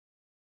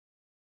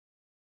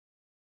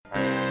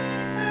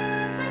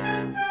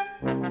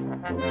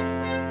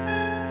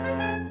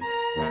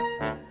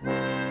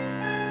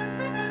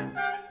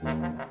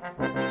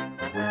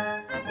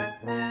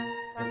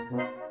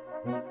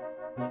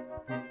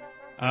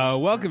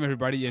Welcome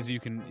everybody. As you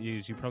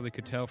probably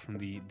could tell from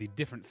the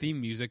different theme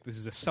music, this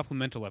is a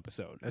supplemental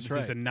episode. This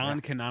is a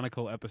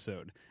non-canonical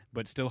episode,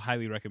 but still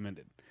highly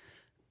recommended.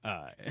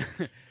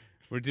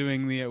 We're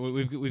doing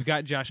we've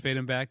got Josh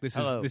Fadem back. This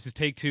is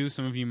take 2.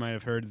 Some of you might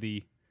have heard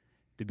the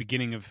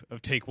beginning of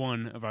take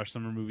 1 of our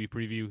summer movie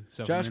preview.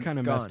 Josh kind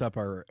of messed up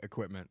our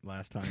equipment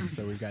last time,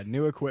 so we've got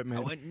new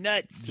equipment. I went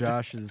nuts.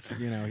 Josh is,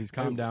 he's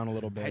calmed down a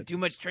little bit. I had too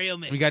much trail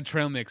mix. We got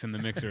trail mix in the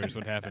mixer is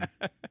what happened.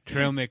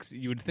 Trail mix,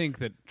 you would think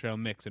that trail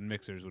mix and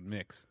mixers would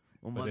mix.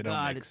 Oh my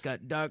God, it's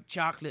got dark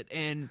chocolate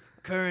and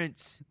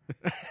currants.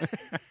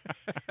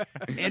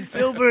 And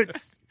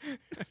filberts.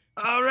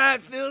 All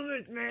right,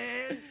 filberts,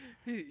 man.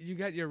 You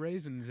got your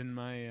raisins in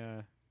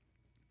my...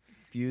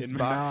 Fuse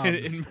box.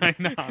 In my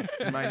knobs.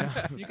 My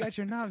knobs. You got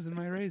your knobs in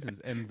my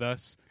raisins. And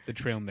thus, the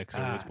trail mixer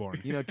was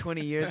born.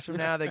 20 years from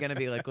now, they're going to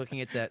be like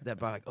looking at that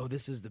box like, oh,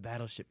 this is the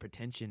Battleship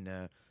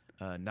Pretension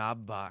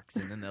knob box.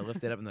 And then they'll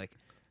lift it up and like,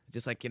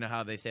 just like,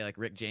 how they say like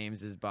Rick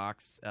James's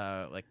box,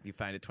 like you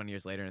find it 20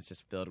 years later and it's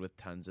just filled with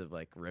tons of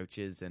like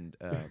roaches and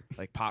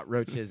like pot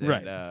roaches and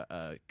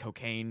right.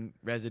 Cocaine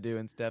residue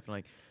and stuff. And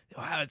like,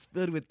 wow, it's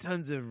filled with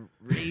tons of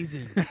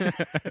raisins.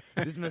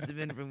 This must have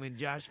been from when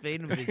Josh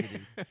Fadem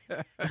visited.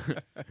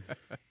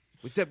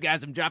 What's up,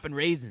 guys? I'm dropping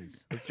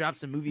raisins. Let's drop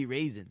some movie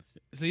raisins.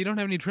 So you don't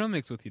have any trail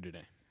mix with you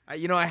today?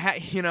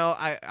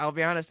 I'll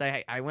be honest.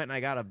 I went and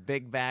I got a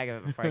big bag of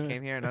it before I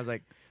came here, and I was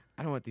like,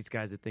 I don't want these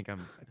guys to think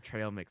I'm a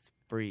trail mix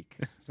freak,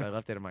 so I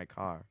left it in my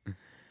car.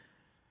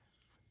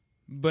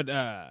 But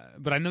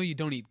I know you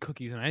don't eat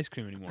cookies and ice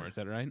cream anymore. Is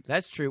that right?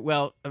 That's true.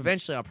 Well,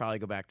 eventually I'll probably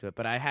go back to it.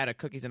 But I had a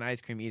cookies and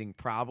ice cream eating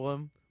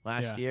problem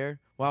last year.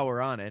 While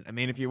we're on it, I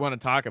mean, if you want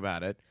to talk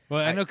about it.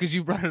 Well, I know because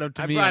you brought it up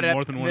to me on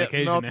more than one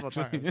occasion. Multiple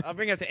times. I'll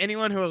bring it up to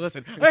anyone who will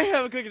listen. I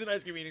have a cookies and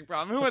ice cream eating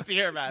problem. Who wants to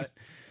hear about it?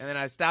 And then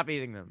I stop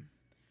eating them.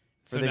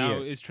 So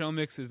now is trail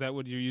mix? Is that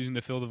what you're using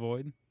to fill the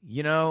void?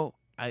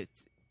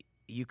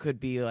 You could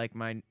be like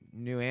my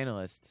new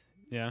analyst.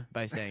 Yeah.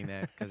 By saying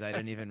that, because I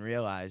didn't even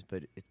realize,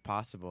 but it's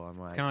possible. I'm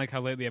like, it's kind of like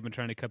how lately I've been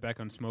trying to cut back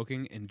on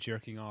smoking and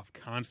jerking off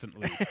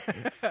constantly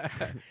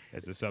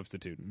as a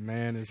substitute.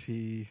 Man,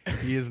 he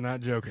is not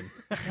joking.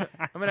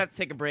 I'm gonna have to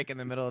take a break in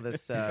the middle of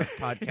this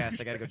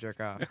podcast. I gotta go jerk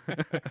off.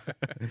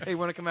 Hey,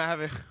 want to come out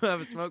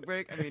have a smoke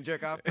break? I mean,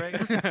 jerk off break.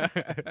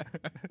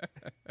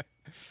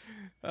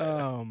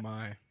 Oh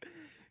my.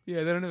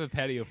 Yeah, they don't have a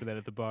patio for that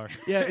at the bar.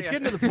 Yeah, it's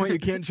getting to the point you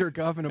can't jerk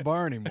off in a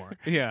bar anymore.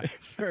 Yeah.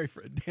 It's very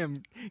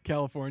damn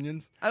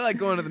Californians. I like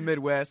going to the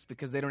Midwest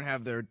because they don't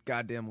have their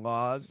goddamn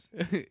laws.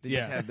 They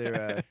just have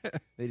their,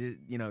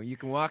 you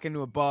can walk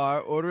into a bar,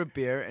 order a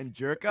beer, and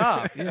jerk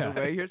off the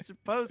way you're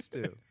supposed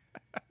to.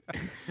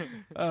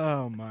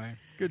 Oh, my.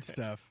 Good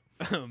stuff.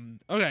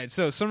 Okay,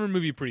 so summer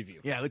movie preview.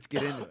 Yeah, let's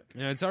get into it.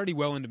 It's already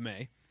well into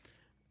May,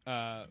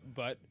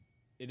 but...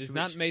 It is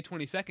not May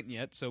 22nd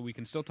yet, so we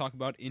can still talk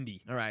about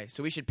indie. All right,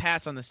 so we should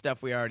pass on the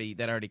stuff that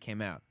already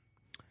came out.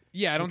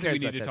 Yeah, I don't think we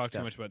need to talk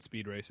too much about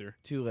Speed Racer.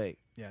 Too late.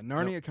 Yeah,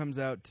 Narnia comes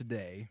out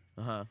today.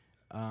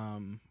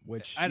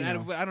 Which I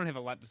don't have a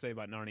lot to say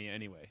about Narnia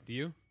anyway. Do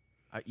you?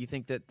 You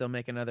think that they'll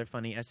make another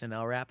funny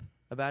SNL rap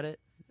about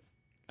it?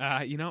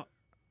 Not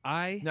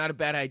a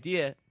bad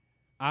idea.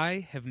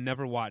 I have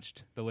never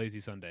watched the Lazy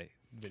Sunday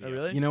video. Oh,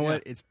 really? You know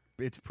what?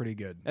 It's pretty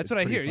good. That's what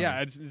I hear. Funny.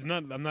 Yeah, it's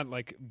not. I'm not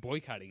like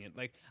boycotting it.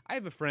 Like I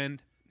have a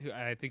friend who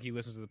I think he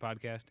listens to the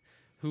podcast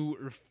who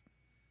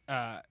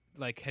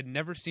had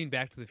never seen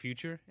Back to the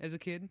Future as a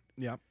kid.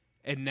 Yep.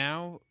 And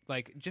now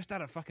like just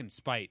out of fucking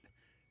spite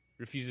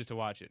refuses to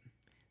watch it.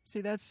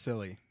 See, that's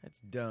silly. That's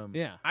dumb.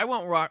 Yeah. I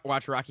won't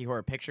watch Rocky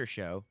Horror Picture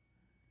Show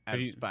out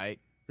of spite.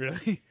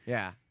 Really?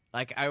 Yeah.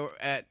 Like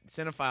at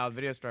Cinephile, the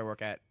video store I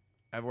work at,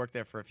 I've worked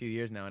there for a few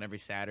years now, and every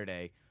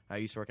Saturday I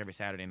used to work every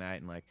Saturday night,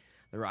 and like.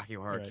 The Rocky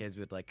Horror kids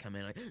would like come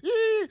in like,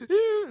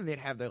 and they'd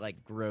have their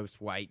like gross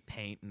white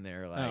paint and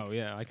their like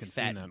I can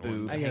fat see that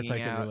boob. I guess I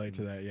can out relate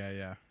to that.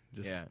 Yeah.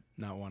 Just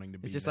not wanting to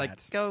be. It's just that.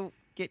 like go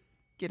get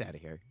out of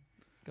here,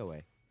 go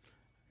away.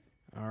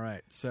 All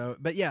right. So,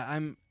 but yeah,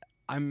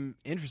 I'm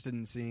interested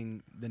in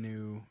seeing the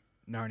new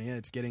Narnia.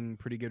 It's getting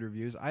pretty good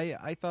reviews.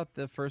 I thought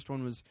the first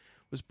one was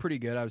pretty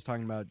good. I was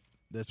talking about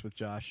this with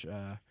Josh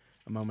a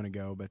moment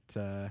ago,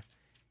 but.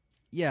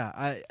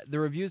 Yeah, the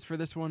reviews for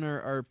this one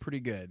are pretty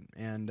good,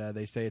 and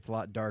they say it's a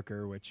lot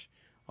darker, which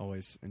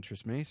always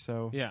interests me.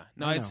 So yeah,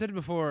 no, I said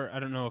before.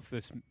 I don't know if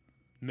this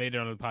made it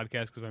onto the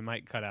podcast because my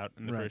mic cut out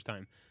in the first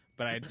time,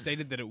 but I had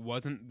stated that it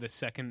wasn't the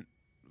second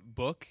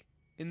book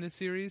in the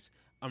series.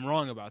 I'm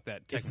wrong about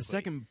that. It's the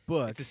second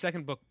book. It's the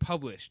second book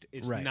published.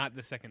 It's not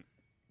the second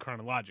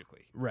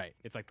chronologically. Right.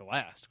 It's like the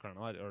last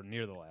or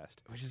near the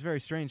last, which is very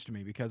strange to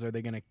me because are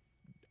they going to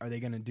are they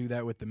going to do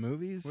that with the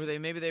movies?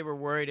 Maybe they were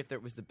worried if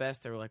it was the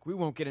best. They were like, we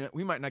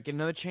might not get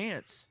another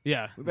chance.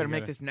 Yeah, We better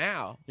make this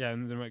now. Yeah,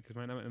 and they might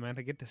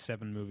not get to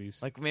 7 movies.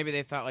 Like maybe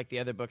they thought like the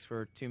other books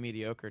were too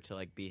mediocre to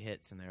like be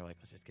hits, and they were like,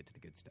 let's just get to the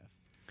good stuff.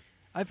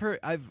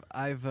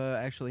 I've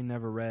actually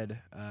never read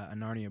a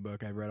Narnia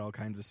book. I've read all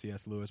kinds of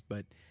C.S. Lewis,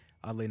 but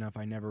oddly enough,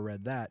 I never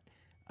read that.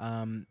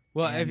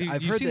 Well, have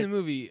you seen the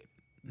movie?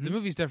 The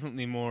movie's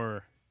definitely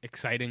more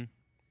exciting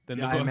than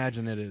the book. I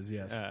imagine it is.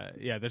 Yes.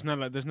 Yeah, there's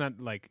not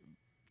like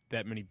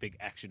that many big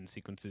action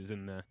sequences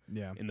in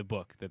the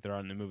book that there are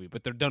in the movie,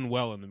 but they're done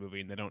well in the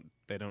movie, and they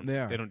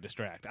don't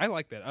distract. I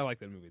like that. I like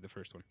that movie, the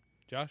first one.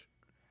 Josh,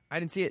 I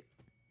didn't see it.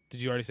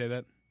 Did you already say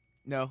that?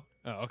 No.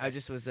 Oh, okay. I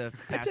just was I'd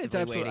say it's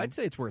waiting. I'd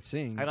say it's worth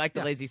seeing. I like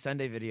the Lazy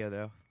Sunday video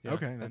though. Yeah.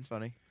 Okay, That's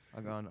funny.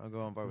 I'll go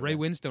on board with Ray that.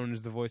 Winstone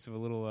is the voice of a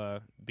little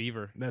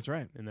beaver. That's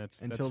right. And that's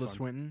Tilda fun.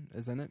 Swinton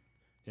is in it.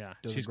 Yeah,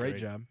 Does she's a great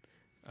job.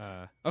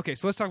 Okay,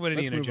 so let's talk about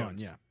Let's Indiana move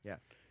Jones. on.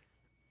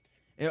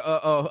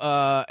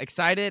 Yeah.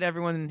 Excited?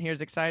 Everyone here's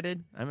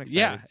excited? I'm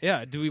excited.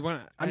 Yeah. Do we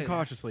want? I'm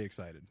cautiously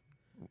excited.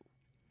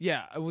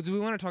 Yeah. Well, do we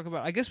want to talk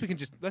about? I guess we can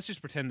let's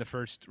just pretend the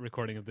first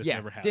recording of this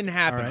never happened. Didn't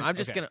happen. All right. I'm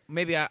just gonna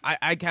maybe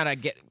I kind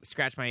of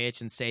scratch my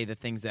itch and say the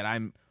things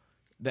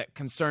that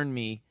concern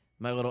me.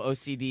 My little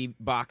OCD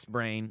box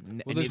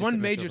brain. Well, there's one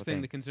major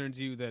thing that concerns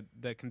you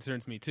that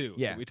concerns me too.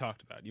 Yeah. that we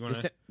talked about. You want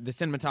to the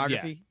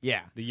cinematography?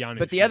 Yeah. the Jan.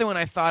 But the other one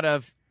I thought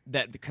of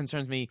that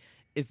concerns me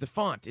is the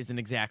font isn't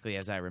exactly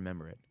as I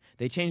remember it.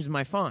 They changed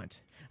my font.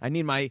 I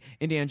need my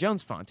Indiana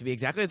Jones font to be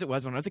exactly as it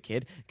was when I was a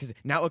kid, because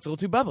now it looks a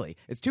little too bubbly.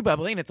 It's too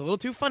bubbly, and it's a little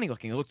too funny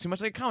looking. It looks too much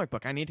like a comic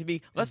book. I need to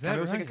be less kind. It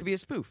looks like it could be a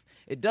spoof.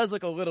 It does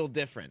look a little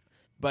different.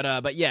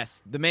 But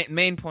yes, the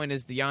main point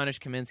is the Janusz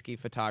Kaminski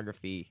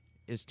photography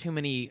is too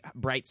many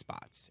bright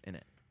spots in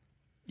it.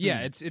 Yeah,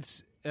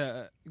 it's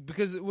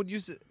because what you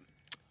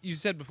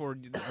said before.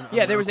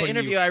 Yeah, there was an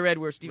interview I read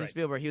where Steven Right.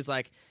 Spielberg he was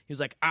like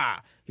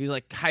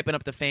hyping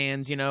up the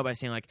fans, by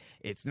saying like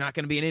it's not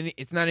going to be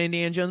it's not an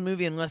Indiana Jones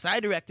movie unless I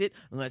direct it,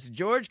 unless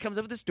George comes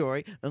up with a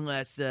story,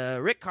 unless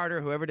Rick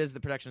Carter, whoever does the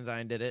production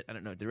design, did it. I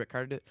don't know. Did Rick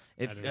Carter do it?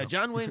 If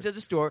John Williams does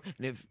the score,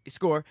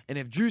 and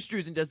if Drew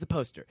Struzan does the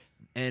poster,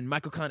 and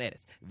Michael Kahn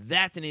edits,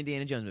 that's an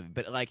Indiana Jones movie.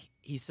 But like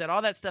he said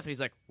all that stuff, and he's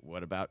like,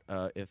 what about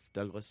if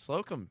Douglas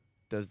Slocum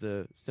does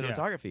the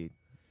cinematography?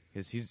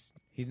 Because he's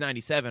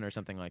 97 or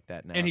something like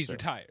that now, and he's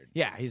retired.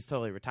 Yeah, he's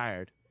totally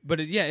retired. But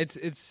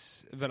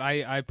it's. But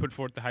I put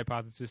forth the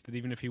hypothesis that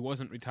even if he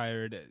wasn't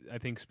retired, I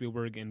think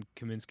Spielberg and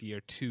Kaminski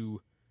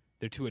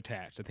they're too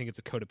attached. I think it's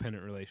a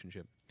codependent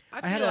relationship.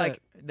 I feel like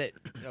that.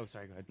 Oh,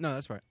 sorry. Go ahead. No,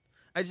 that's right.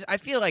 I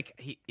feel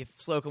like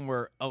if Slocum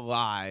were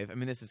alive, I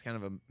mean, this is kind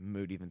of a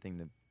mood even thing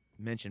to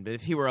mention, but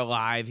if he were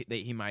alive,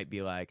 he might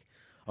be like,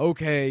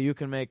 okay, you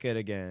can make it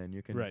again.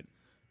 You can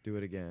do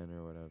it again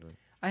or whatever.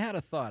 I had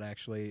a thought,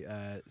 actually,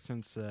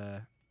 since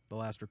the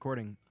last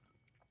recording.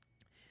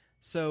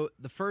 So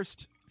the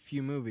first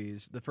few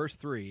movies, the first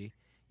 3,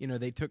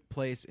 they took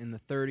place in the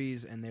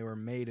 30s, and they were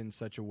made in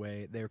such a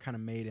way, they were kind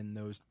of made in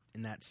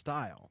that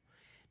style.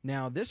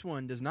 Now, this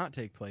one does not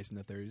take place in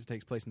the 30s. It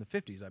takes place in the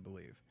 50s, I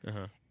believe.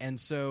 Uh-huh. And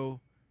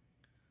so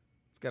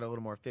It's got a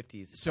little more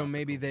 50s. So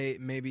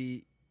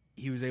maybe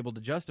he was able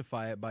to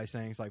justify it by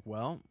saying, it's like,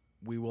 well,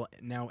 we will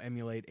now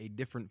emulate a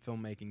different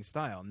filmmaking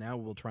style. Now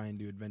we'll try and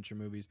do adventure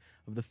movies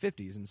of the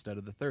 50s instead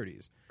of the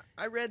 30s.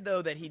 I read,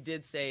 though, that he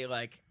did say,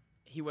 like,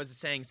 he was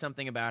saying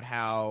something about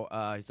how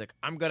he's like,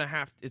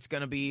 it's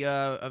going to be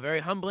a very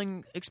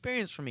humbling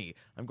experience for me.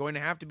 I'm going to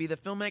have to be the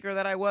filmmaker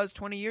that I was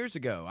 20 years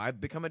ago. I've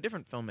become a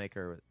different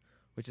filmmaker,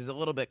 which is a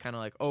little bit kind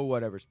of like, oh,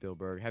 whatever,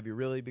 Spielberg. Have you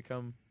really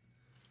become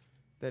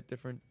that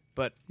different?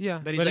 But Yeah,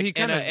 but he's but like, he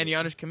kinda- and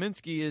Janusz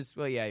Kaminski is,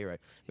 well, yeah, you're right.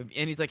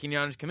 And he's like, and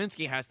Janusz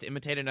Kaminski has to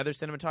imitate another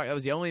cinematographer. That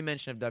was the only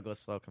mention of Douglas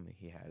Slocum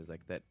he had, is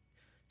like that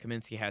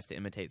Kaminski has to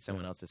imitate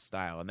someone else's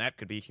style, and that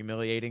could be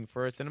humiliating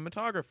for a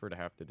cinematographer to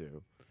have to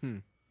do.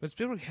 But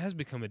Spielberg has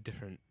become a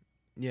different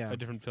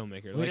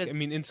filmmaker. Well, I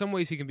mean, in some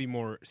ways he can be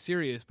more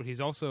serious, but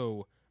he's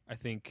also, I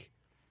think,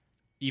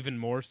 even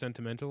more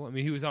sentimental. I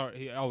mean,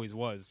 he always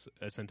was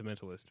a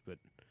sentimentalist, but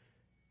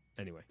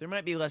anyway. There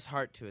might be less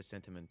heart to his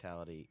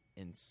sentimentality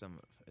in some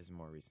of his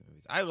more recent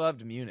movies. I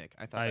loved Munich.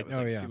 I thought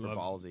that was super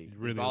ballsy.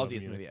 Really the loved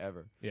ballsiest Munich. movie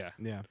ever. Yeah.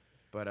 Yeah.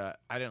 But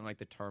I didn't like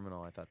The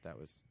Terminal. I thought that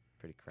was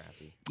pretty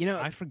crappy.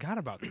 I forgot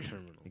about The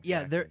Terminal.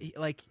 Yeah,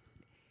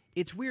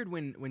 it's weird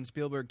when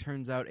Spielberg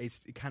turns out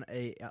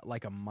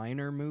like a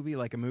minor movie,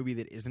 like a movie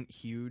that isn't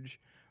huge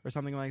or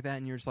something like that,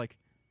 and you're just like,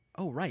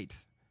 oh, right.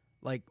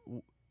 Like,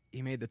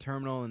 he made The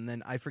Terminal, and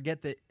then I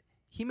forget that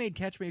he made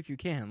Catch Me If You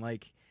Can.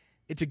 Like,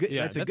 it's a good.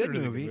 Yeah, that's a that's good a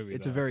really movie. good movie,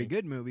 It's though, a I very think.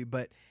 good movie,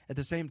 but at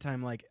the same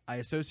time, like, I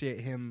associate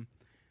him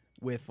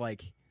with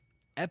like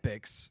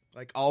epics.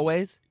 Like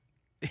Always?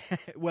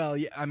 Well,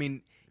 yeah, I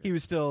mean, he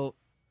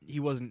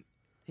wasn't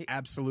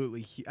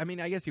absolutely. I mean,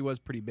 I guess he was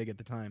pretty big at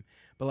the time,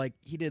 but like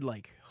he did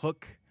like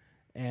Hook,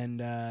 and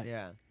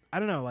Yeah. I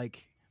don't know.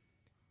 Like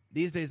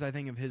these days, I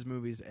think of his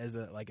movies as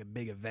a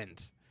big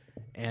event,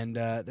 and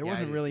there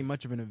wasn't really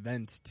much of an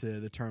event to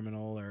The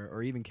Terminal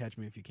or even Catch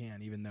Me If You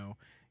Can, even though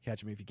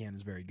Catch Me If You Can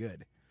is very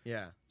good.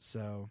 Yeah.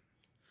 So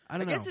I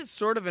don't know. guess it's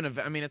sort of an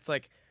event. I mean, it's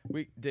like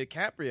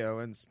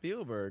DiCaprio and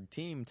Spielberg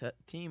team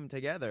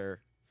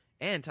together,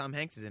 and Tom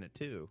Hanks is in it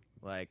too.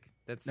 Like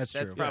that's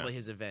true. probably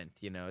his event.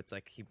 You know, it's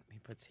like he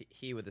puts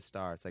he with a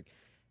star. It's like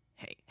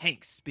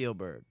Hanks,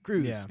 Spielberg,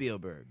 Cruise,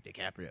 Spielberg,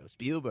 DiCaprio,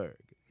 Spielberg.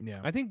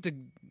 Yeah, I think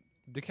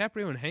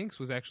DiCaprio and Hanks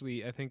was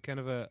actually, I think, kind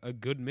of a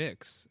good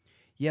mix.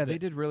 Yeah, they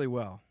did really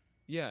well.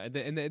 Yeah,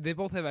 and they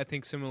both have, I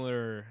think,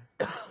 similar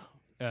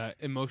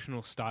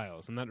emotional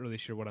styles. I'm not really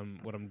sure what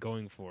I'm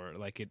going for.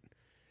 Like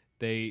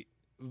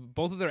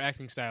both of their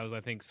acting styles,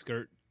 I think,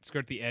 skirt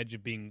the edge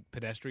of being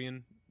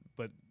pedestrian,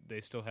 but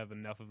they still have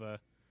enough of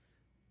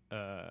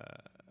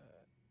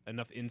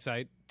enough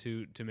insight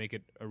to make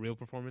it a real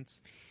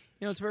performance.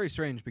 You know, it's very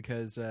strange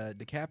because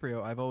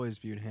DiCaprio, I've always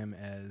viewed him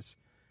as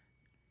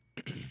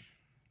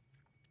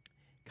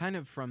kind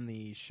of from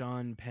the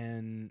Sean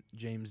Penn,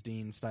 James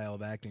Dean style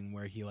of acting,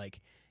 where he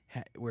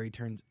where he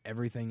turns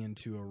everything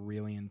into a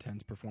really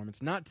intense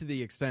performance. Not to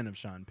the extent of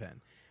Sean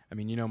Penn. I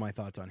mean, you know my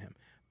thoughts on him,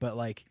 but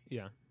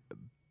yeah.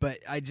 But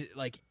I just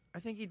I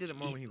think he did it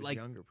more when he was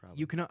younger. Probably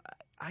you can.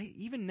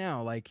 Even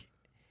now,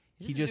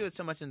 he just do it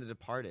so much in The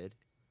Departed.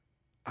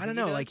 I don't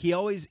know. Like you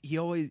always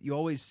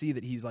see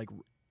that he's like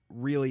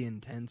really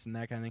intense and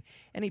that kind of thing,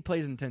 and he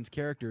plays intense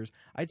characters.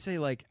 I'd say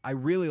I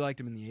really liked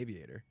him in The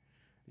Aviator.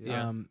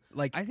 Yeah.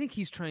 I think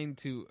he's trying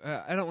to.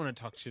 I don't want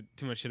to talk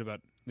too much shit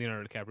about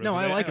Leonardo DiCaprio. No,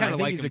 I like him. I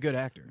think he's him, a good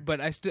actor.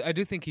 But I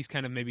do think he's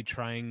kind of maybe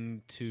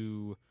trying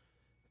to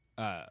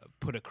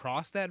put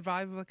across that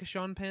vibe of like a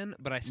Sean Penn.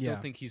 But I still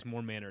think he's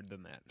more mannered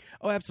than that.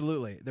 Oh,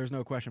 absolutely. There's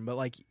no question. But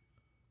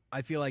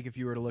I feel like if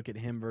you were to look at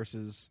him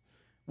versus,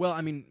 well,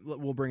 I mean,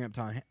 we'll bring up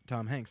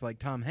Tom Hanks. Like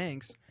Tom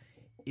Hanks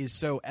is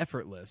so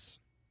effortless,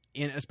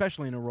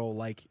 especially in a role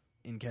like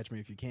in Catch Me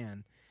If You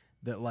Can,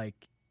 that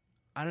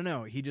I don't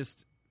know. He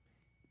just.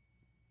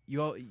 He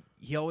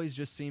always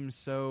just seems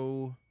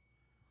so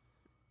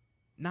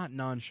not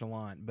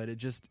nonchalant, but he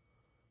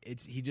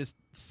just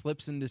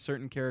slips into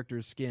certain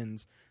characters'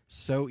 skins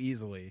so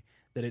easily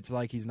that it's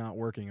like he's not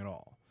working at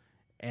all.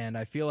 And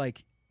I feel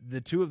like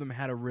the two of them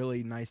had a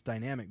really nice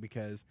dynamic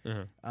because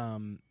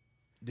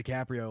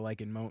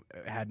DiCaprio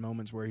had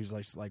moments where he's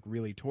like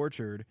really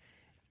tortured,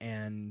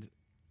 and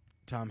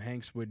Tom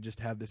Hanks would just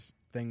have this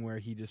thing where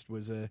he just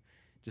was a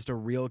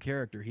real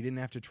character. He didn't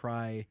have to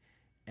try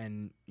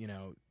and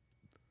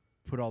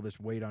put all this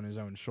weight on his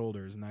own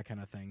shoulders and that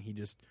kind of thing. He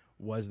just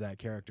was that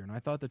character. And I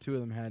thought the two of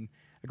them had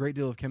a great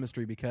deal of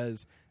chemistry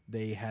because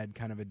they had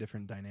kind of a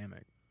different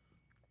dynamic.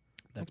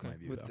 That's my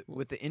view,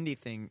 with the indie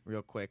thing,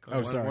 real quick.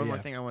 One more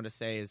thing I want to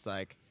say is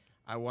I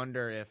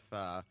wonder if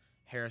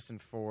Harrison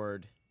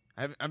Ford.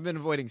 I've been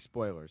avoiding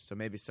spoilers, so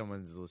maybe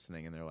someone's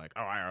listening and they're like,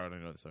 "Oh, I already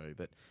know this already."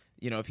 But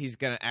if he's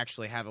gonna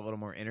actually have a little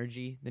more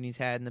energy than he's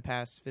had in the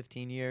past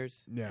 15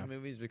 years in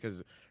movies,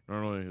 because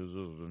normally he's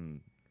just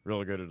been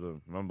relegated to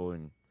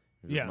mumbling.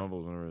 He just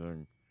mumbles and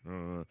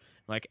everything.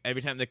 Like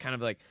every time they kind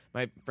of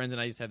my friends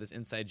and I used to have this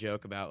inside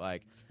joke about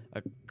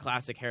a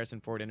classic Harrison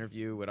Ford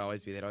interview would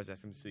always be they'd always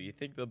ask him, "So you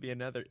think there'll be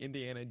another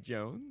Indiana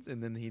Jones?"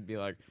 And then he'd be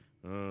like,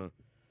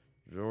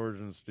 "George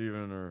and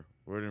Steven are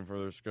waiting for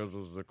their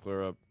schedules to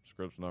clear up.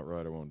 Script's not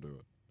right. I won't do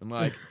it."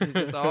 And he's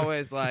just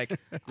always I'm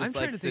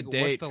trying to think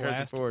what's the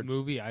last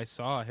movie I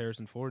saw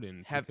Harrison Ford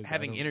in.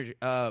 Having energy.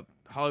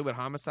 Hollywood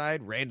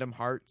Homicide, Random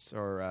Hearts,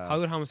 or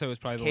Hollywood Homicide was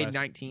probably the last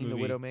K-19,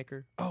 movie. The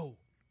Widowmaker. Oh,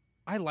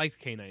 I liked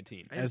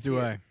K-19. As do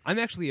I. I'm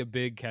actually a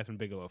big Catherine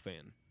Bigelow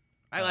fan.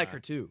 I like her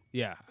too.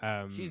 Yeah,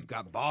 she's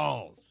got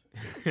balls.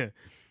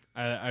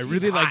 I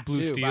really like Blue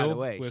too, Steel by the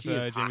way. with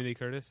Jamie Lee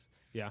Curtis.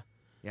 Yeah.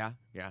 Never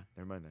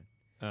mind that.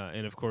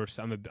 And of course,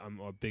 I'm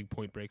a big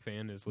Point Break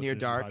fan. As Near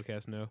listeners Dark. of the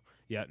podcast know.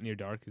 Yeah, Near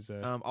Dark is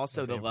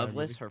also The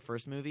Loveless, movie. her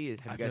first movie. Have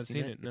I've you guys not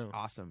seen it? It's No.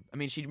 awesome. I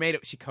mean, she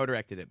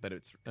co-directed it, but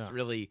it's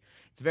really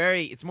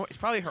it's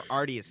probably her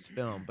artiest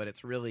film, but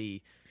it's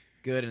really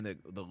good, and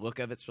the look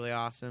of it's really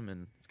awesome,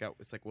 and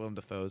it's like Willem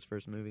Dafoe's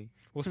first movie.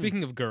 Well,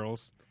 speaking of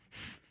girls,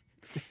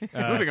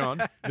 moving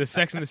on, the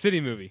Sex and the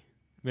City movie,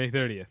 May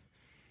 30th.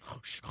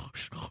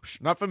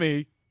 Not for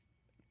me.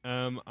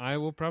 I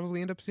will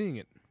probably end up seeing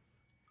it.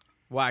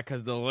 Why?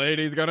 Because the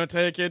lady's gonna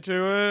take you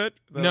to it?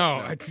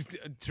 No.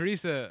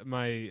 Teresa,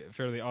 my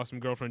fairly awesome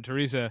girlfriend,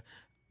 Teresa,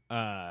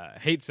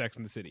 hates Sex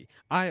and the City.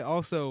 I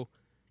also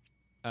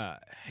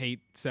hate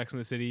Sex and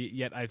the City,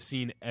 yet I've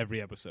seen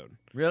every episode.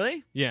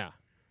 Really? Yeah.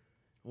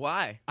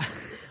 Why?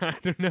 I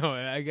don't know.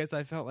 I guess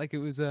I felt like it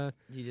was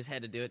you just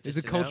had to do it. It's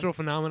a cultural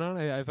phenomenon.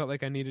 I felt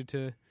like I needed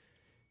to.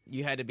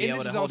 You had to be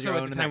able to hold your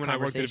own. This is also at the time when I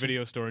worked at a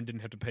video store and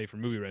didn't have to pay for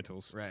movie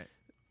rentals. Right.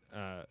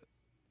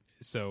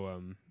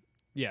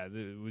 Yeah,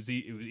 it was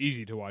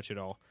easy to watch it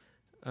all.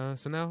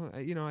 So now,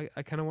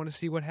 I kind of want to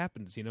see what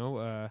happens. I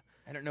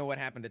don't know what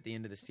happened at the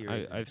end of the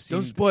series. I've seen.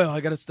 Don't spoil.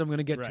 I'm going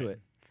to get to it.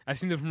 I've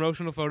seen the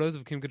promotional photos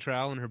of Kim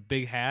Cattrall and her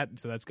big hat,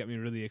 so that's got me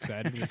really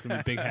excited. There's going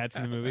to be big hats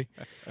in the movie.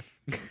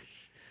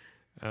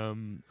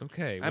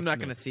 Okay. I'm not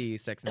going to see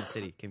Sex and the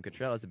City. Kim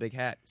Cattrall has a big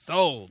hat.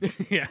 Sold.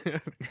 Yeah.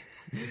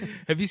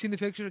 Have you seen the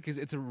picture? Because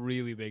it's a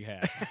really big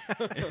hat.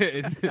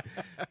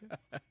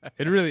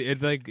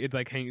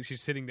 it hangs.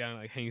 She's sitting down,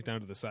 like hangs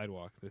down to the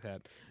sidewalk. That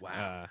had.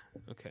 Wow.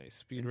 Okay,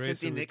 Speed And Racer.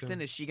 Cynthia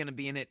Nixon, is she going to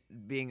be in it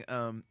being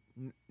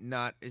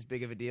not as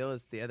big of a deal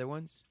as the other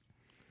ones?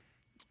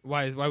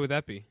 Why would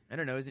that be? I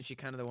don't know. Isn't she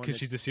kind of the one? Because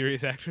she's a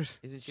serious actress.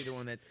 Isn't she the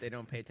one that they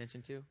don't pay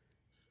attention to?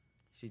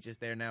 She's just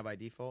there now by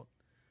default.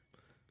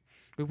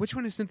 But which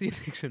one is Cynthia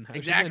Nixon? How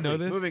Exactly. should I know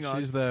this? Moving on.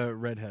 She's the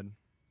redhead.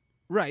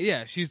 Right,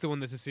 yeah, she's the one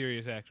that's a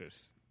serious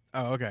actress,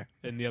 Oh, okay.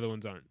 and the other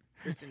ones aren't.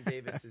 Kristen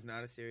Davis is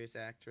not a serious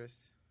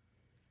actress.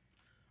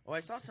 Oh, I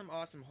saw some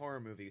awesome horror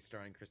movie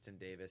starring Kristen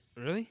Davis.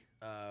 Really?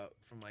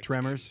 From like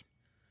Tremors? the 80s.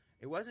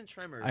 It wasn't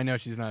Tremors. I know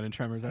she's not in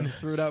Tremors. I just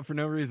threw it out for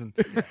no reason.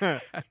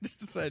 I just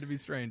decided to be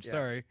strange. Yeah.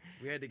 Sorry.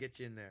 We had to get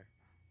you in there.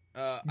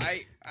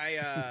 I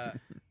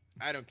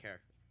don't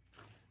care.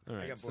 All I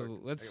right, got so bored. I got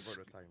bored let's what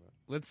I was talking about.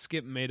 let's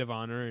skip Maid of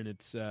Honor and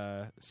its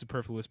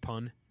superfluous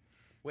pun.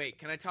 Wait,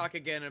 can I talk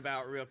again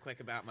real quick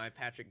about my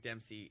Patrick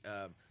Dempsey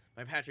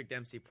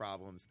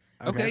problems?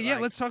 Okay, yeah,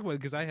 Like, let's talk about it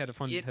because I had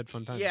fun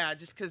time. Yeah,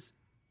 just because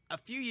a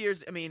few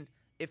years. I mean,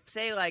 if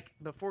say like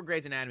before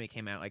Grey's Anatomy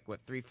came out, like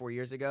what 3-4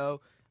 years ago,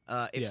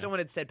 if Yeah. someone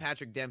had said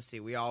Patrick Dempsey,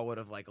 we all would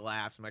have like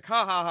laughed. I'm like,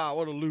 ha ha ha,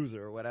 what a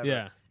loser or whatever.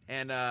 Yeah.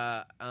 And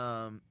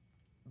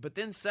but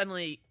then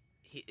suddenly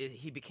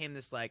he became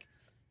this like,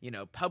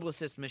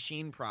 publicist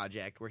machine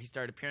project where he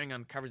started appearing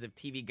on covers of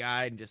TV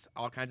Guide and just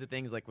all kinds of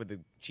things, like with a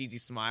cheesy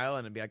smile,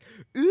 and it'd be like,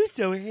 ooh,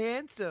 so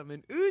handsome,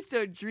 and ooh,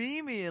 so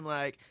dreamy, and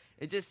like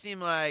it just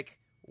seemed like,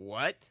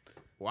 what?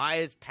 Why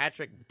is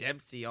Patrick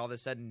Dempsey all of a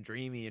sudden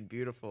dreamy and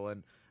beautiful?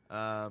 And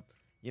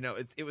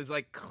it was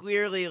like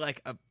clearly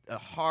like a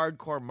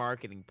hardcore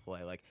marketing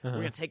play. Like we're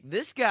gonna take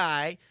this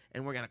guy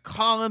and we're gonna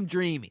call him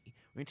Dreamy.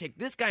 We're going to take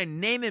this guy and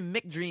name him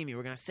McDreamy.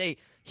 We're going to say,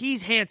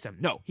 he's handsome.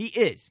 No, he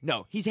is.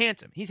 No, he's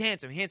handsome. He's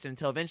handsome,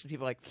 until eventually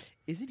people are like,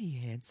 isn't he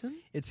handsome?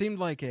 It seemed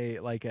like a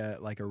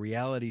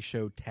reality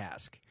show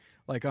task,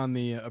 like on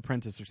The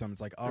Apprentice or something. It's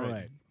like, all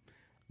right,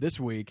 this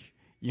week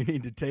you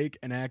need to take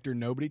an actor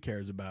nobody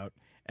cares about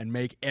and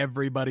make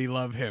everybody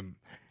love him.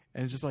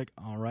 And it's just like,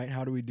 all right,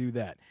 how do we do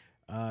that?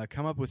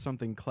 Come up with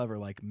something clever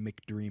like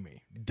McDreamy.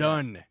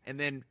 Done. And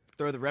then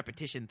throw the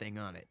repetition thing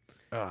on it.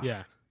 Ugh.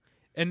 Yeah.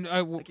 And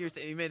Like you were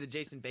saying, you made the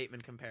Jason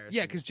Bateman comparison.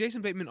 yeah, because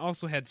Jason Bateman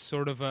also had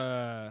sort of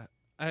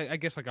I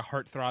guess like a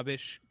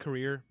heartthrobish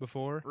career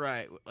before.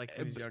 Right, like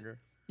he was younger.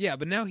 Yeah,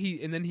 but now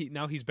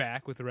he's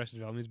back with Arrested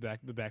Development.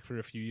 He's back for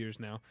a few years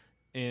now,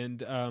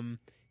 and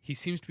he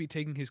seems to be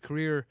taking his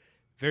career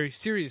very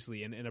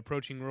seriously and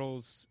approaching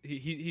roles.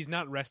 He's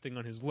not resting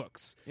on his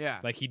looks, Yeah.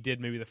 like he did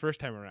maybe the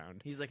first time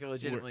around. He's like a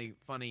legitimately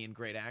funny and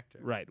great actor.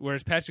 Right.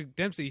 Whereas Patrick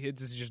Dempsey,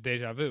 this is just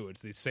deja vu.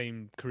 It's the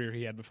same career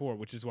he had before,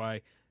 which is why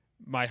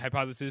my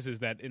hypothesis is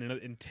that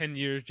in 10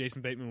 years,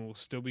 Jason Bateman will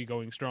still be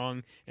going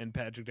strong, and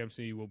Patrick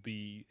Dempsey will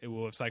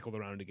have cycled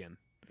around again.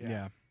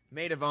 Yeah.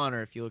 Maid of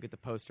Honor, if you look at the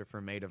poster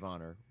for Maid of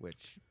Honor,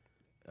 which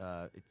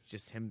it's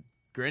just him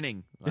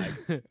grinning, like,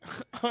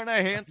 aren't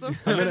I handsome?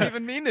 I didn't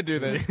even mean to do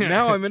this.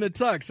 Now I'm in a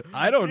tux.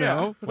 I don't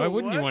know. Why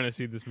wouldn't you What? want to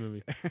see this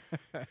movie?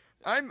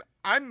 I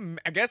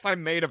guess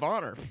I'm Maid of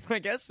Honor. I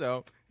guess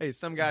so. Hey,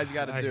 some guys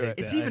got to I do hate it.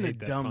 It's I even a hate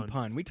that dumb pun.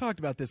 pun. We talked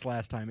about this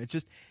last time. It's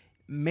just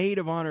maid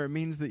of honor. It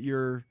means that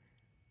you're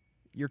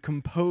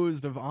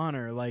composed of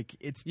honor. Like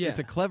it's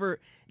a clever,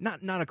 not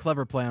a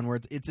clever play on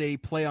words. It's a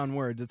play on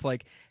words. It's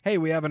like, hey,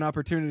 we have an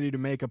opportunity to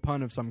make a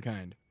pun of some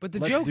kind. But the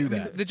Let's joke, do I mean,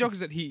 that. the joke is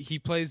that he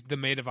plays the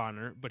maid of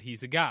honor, but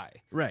he's a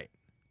guy. Right.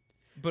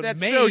 But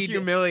That's maid, so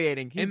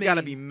humiliating. He's M-A- got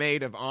to be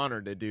Maid of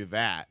Honor to do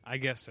that. I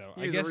guess so.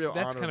 I He's a guess real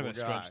that's kind of a honorable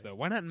stretch, guy. though.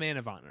 Why not man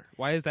of honor?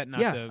 Why is that not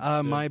Yeah.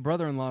 the My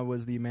brother-in-law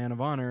was the man of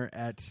honor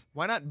at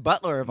Why not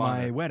Butler of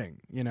my Honor?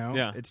 wedding. You know.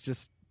 Yeah. It's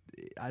just.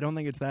 I don't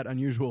think it's that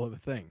unusual of a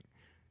thing.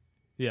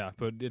 Yeah,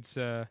 but it's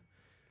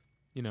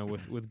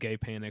with gay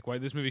panic. Why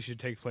this movie should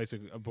take place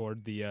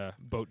aboard the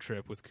boat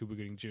trip with Cuba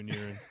Gooding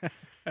Jr.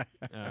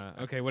 And,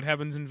 okay, what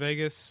happens in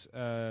Vegas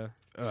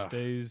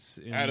stays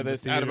in the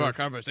theater.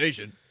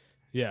 conversation.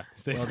 Yeah,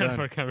 stays Well out of done.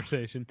 our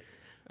conversation.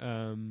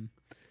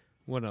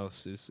 What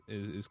else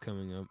is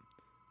coming up?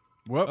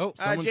 Whoa! Oh,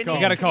 someone's Jenny, calling.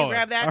 You gotta can call you her.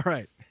 grab that? All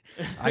right.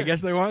 I guess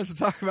they want us to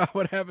talk about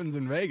what happens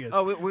in Vegas.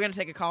 Oh, we're going to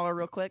take a caller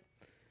real quick.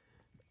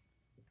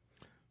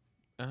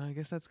 I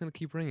guess that's gonna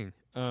keep ringing.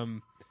 Oh,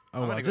 gonna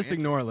well, go just answer.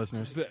 ignore it,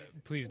 listeners. But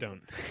please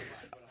don't.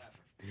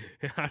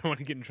 I don't want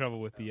to get in trouble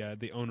with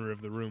the owner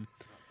of the room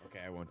Okay,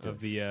 I won't do of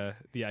the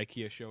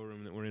IKEA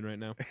showroom that we're in right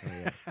now.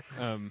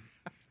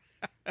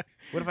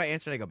 What if I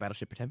answered? I go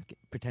Battleship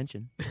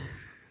Pretension.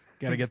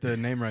 Got to get the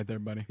name right there,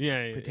 buddy.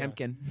 Yeah.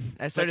 Potemkin.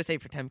 I started to say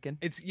Potemkin.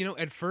 It's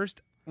at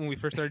first when we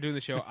first started doing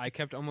the show, I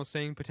kept almost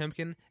saying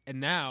Potemkin, and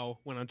now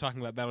when I'm talking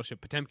about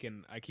Battleship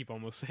Potemkin, I keep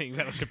almost saying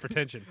Battleship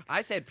Pretension.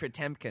 I said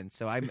Potemkin,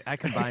 so I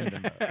combined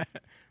them both.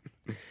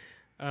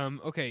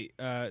 Okay,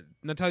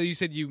 Natalia, you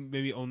said you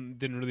maybe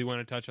didn't really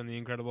want to touch on the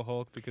Incredible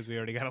Hulk because we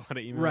already got a lot of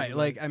emails. Right. about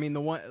Like, it. I mean,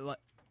 the one.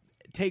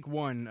 Take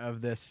one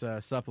of this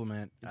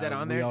supplement. Is that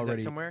on we there? Already, Is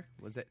that somewhere?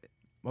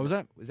 What was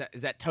that?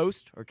 Is that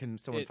toast, or can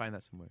someone find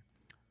that somewhere?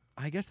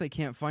 I guess they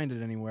can't find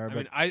it anywhere. I But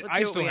mean, I Let's see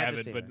what still we have have to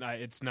it, say but then.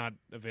 it's not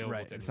available.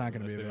 Right, To it's not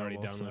going to be They've already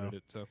available, downloaded so.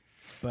 it. So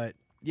but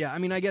yeah, I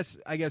mean, I guess,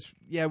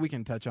 yeah, we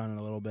can touch on it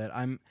a little bit.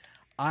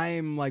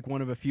 I'm like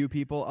one of a few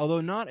people,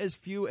 although not as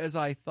few as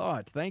I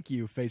thought. Thank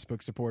you,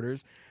 Facebook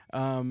supporters,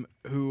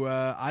 who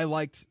I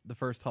liked the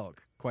first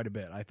Hulk quite a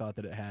bit. I thought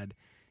that it had,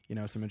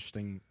 some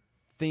interesting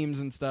themes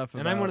and stuff.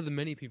 And I'm one of the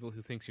many people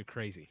who thinks you're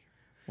crazy.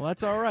 Well,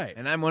 that's all right.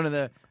 And I'm one of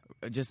the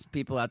just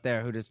people out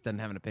there who just doesn't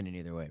have an opinion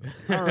either way.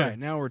 All right,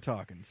 now we're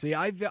talking. See,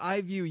 I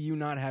view you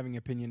not having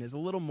opinion as a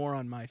little more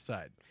on my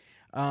side.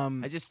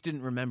 I just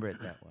didn't remember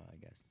it that well, I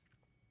guess.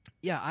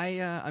 Yeah,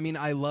 I mean,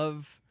 I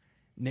love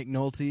Nick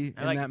Nolte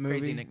I in like that movie.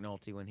 crazy Nick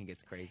Nolte when he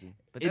gets crazy.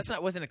 But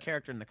wasn't a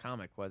character in the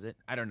comic, was it?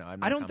 I don't know.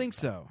 I don't think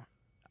so.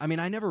 I mean,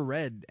 I never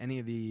read any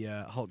of the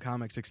Hulk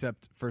comics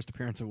except first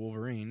appearance of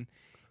Wolverine,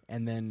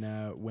 and then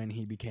when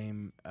he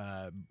became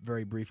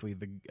very briefly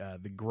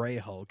the Gray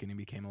Hulk, and he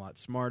became a lot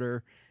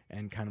smarter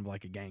and kind of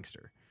like a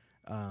gangster.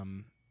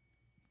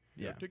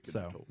 Yeah.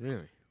 So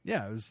Really?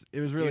 yeah, it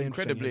was really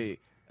incredibly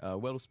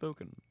well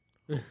spoken.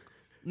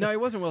 No, he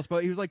wasn't well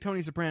spoken. He was like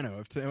Tony Soprano.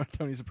 If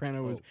Tony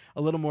Soprano was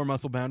a little more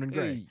muscle bound and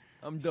gray. Hey,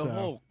 I'm the So-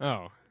 Hulk.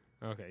 Oh,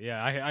 okay.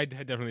 Yeah, I had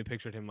definitely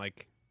pictured him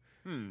like.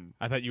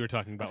 I thought you were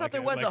talking I about. thought like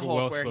there was like a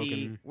Hulk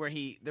well-spoken...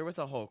 there was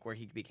a Hulk where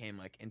he became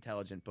like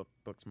intelligent, book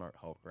smart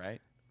Hulk, right?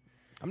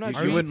 I'm not Are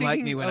sure. You you wouldn't like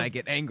thinking me when of- I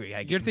get angry.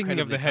 I get You're thinking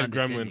of the head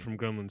incredibly gremlin from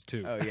Gremlins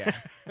 2. Oh yeah,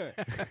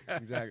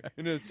 exactly.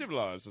 In a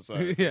civilized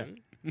society.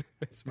 Yeah.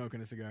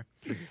 Smoking a cigar.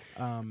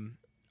 All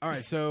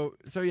right, so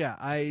yeah,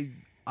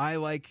 I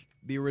like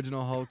the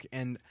original Hulk,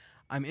 and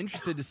I'm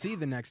interested to see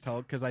the next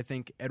Hulk because I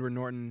think Edward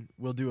Norton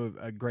will do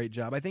a great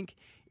job. I think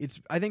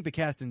the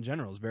cast in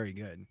general is very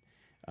good.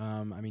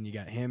 I mean, you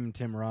got him,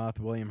 Tim Roth,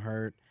 William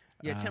Hurt.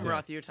 Yeah, Tim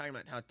Roth. You were talking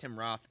about how Tim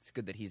Roth. It's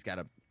good that he's got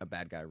a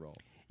bad guy role.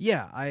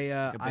 Yeah,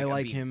 I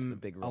like a him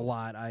big a role.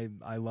 lot. I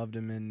loved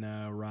him in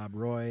Rob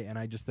Roy, and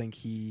I just think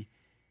he's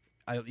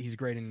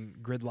great in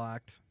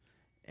Gridlocked.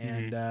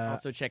 And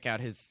Also, check out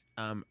his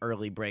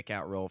early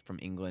breakout role from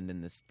England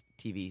in this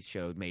TV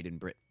show Made in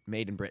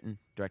Britain,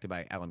 directed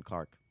by Alan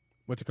Clark.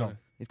 what's it called?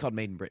 It's called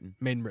Made in Britain.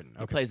 Made in Britain.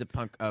 He Okay. plays a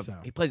punk. So-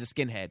 He plays a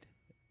skinhead,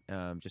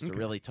 just a Okay.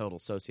 really total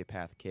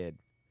sociopath kid.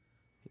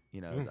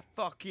 It's a,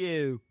 fuck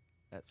you.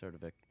 That sort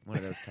of one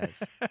of those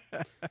types.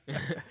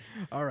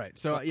 All right,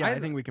 so Well, yeah, I I-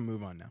 think we can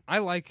move on now. I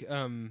like.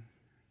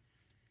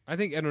 I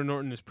think Edward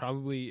Norton is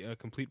probably a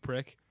complete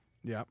prick,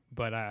 Yeah.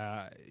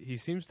 but he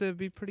seems to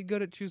be pretty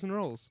good at choosing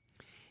roles.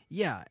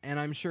 Yeah, and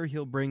I'm sure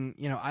he'll bring.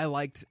 I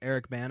liked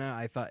Eric Bana.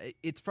 I thought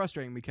it's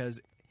frustrating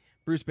because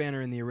Bruce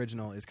Banner in the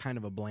original is kind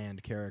of a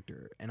bland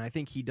character, and I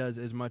think he does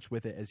as much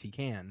with it as he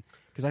can.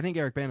 Because I think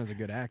Eric Bana is a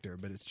good actor,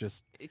 but it's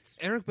just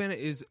Eric Bana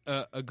is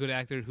a good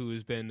actor who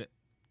has been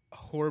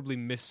horribly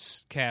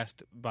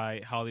miscast by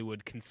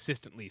Hollywood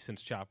consistently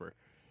since Chopper.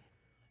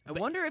 I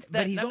wonder if but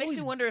that he's makes me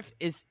always- wonder if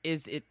is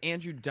it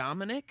Andrew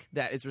Dominic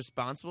that is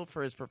responsible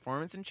for his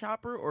performance in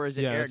Chopper, or is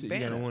it Eric so you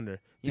Bana? gotta wonder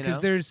You because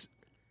know?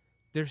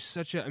 there's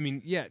such a. I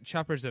mean, yeah,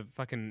 Chopper's a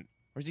fucking.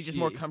 Or is he just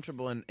more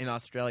comfortable in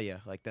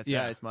Australia? Like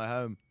it's my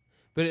home.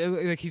 But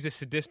like he's a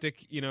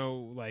sadistic,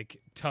 like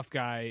tough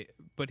guy.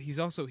 But he's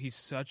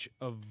such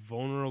a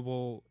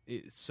vulnerable,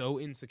 so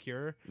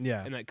insecure,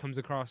 yeah, and that comes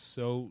across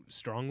so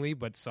strongly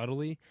but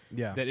subtly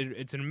yeah. that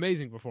it's an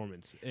amazing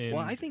performance. And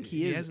Well, I think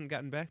he he is- hasn't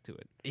gotten back to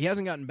it. He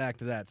hasn't gotten back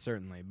to that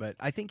certainly, but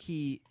I think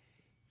he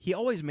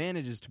always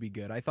manages to be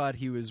good. I thought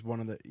he was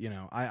one of the.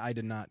 I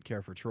did not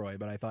care for Troy,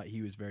 but I thought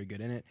he was very good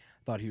in it.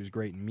 I thought he was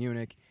great in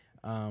Munich.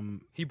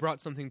 He brought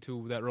something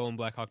to that role in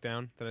Black Hawk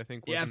Down that I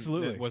think Yeah,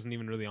 absolutely. that wasn't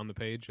even really on the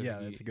page. I Yeah,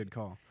 think that's he- a good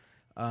call.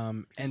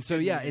 And so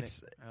yeah, Munich.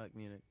 it's I like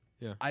Munich.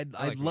 Yeah, I'd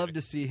I like love Munich.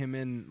 to see him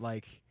in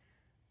like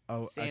a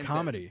Sansa.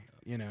 comedy.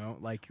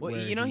 Like Well,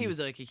 where he was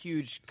like a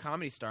huge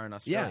comedy star in yeah,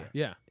 Australia.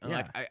 Yeah, And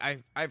Yeah.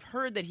 like I've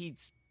heard that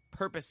he's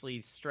purposely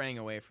straying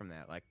away from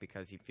that, like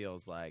because he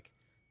feels like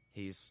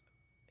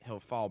he'll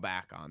fall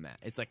back on that.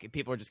 It's like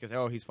people are just gonna say,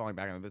 "Oh, he's falling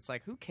back on it," but it's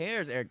like, who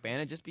cares, Eric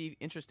Bana? Just be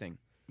interesting.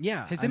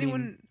 yeah. Has I mean,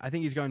 anyone- I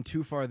think he's gone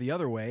too far the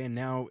other way, and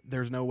now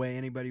there's no way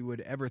anybody would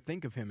ever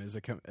think of him as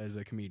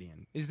a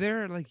comedian. Is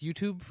there like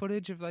YouTube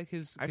footage of like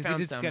his? I 'cause found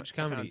he did some. sketch I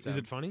found comedy. Is some.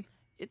 it funny?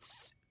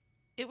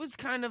 It was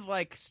kind of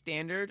like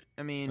standard.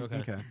 I mean, Okay.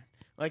 Okay.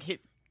 like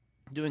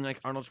doing like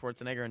Arnold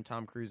Schwarzenegger and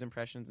Tom Cruise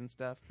impressions and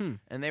stuff,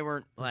 and they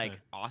weren't like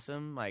Okay.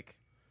 awesome. Like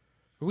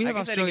We have I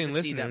guess I didn't Australian get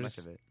to see that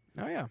listeners. much of it.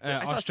 Oh yeah. I saw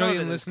some of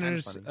Australian it that was kinda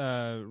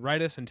listeners,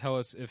 write us and tell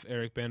us if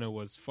Eric Bana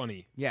was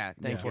funny. Yeah,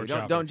 thank Before you.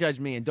 Chopper. Don't judge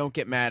me and don't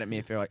get mad at me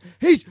if you're like,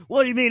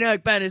 what do you mean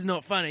Eric Bana's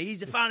not funny? He's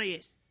the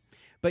funniest.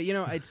 But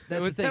that's the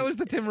thing. That was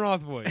the Tim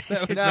Roth voice.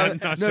 That was No, not an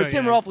no, Australian Tim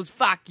accent. Roth was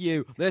fuck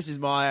you. This is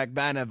my Eric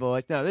Bana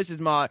voice. No, this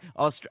is my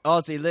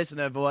Aussie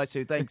listener voice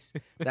who thinks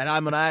that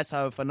I'm an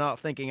asshole for not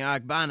thinking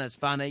Eric Bana's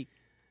funny.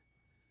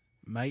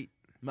 mate.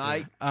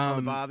 Mate, Yeah. on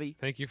the Barbie.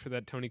 Thank you for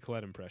that Tony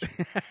Collette impression.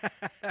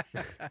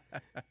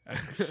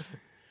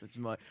 It's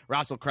my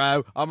Russell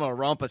Crowe. I'm a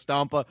romper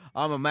stomper.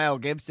 I'm a Mel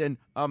Gibson.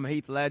 I'm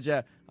Heath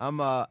Ledger. I'm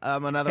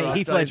another. Hey,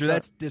 Heath Australian Ledger, star.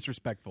 that's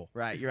disrespectful.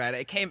 right. You're right.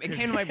 It came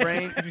to my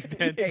brain. He's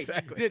dead. Yeah,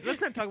 exactly. Dude,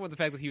 let's not talk about the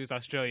fact that he was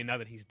Australian now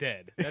that he's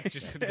dead. That's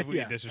just completely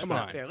Yeah, come disrespectful.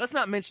 on. Fair. Let's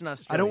not mention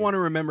Australia. I don't want to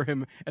remember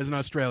him as an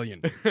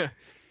Australian.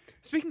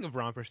 Speaking of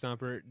Romper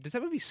Stomper, does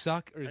that movie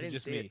suck or is it didn't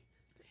just see me?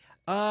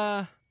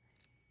 it.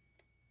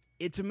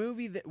 It's a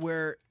movie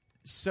where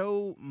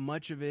so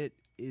much of it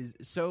is,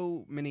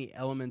 so many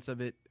elements of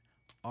it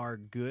are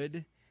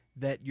good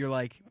that you're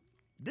like,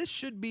 this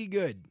should be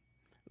good.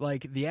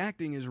 Like, the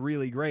acting is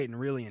really great and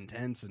really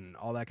intense and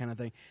all that kind of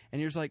thing. And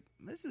you're just like,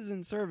 this is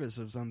in service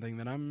of something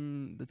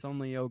that's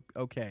only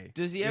okay.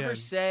 Does he ever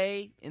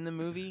say in the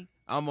movie,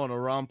 I'm gonna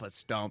romper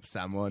stomp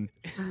someone?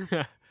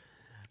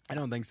 I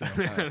don't think so.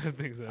 I don't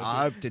think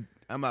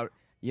so.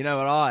 You know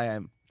what I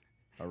am?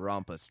 A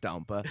romper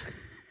stomper.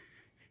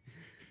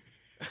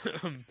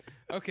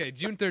 Okay,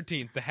 June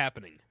 13th, The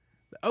Happening.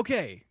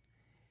 Okay.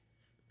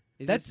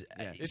 That's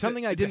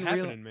something I it's a didn't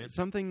happening, realize. man.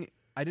 Something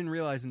I didn't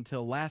realize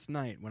until last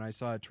night when I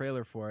saw a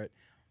trailer for it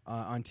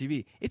on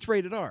TV. It's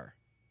rated R.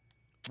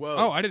 Whoa.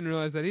 Oh, I didn't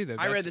realize that either.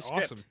 I read the That's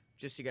script, awesome.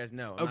 just so you guys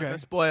know. I'm Okay. not going to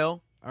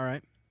spoil. All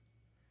right.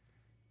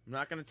 I'm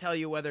not going to tell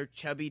you whether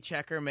Chubby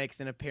Checker makes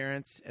an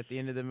appearance at the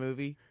end of the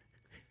movie.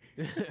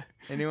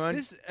 Anyone?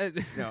 This,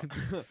 No.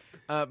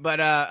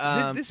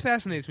 But this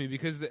fascinates me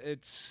because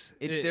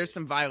there's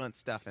some violent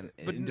stuff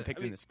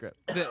depicted in the script.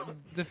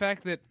 the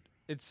fact that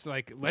it's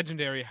like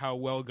legendary how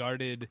well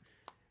guarded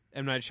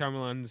M. Night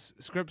Shyamalan's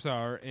scripts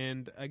are,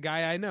 and a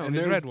guy I know And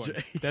has there's read one.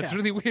 J- That's yeah.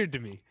 really weird to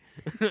me.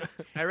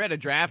 I read a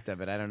draft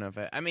of it. I don't know if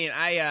I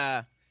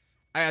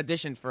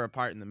auditioned for a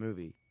part in the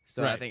movie,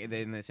 so I Right. think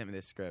they sent me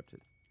this script.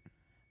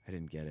 I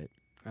didn't get it.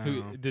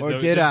 Who- Oh. did Or Zoe-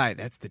 did I?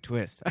 That's the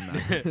twist. I'm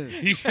not.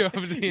 You show up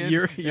at the end.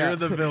 You're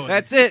the villain.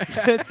 That's it.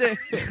 That's it.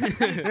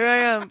 Here I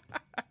am.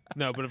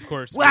 No, but of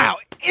course. Wow,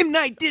 M.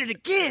 Night did it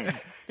again.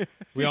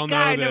 We This all know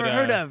guy I that, never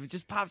heard of. It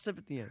just pops up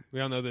at the end. We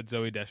all know that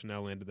Zoe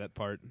Deschanel landed that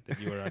part that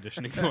you were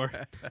auditioning for.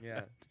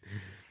 Yeah.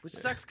 Which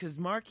sucks because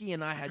Marky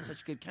and I had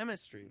such good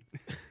chemistry.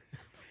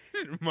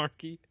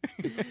 Marky.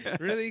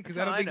 Really? Because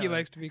I That's don't how think I he know.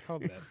 likes to be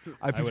called that.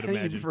 I would think he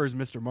imagine. prefers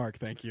Mr. Mark.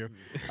 Thank you.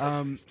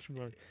 Mr.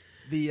 Mark.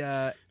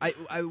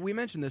 We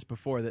mentioned this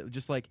before that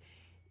just like,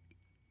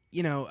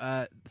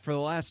 for the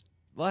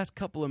last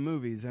couple of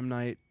movies, M.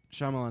 Night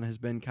Shyamalan has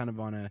been kind of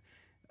on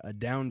a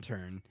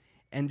downturn,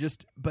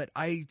 but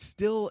I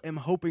still am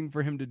hoping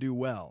for him to do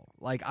well.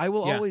 Like, I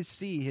will Yeah. always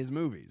see his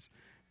movies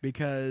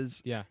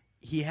because Yeah.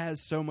 he has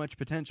so much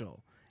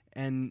potential,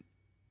 and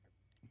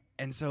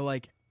so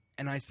like,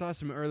 and I saw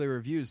some early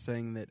reviews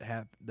saying that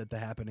that The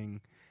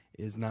Happening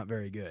is not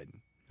very good.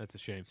 That's a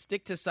shame.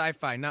 Stick to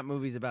sci-fi, not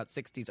movies about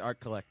 60s art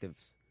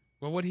collectives.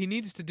 Well, what he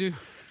needs to do,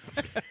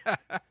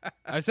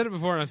 I've said it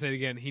before and I'll say it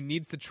again, he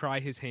needs to try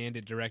his hand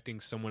at directing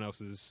someone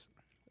else's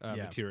Yeah.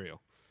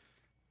 material.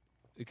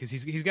 Because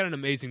he's got an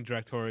amazing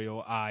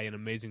directorial eye, an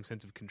amazing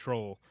sense of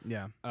control,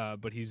 Yeah.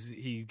 but he's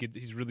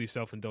really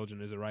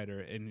self-indulgent as a writer,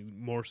 and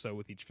more so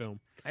with each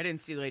film. I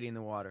didn't see Lady in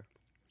the Water,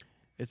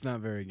 It's not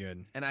very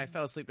good. and I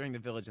fell asleep during The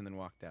Village and then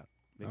walked out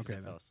because Okay, I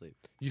then. fell asleep.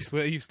 You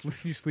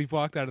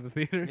sleepwalked out of the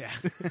theater? Yeah,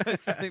 I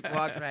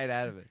sleepwalked right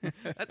out of it.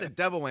 That's a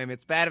double whammy.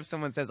 It's bad if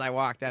someone says I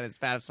walked out. It's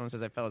bad if someone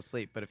says I fell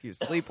asleep. But if you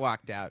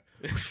sleepwalked out,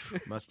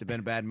 must have been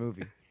a bad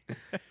movie.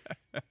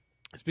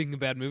 Speaking of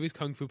bad movies,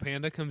 Kung Fu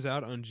Panda comes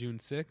out on June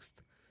 6th.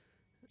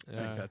 I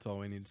think that's all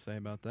we need to say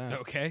about that.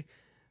 Okay.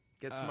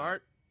 Get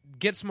smart.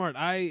 Get Smart.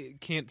 I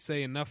can't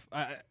say enough.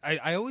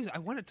 I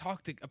want to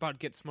talk about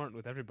Get Smart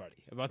with everybody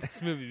about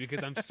this movie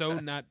because I'm so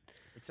not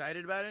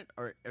Excited about it,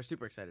 or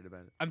super excited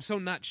about it? I'm so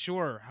not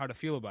sure how to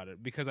feel about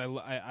it because I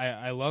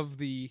love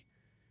the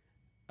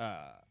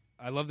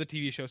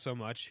TV show so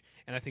much,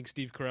 and I think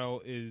Steve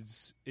Carell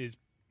is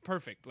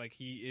perfect. Like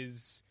he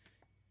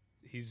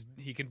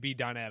can be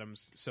Don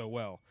Adams so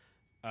well.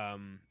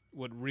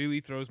 What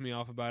really throws me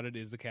off about it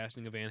is the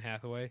casting of Anne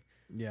Hathaway.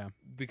 Yeah.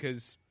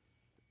 Because,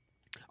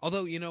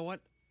 although, you know what?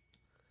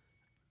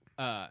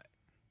 I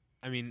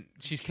mean,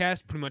 she's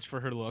cast pretty much for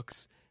her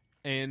looks,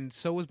 and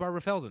so was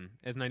Barbara Feldon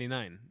as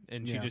 99,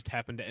 and she Yeah. just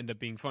happened to end up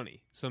being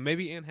funny. So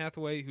maybe Anne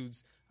Hathaway,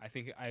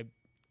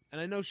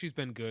 I know she's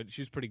been good.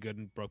 She was pretty good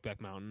in Brokeback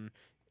Mountain,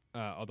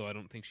 although I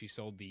don't think she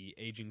sold the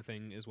aging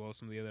thing as well as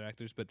some of the other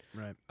actors. But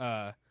Right.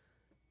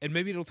 and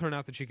maybe it'll turn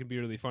out that she can be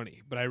really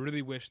funny. But I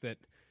really wish that.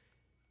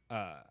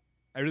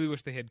 I really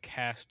wish they had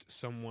cast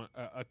someone,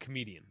 a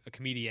comedian,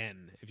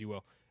 if you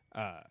will,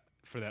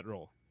 for that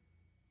role.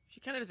 She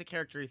kind of does a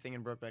character-y thing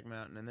in Brokeback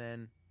Mountain, and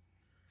then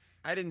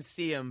I didn't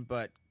see him,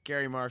 but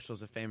Gary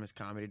Marshall's a famous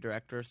comedy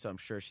director, so I'm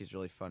sure she's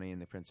really funny in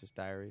The Princess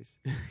Diaries.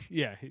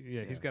 Yeah,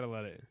 he's got a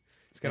lot of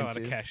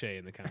cachet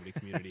in the comedy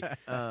community.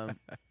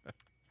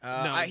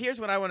 Here's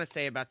what I want to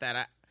say about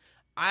that.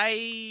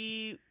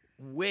 I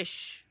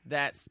wish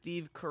that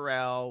Steve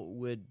Carell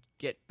would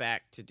get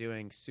back to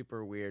doing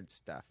super weird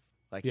stuff,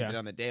 like he did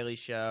on The Daily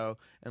Show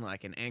and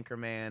like an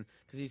Anchorman,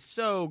 because he's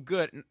so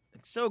good.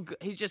 So good.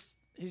 He's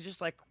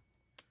just like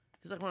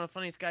one of the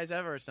funniest guys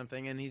ever, or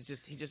something. And he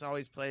just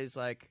always plays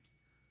like,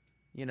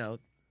 the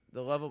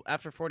level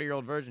after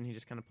 40-year-old version. He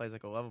just kind of plays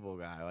like a lovable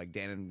guy, like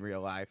Dan in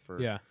real life, or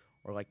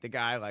like the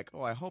guy like,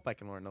 oh, I hope I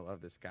can learn to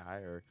love this guy,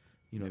 or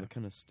the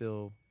kind of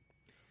still.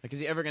 Like, is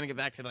he ever going to get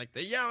back to like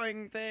the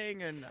yelling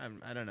thing? And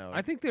I don't know.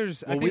 I think there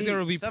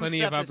will be some plenty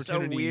stuff of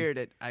opportunity. Is so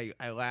weird.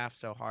 I laugh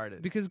so hard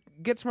at Because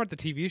Get Smart, the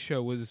TV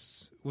show,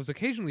 was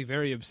occasionally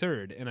very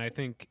absurd, and I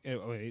think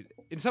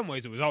in some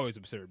ways it was always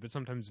absurd, but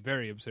sometimes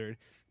very absurd.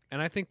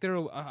 And I think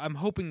I'm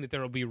hoping that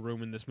there will be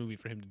room in this movie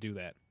for him to do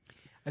that.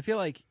 I feel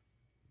like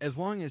as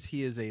long as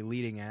he is a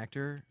leading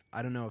actor,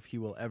 I don't know if he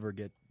will ever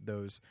get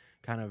those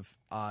kind of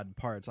odd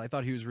parts. I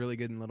thought he was really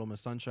good in Little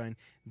Miss Sunshine.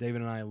 David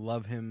and I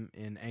love him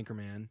in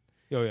Anchorman.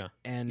 Oh yeah,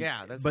 And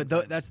yeah, that's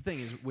the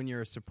thing is when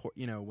you're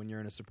when you're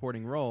in a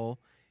supporting role,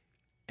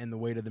 and the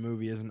weight of the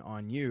movie isn't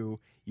on you,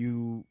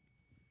 you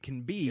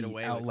can be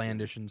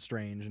outlandish and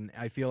strange. And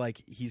I feel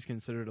like he's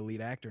considered a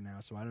lead actor now,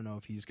 so I don't know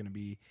if he's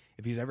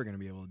ever going to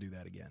be able to do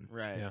that again.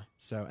 Right. Yeah.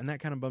 So, and that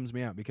kind of bums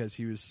me out because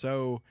he was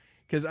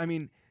because I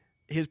mean,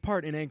 his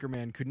part in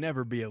Anchorman could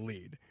never be a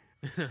lead,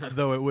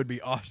 though it would be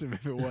awesome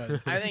if it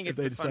was. I think if it's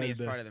they the decided funniest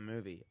to- part of the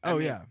movie. Oh, I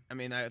mean, yeah. I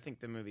mean, I think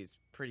the movie's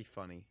pretty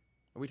funny.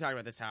 We talked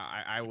about this, how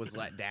I was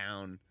let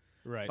down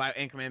right. by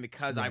Anchorman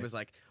because I Right. was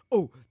like,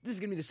 oh, this is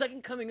going to be the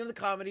second coming of the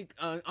comedy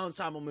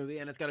ensemble movie,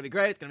 and it's going to be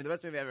great. It's going to be the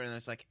best movie ever. And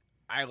it's like,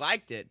 I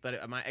liked it,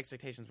 but my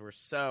expectations were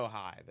so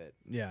high that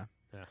Yeah.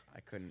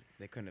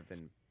 they couldn't have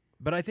been.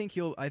 But I think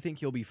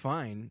he'll be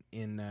fine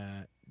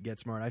in Get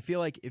Smart. I feel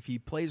like if he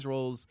plays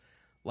roles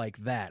like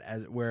that,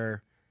 as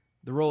where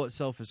the role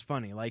itself is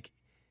funny. Like,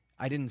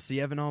 I didn't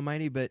see Evan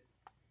Almighty, but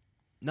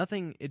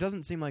it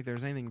doesn't seem like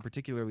there's anything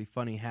particularly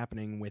funny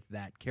happening with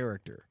that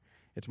character.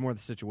 It's more the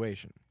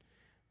situation.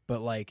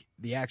 But like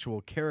the actual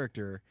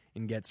character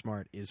in Get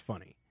Smart is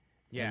funny.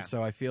 Yeah. And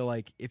so I feel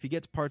like if he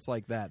gets parts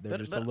like that, they're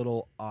just a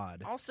little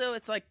odd. Also,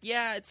 it's like,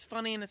 yeah, it's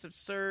funny and it's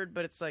absurd,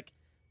 but it's like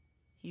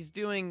he's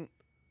doing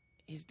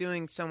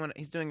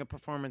a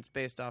performance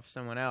based off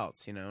someone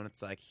else, you know, and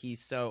it's like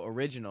he's so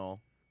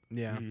original.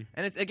 Yeah. Mhm.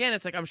 And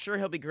it's like I'm sure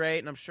he'll be great,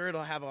 and I'm sure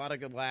it'll have a lot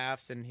of good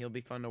laughs, and he'll be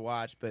fun to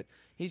watch. But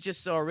he's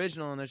just so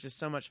original, and there's just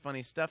so much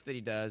funny stuff that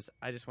he does.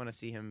 I just want to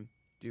see him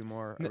do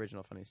more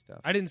original, funny stuff.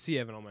 I didn't see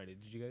Evan Almighty.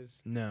 Did you guys?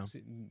 No.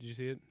 Did you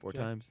see it? 4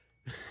 Jeff? times.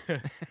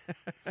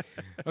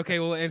 Okay,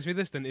 well, answer me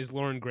this then: is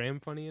Lauren Graham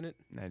funny in it?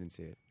 I didn't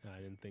see it. No,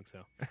 I didn't think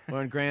so.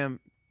 Lauren Graham.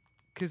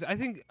 Because I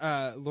think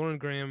Lauren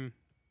Graham.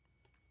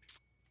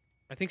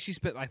 I think she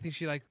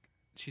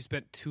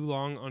spent too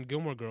long on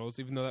Gilmore Girls,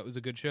 even though that was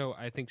a good show.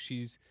 I think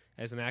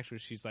as an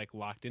actress, she's like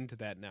locked into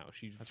that now.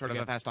 That's sort of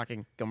a fast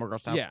talking Gilmore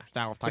Girls style of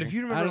But talking. if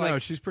you remember, I don't know.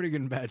 like, She's pretty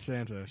good in Bad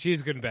Santa. she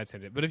is good in Bad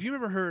Santa. But if you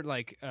remember her,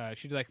 like,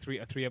 she did like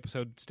a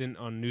 3-episode stint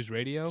on News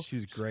Radio. She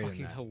was great in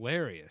fucking that.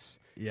 hilarious.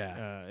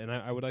 Yeah. And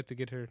I would like to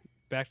get her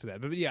back to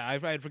that. But yeah, I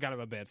had forgotten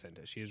about Bad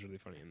Santa. She is really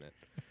funny in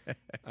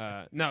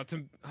that. Now,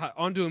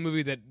 onto a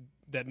movie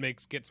that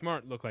makes Get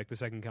Smart look like the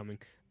second coming,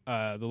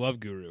 The Love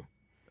Guru.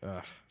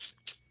 Ugh.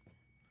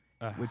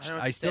 I Which don't know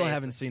what I to still say.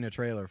 haven't seen a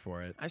trailer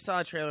for it. I saw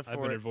a trailer I've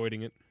for been it.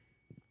 avoiding it.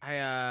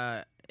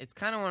 It's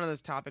kind of one of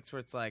those topics where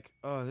it's like,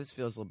 oh, this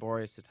feels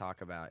laborious to talk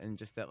about, and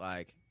just that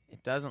like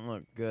it doesn't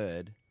look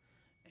good,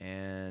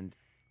 and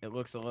it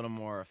looks a little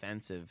more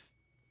offensive,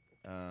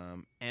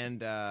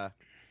 and I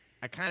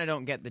kind of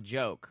don't get the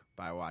joke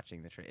by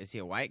watching the trailer. Is he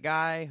a white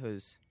guy or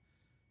is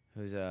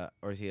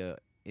he a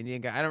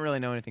Indian guy? I don't really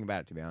know anything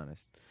about it, to be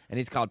honest. And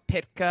he's called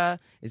Pitka.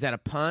 Is that a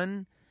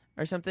pun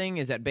or something?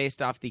 Is that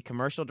based off the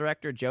commercial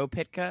director Joe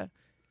Pitka,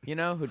 you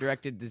know, who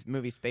directed this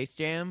movie Space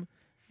Jam?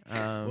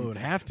 Well, it would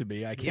have to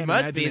be. I can't It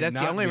must imagine be. it That's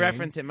the not only being.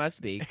 reference it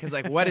must be. Because,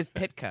 like, what is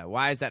Pitka?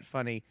 Why is that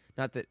funny?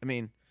 Not that, I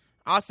mean,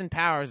 Austin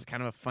Powers is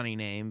kind of a funny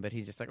name, but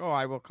he's just like, oh,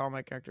 I will call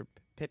my character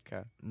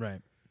Pitka.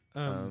 Right.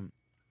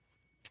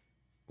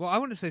 Well, I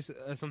want to say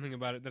something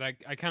about it that I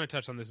kind of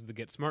touched on this with the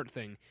Get Smart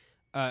thing.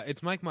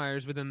 It's Mike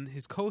Myers, but then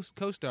his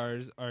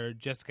co-stars are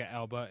Jessica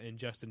Alba and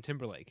Justin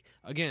Timberlake.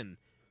 Again,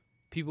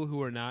 people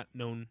who are not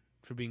known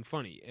for being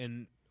funny.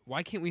 And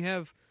why can't we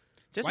have...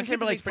 Justin can't they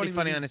Timberlake's make pretty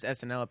funny on movies? his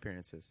SNL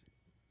appearances.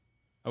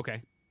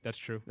 Okay, that's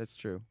true. That's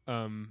true.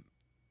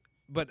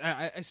 But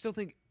I still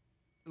think,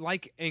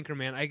 like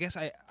Anchorman, I guess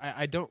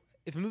I don't...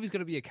 If a movie's going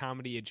to be a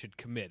comedy, it should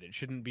commit. It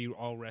shouldn't be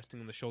all resting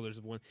on the shoulders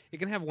of one. It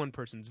can have one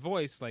person's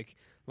voice, like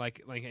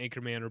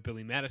Anchorman or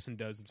Billy Madison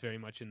does. It's very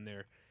much in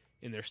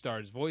their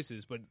stars'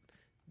 voices. But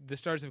the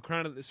stars have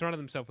surrounded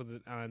themselves with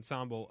an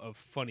ensemble of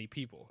funny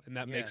people, and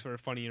that makes for a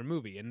funnier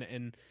movie.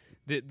 And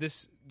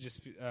this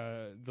just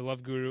The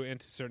Love Guru, and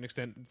to a certain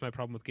extent, my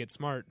problem with Get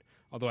Smart.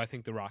 Although I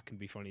think The Rock can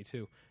be funny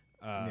too.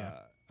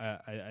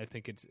 I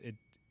think it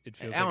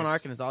feels. Alan like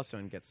Arkin is also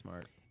in Get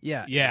Smart.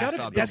 Yeah.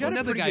 That's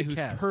another guy who's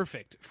cast.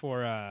 perfect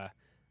for.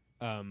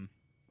 I'm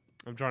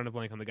drawing a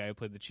blank on the guy who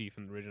played the chief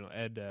in the original.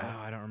 Ed.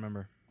 I don't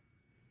remember.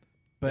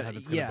 that's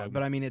But gonna yeah, bug me.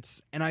 but I mean,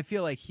 and I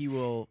feel like he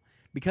will,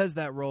 because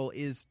that role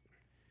is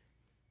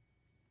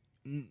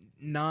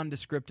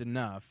nondescript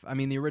enough. I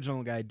mean, the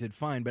original guy did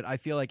fine, but I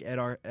feel like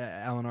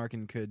Alan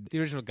Arkin could. The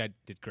original guy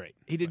did great.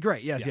 He did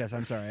great. Yes, Yeah. yes.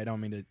 I'm sorry. I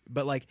don't mean to.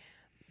 But like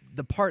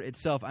the part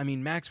itself, I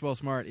mean, Maxwell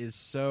Smart is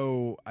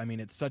so. I mean,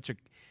 it's such a.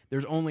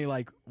 there's only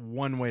like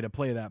one way to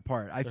play that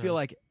part. I feel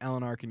like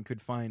Alan Arkin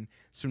could find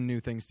some new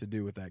things to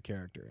do with that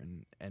character,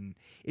 and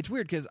it's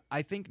weird because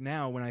I think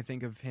now when I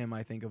think of him,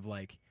 I think of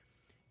like,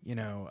 you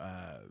know,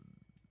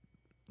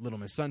 Little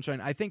Miss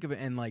Sunshine. I think of it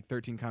in like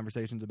 13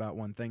 Conversations About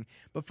One Thing,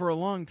 but for a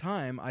long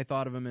time I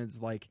thought of him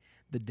as like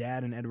the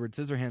dad in Edward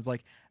Scissorhands,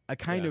 like a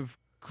kind of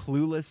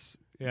clueless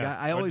guy.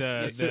 I always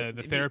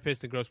the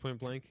therapist in Grosse Point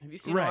Blank. Have you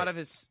seen a lot of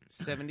his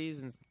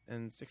 70s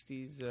and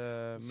 60s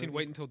movies? Seen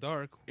Wait Until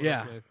Dark.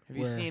 Yeah. Have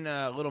you seen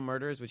Little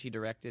Murders, which he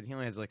directed? He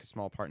only has like a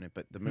small part in it,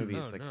 but the movie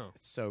is like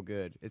it's so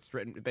good. It's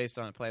written based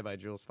on a play by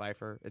Jules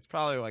Pfeiffer. It's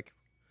probably like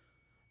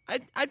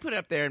I'd put it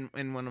up there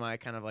in one of my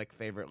kind of like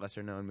favorite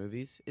lesser known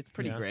movies. It's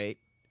pretty great,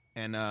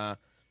 and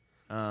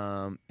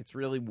it's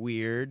really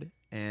weird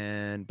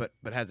and but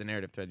has a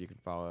narrative thread you can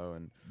follow,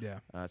 and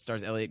it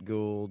stars Elliot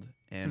Gould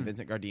and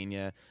Vincent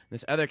Gardenia.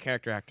 This other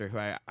character actor who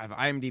I've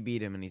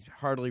IMDb'd him, and he's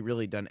hardly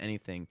really done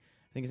anything.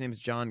 I think his name is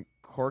John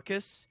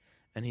Corcus,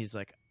 and he's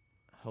like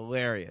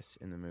hilarious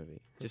in the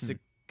movie. Just a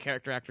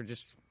character actor,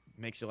 just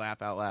makes you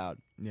laugh out loud.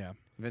 Yeah,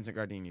 Vincent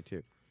Gardenia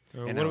too.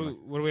 What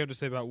do we have to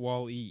say about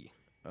Wall-E?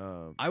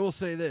 I will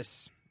say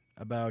this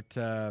about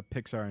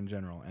Pixar in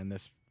general, and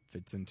this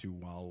fits into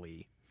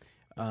Wall-E,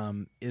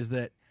 is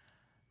that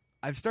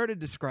I've started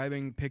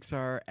describing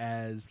Pixar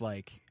as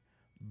like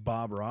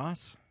Bob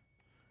Ross,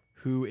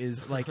 who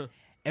is like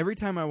every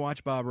time I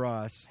watch Bob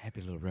Ross,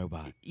 happy little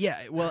robot. Yeah,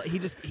 well,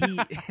 he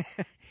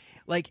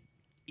like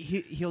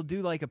he'll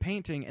do like a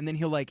painting, and then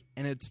he'll like,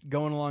 and it's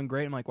going along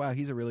great. I'm like, wow,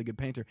 he's a really good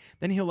painter.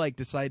 Then he'll like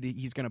decide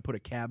he's going to put a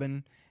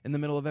cabin in the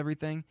middle of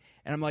everything,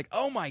 and I'm like,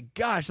 oh my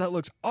gosh, that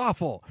looks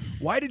awful.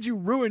 Why did you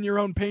ruin your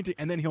own painting?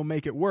 And then he'll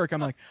make it work.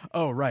 I'm like,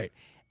 oh right.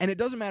 And it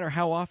doesn't matter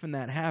how often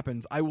that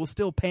happens. I will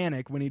still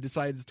panic when he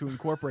decides to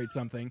incorporate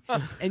something.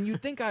 And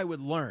you'd think I would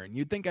learn.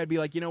 You'd think I'd be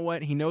like, you know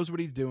what? He knows what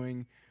he's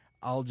doing.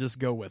 I'll just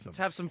go with him. Let's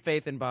have some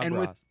faith in Bob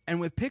Ross.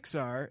 With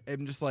Pixar,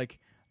 I'm just like,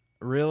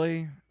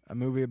 really? A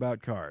movie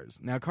about cars.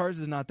 Now, Cars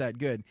is not that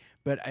good,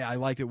 but I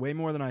liked it way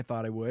more than I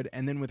thought I would.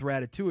 And then with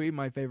Ratatouille,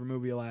 my favorite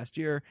movie of last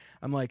year,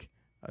 I'm like,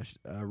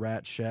 a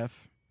rat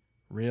chef?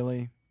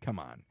 Really? Come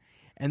on.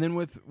 And then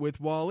with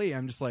Wall-E,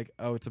 I'm just like,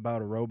 oh, it's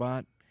about a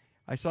robot?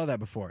 I saw that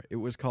before. It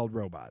was called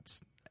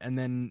Robots. And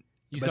then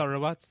you saw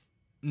Robots?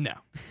 No.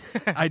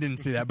 I didn't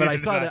see that. But I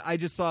saw that. I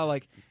just saw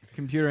like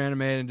computer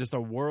animated and just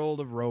a world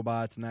of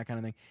robots and that kind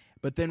of thing.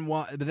 But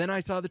then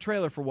I saw the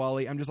trailer for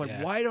Wall-E. I'm just like,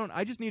 why don't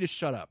I just need to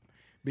shut up?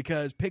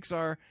 Because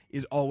Pixar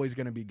is always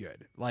going to be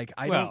good. Like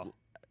I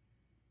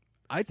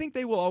think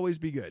they will always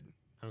be good.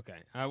 Okay.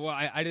 Well,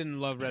 I didn't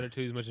love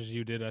Ratatouille as much as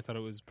you did. I thought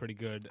it was pretty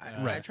good.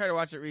 I tried to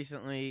watch it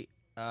recently,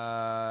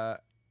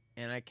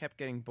 and I kept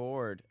getting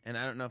bored. And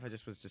I don't know if I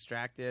just was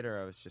distracted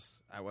or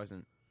I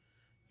wasn't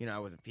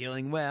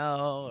feeling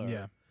well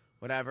or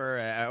whatever.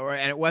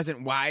 And it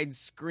wasn't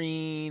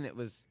widescreen. It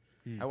was.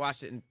 I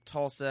watched it in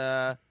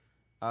Tulsa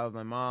with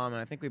my mom,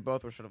 and I think we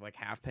both were sort of like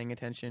half paying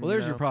attention. Well,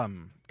 there's your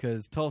problem,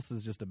 because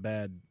Tulsa's just a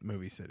bad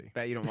movie city.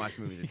 Bet you don't watch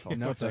movies in Tulsa.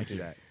 No, don't do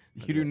that.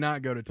 You do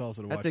not go to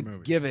Tulsa to watch movies.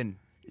 That's a given.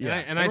 Yeah,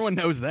 and everyone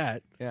knows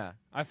that. Yeah,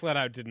 I flat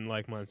out didn't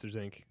like Monsters,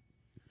 Inc.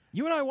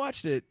 You and I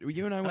watched it.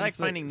 You and I went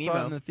saw it in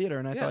the theater,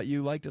 and I thought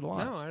you liked it a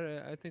lot. No,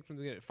 I think from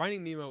the beginning,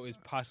 Finding Nemo is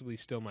possibly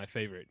still my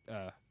favorite.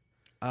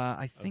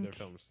 I think of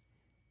their films.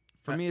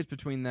 For me, it's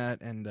between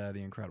that and The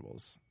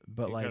Incredibles.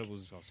 But The like, Incredibles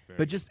is also very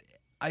but just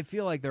I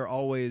feel like they're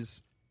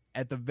always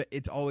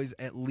it's always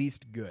at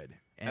least good,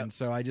 and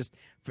so I guess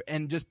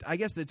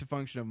it's a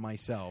function of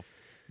myself.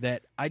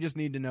 That I just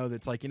need to know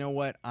that's like, you know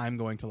what, I'm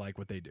going to like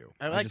what they do.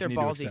 I like their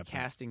ballsy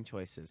casting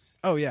choices.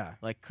 Oh yeah,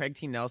 like Craig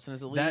T. Nelson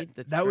as a lead.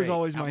 That was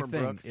always Albert my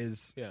thing.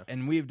 Brooks.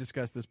 And we've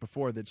discussed this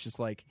before. That's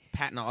just like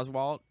Patton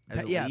Oswalt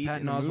as a lead.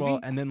 Patton in the Oswalt, movie?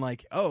 and then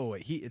like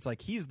it's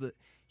like he's the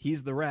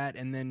rat,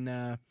 and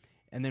then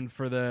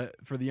for the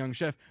young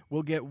chef,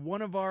 we'll get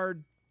one of our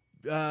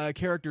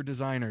character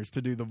designers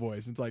to do the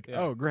voice. It's like,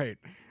 oh great,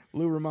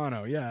 Lou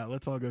Romano. Yeah,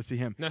 let's all go see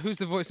him. Now, who's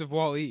the voice of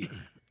Wall-E?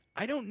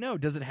 I don't know.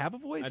 Does it have a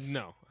voice?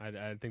 No.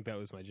 I think that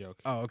was my joke.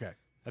 Oh, okay.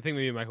 I think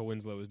maybe Michael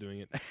Winslow was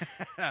doing it.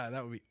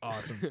 That would be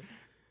awesome.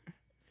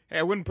 Hey,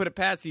 I wouldn't put it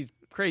past these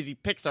crazy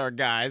Pixar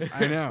guys.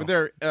 I know. With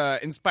their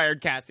inspired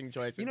casting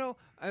choices. You know,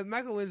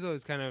 Michael Winslow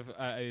is kind of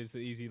is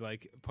an easy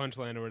like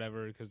punchline or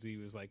whatever because he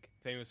was like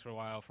famous for a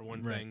while for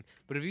one thing.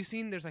 But have you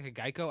seen there's like a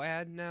Geico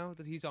ad now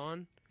that he's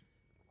on?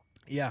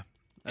 Yeah.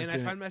 And I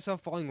find myself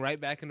falling right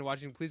back into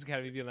watching Police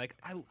Academy being like,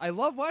 I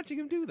love watching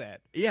him do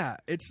that. Yeah,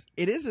 it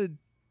is a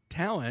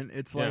talent.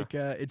 It's like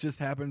it just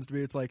happens to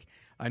be. It's like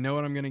I know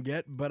what I'm going to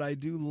get, but I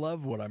do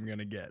love what I'm going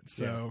to get,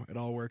 so it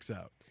all works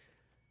out.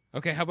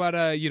 Okay, how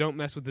about you don't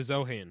mess with the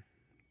Zohan?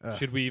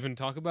 Should we even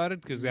talk about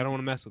it? Because I don't want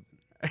to mess with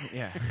it.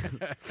 Yeah.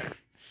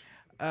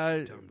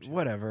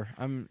 Whatever.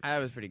 That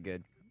was pretty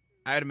good.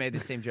 I would have made the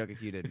same joke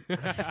if you did.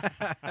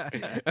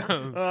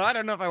 I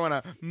don't know if I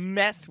want to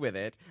mess with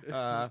it.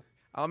 I'm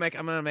going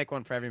to make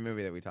one for every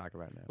movie that we talk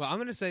about now. Well, I'm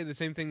going to say the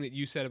same thing that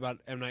you said about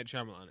M. Night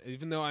Shyamalan.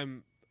 Even though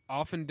I'm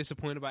often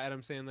disappointed by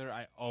Adam Sandler,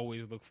 I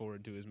always look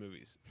forward to his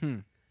movies.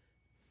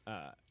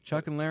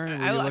 Chuck and Larry.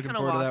 Were I you looking kinda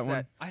forward to that lost one?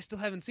 that. I still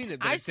haven't seen it,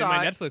 but I it's in saw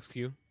my it. Netflix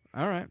queue.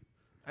 All right.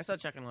 I saw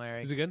Chuck and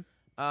Larry. Is it good?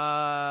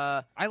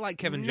 Uh, I like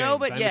Kevin James. no,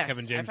 but I'm yes, a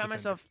Kevin James I found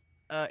defender. myself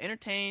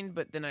entertained,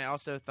 but then I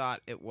also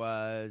thought it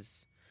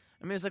was.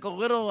 I mean, it's like a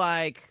little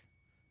like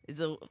it's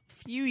a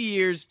few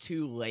years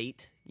too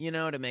late,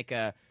 to make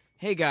a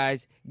 "Hey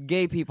guys,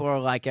 gay people are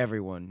like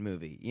everyone"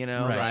 movie,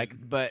 Right. like.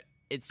 But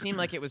it seemed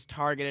like it was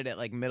targeted at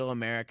like Middle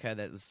America.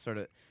 That was sort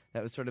of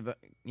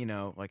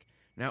like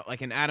now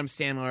like an Adam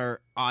Sandler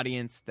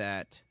audience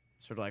that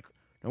sort of like.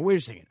 Now wait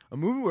a second, a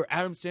movie where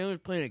Adam Sandler's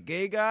playing a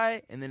gay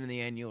guy, and then in the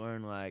end you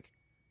learn like.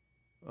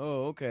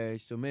 Oh, okay.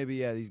 So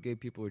maybe these gay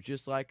people are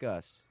just like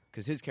us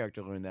because his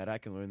character learned that. I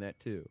can learn that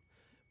too.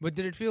 But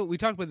did it feel? We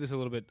talked about this a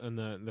little bit on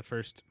the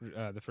first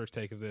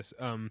take of this.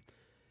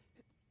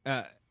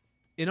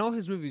 In all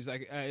his movies,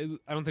 I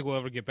don't think we'll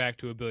ever get back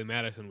to a Billy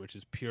Madison, which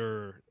is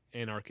pure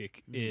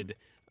anarchic id,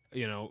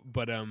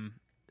 But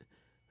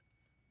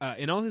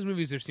in all his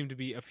movies, there seem to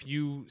be a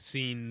few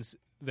scenes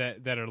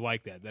that are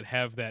like that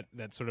have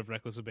that sort of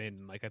reckless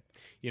abandon. Like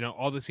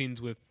all the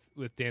scenes with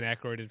Dan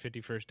Aykroyd in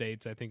 50 First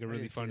Dates, I think are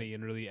really funny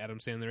and really Adam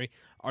Sandler-y.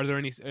 Are there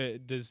any?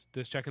 Does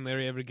Chuck and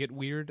Larry ever get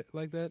weird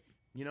like that?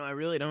 I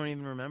really don't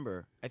even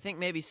remember. I think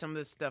maybe some of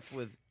the stuff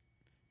with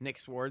Nick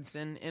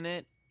Swardson in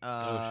it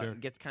sure.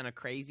 gets kind of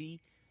crazy.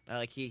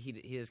 Like he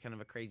has kind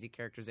of a crazy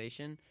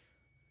characterization,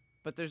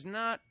 but there's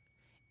not.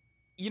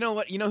 You know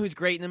what? You know who's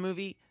great in the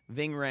movie?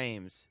 Ving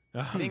Rhames.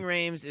 Ving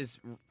Rhames is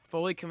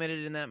fully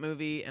committed in that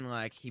movie, and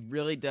like he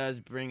really does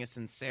bring a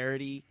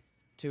sincerity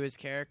to his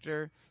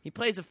character. He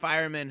plays a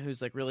fireman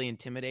who's like really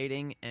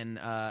intimidating, and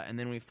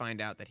then we find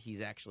out that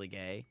he's actually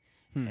gay,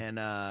 and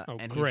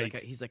great.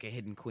 he's like a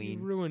hidden You queen.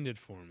 ruined it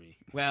for me.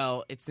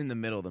 Well, it's in the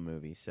middle of the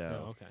movie,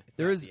 so okay. it's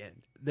There not is- the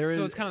end.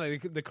 So it's kind of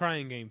like the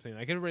crying game thing.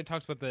 Like everybody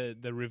talks about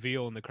the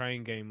reveal in the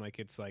crying game, like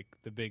it's like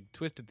the big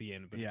twist at the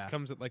end, but Yeah. it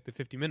comes at like the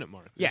 50-minute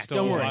mark. Yeah, There's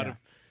still don't a worry. lot of-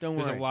 Don't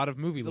There's worry. a lot of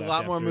movie There's left. a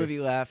lot more after- movie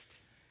left.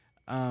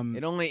 Um,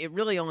 It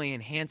really only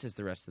enhances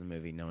the rest of the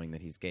movie knowing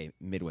that he's gay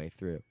midway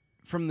through.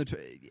 from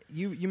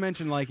you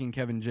mentioned liking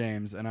Kevin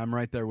James, and I'm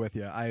right there with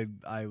you. I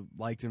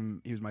liked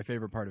him. He was my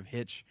favorite part of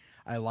Hitch.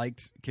 I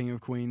liked King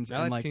of Queens.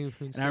 I and like King of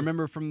Queens And I too.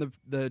 remember from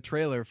the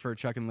trailer for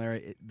Chuck and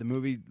Larry, the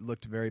movie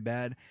looked very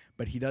bad,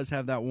 but he does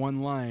have that one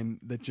line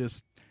that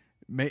just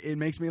it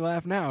makes me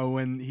laugh now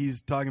when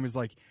he's talking. It's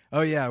like,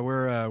 oh yeah,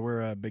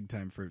 we're big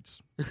time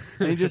fruits,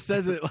 and he just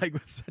says it like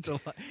with such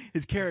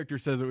his character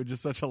says it with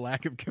just such a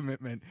lack of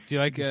commitment. Do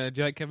you like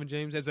Kevin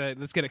James as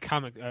let's get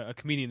a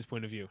comedian's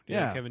point of view? Do you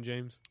like Kevin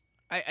James?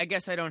 I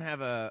guess I don't have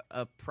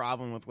a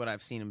problem with what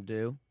I've seen him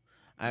do.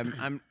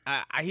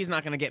 He's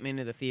not going to get me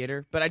into the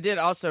theater, but I did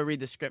also read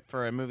the script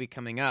for a movie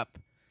coming up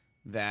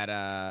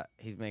that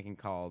he's making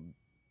called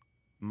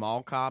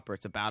Mall Cop, or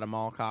it's about a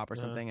mall cop or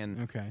something,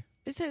 and Okay,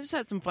 it's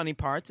had some funny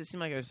parts. It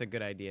seemed like there's a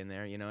good idea in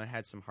there. It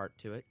had some heart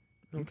to it.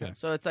 okay.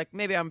 So it's like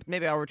maybe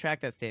I'll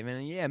retract that statement,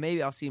 and yeah,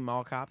 maybe I'll see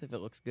Mall Cop if it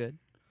looks good.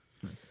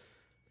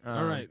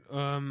 All right.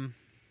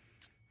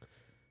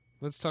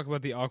 Let's talk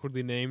about the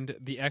awkwardly named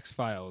The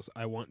X-Files.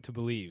 I Want to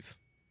Believe.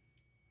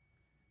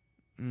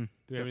 Do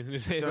you have anything to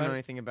say Don't about know it?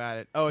 anything about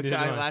it. Oh, Neither do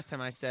I. last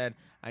time I said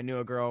I knew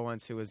a girl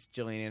once who was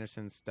Gillian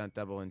Anderson's stunt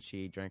double, and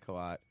she drank a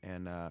lot,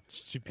 and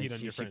She peed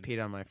on your friend. She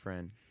peed on my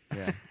friend.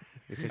 Yeah,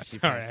 because she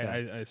Sorry, passed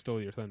out. I stole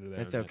your thunder there.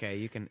 That's on that. okay.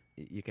 You can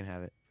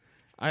have it.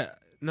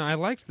 I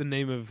liked the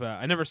name of.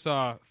 I never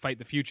saw Fight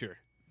the Future,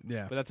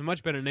 Yeah, but that's a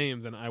much better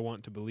name than I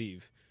Want to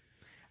Believe.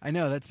 I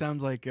know that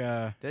sounds like. Did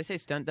I say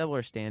stunt double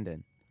or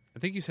stand-in? I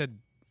think you said.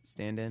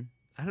 Stand-in.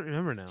 I don't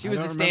remember now. She was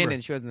the don't stand-in.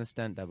 remember. She wasn't the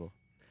stunt double.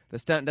 The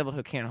stunt double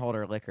who can't hold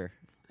her liquor,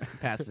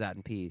 passes out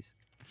and pees.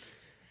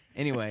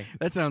 Anyway,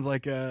 That sounds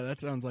like a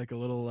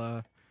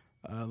little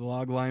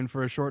log line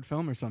for a short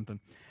film or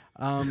something.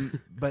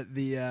 But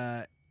the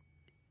I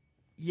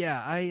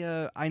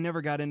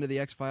never got into the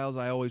X-Files.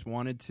 I always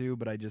wanted to,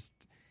 but I just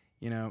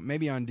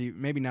maybe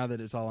maybe now that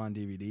it's all on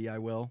DVD, I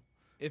will.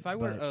 If I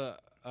were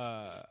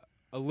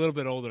a little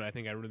bit older, I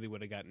think I really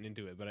would have gotten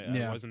into it. But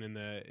I wasn't in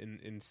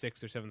in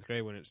 6th or 7th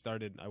grade when it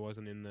started. I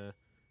wasn't in the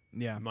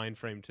mind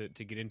frame to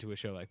get into a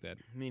show like that.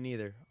 me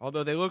neither.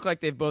 Although they look like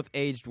they've both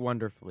aged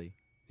wonderfully.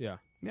 Yeah.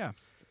 Yeah.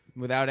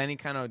 Without any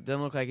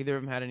doesn't look like either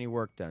of them had any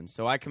work done.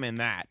 So I commend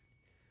that.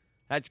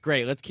 That's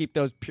great. Let's keep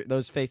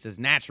those faces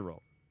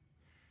natural.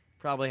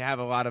 Probably have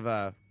a lot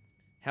of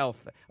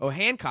health. Oh,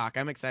 Hancock,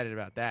 I'm excited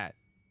about that.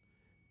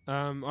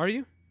 Are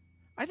you?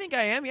 I think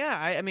I am. Yeah.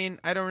 I mean,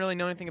 I don't really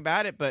know anything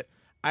about it, but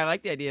I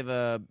like the idea of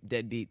a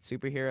deadbeat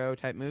superhero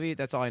type movie.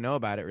 That's all I know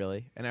about it,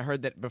 really. And I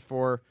heard that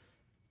before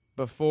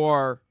I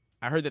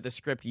heard that the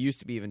script used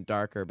to be even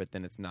darker, but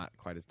then it's not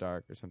quite as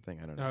dark or something.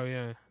 I don't know. Oh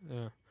yeah.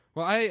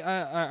 Well,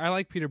 I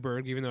like Peter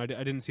Berg, even though I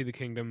didn't see The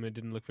Kingdom. It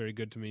didn't look very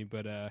good to me,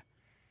 but I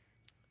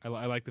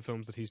like the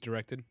films that he's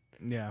directed.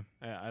 Yeah.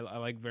 I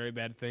like Very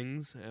Bad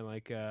Things. I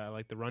like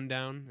The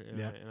Rundown.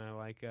 And I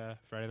like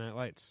Friday Night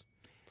Lights.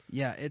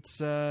 Yeah,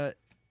 it's I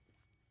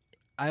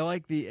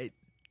like the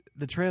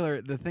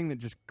trailer. The thing that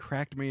just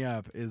cracked me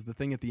up is the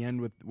thing at the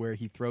end where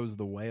he throws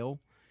the whale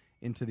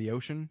into the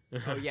ocean.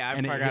 Oh yeah, I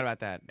And it forgot hit- about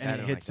that. I And it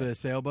don't hits like a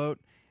sailboat,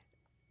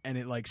 and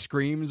it like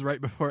screams right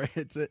before it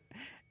hits it,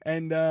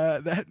 and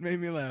that made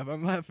me laugh.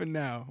 I'm laughing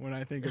now when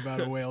I think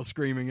about a whale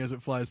screaming as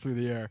it flies through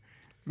the air.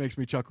 Makes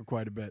me chuckle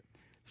quite a bit.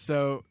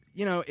 So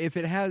if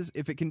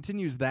it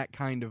continues that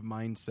kind of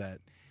mindset,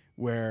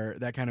 where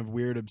that kind of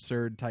weird,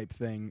 absurd type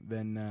thing,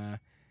 then I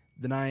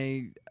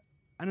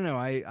don't know.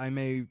 I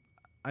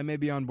may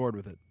be on board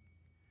with it.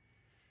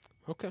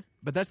 Okay.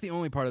 But that's the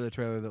only part of the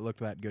trailer that looked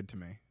that good to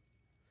me.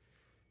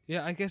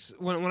 Yeah, I guess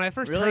when I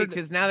first really, heard,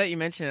 because now that you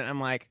mention it, I'm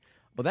like,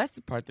 well, that's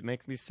the part that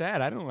makes me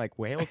sad. I don't like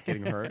whales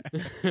getting hurt.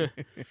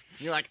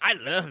 You're like, I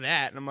love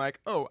that, and I'm like,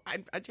 oh,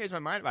 I changed my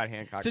mind about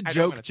Hancock. It's a I don't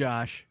joke, wanna-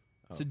 Josh.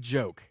 It's a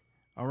joke.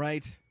 All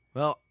right.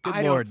 Well, Good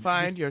I Lord, don't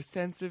find just- your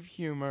sense of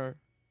humor.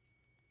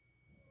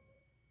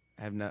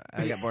 I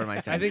got bored of my I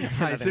sentence.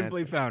 think I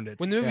simply found it.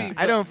 when the movie, Yeah.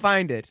 I don't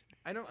find it.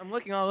 I'm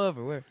looking all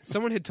over. Where?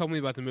 someone had told me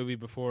about the movie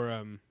before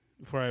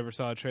I ever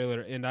saw a trailer,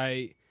 and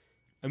I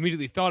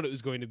immediately thought it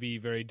was going to be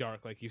very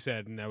dark, like you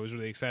said, and I was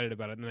really excited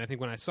about it. And I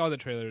think when I saw the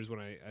trailers, when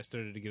I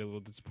started to get a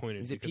little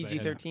disappointed. Is it because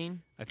PG-13?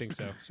 I think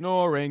so.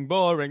 Snoring,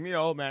 boring, the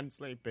old man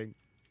sleeping.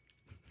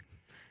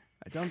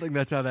 I don't think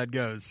that's how that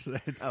goes.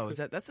 It's, Oh,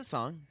 that's a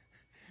song.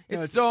 No,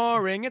 It's it's-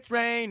 snoring, it's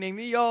raining,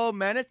 the old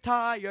man is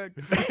tired.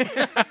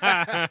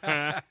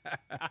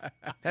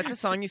 That's a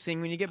song you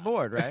sing when you get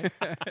bored, right?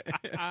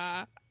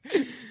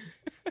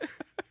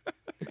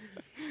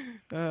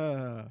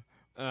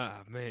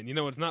 Man, you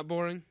know what's not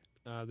boring?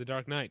 The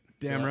Dark Knight.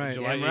 Damn right.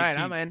 July Damn right,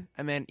 18th.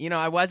 I'm in.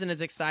 I wasn't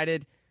as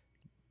excited.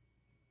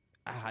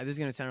 This is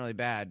going to sound really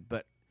bad,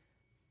 but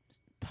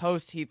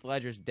post Heath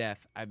Ledger's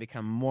death, I've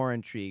become more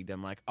intrigued.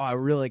 I'm like, oh, I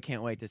really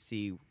can't wait to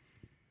see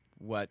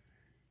what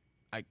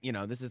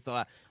this is the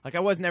last. Like, I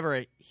was never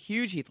a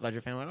huge Heath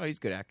Ledger fan. I'm like, oh, he's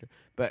a good actor,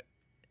 but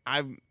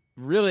I'm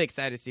really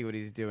excited to see what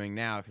he's doing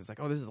now because it's like,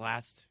 oh, this is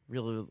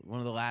really one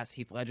of the last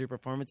Heath Ledger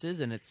performances,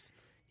 and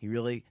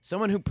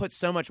someone who put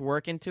so much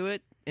work into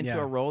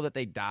a role that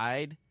they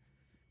died.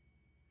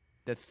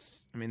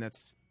 That's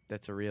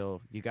a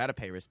real. You got to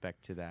pay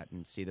respect to that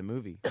and see the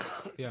movie.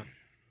 Yeah.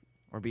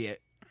 Or be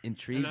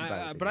intrigued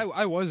by it. But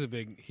I was a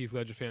big Heath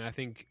Ledger fan. I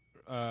think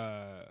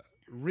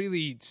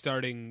really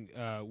starting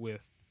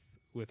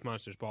with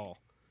Monsters Ball.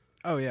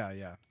 Oh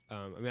yeah.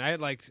 I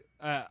had liked.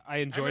 I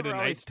enjoyed I A remember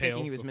always Knight's Tale.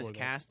 thinking he was before that.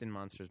 miscast in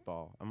Monsters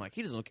Ball. I'm like,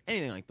 he doesn't look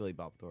anything like Billy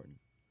Bob Thornton.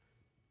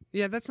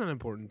 Yeah, that's not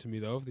important to me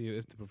though.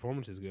 If the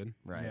performance is good.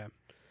 Right. Yeah.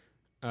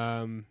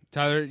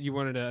 Tyler,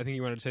 I think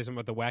you wanted to say something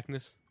about the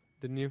whackness,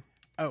 didn't you?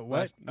 Oh,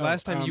 what?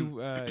 Last time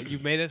you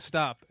made us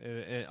stop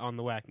on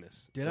the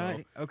whackness. Did So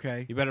I?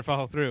 Okay. You better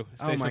follow through.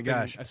 Say Oh, my something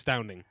gosh.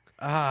 astounding.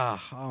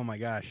 Oh my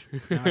gosh.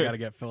 Now I got to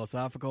get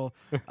philosophical.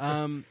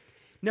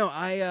 No,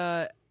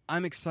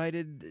 I'm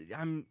excited.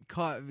 I'm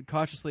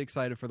cautiously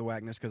excited for the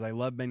whackness because I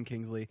love Ben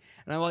Kingsley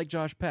and I like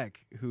Josh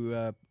Peck,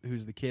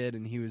 who's the kid,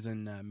 and he was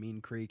in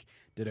Mean Creek.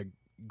 Did a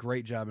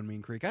great job in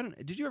Mean Creek.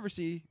 Did you ever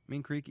see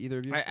Mean Creek? Either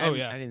of you?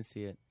 I didn't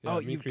see it. Yeah, Oh,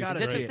 Mean you've Creek gotta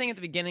is Is that see the it. thing at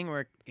the beginning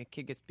where a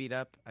kid gets beat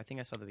up? I think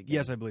I saw the beginning.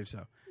 Yes, I believe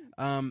so.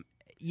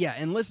 Yeah,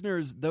 and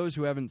listeners, those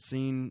who haven't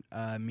seen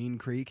Mean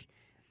Creek,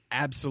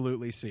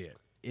 absolutely see it.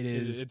 It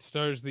is. It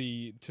stars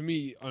the, to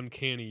me,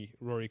 uncanny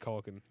Rory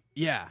Culkin.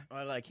 Yeah, Oh,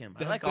 I like him. I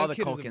That- like that all the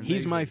kid is Culkins.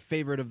 he's my amazing.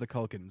 favorite of the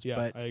Culkins. Yeah,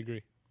 but I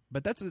agree.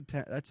 that's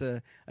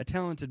a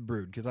talented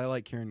brood because I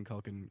like Kieran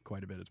Culkin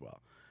quite a bit as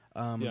well.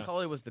 Yeah.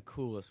 Macaulay was the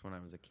coolest when I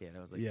was a kid.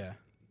 I was like, Yeah,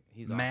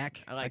 he's awesome.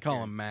 Mac. I like call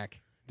Kieran. him Mac.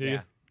 Do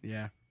Yeah. you?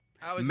 Yeah.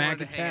 I always Mac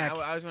wanted to hang out.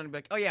 Attack. I always wanted to be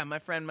like, oh yeah, my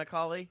friend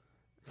Macaulay.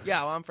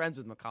 Yeah, well, I'm friends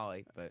with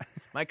Macaulay, but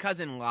my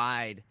cousin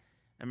lied.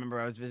 I remember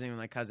I was visiting with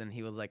my cousin.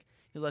 He was like,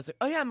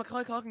 oh yeah,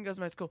 Macaulay Culkin goes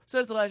to my school. So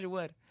does Elijah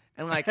Wood.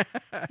 And like,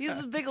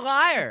 he's a big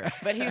liar.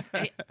 But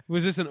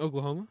Was this in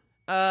Oklahoma?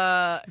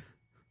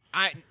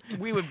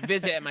 we would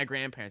visit at my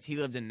grandparents. He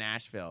lives in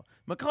Nashville.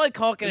 Macaulay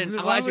Culkin and Why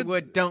Elijah would-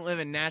 Wood don't live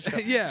in Nashville.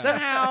 Yeah.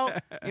 Somehow,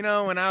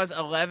 when I was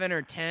 11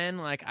 or 10,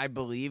 like I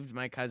believed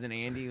my cousin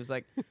Andy. He was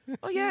like,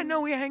 "Oh yeah,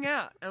 no, we hang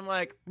out." I'm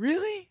like,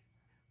 "Really?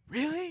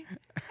 Really?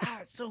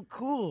 It's so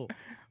cool."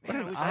 What Man, I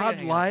an wish I could odd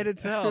hang lie out. to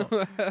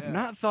tell.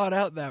 Not thought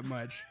out that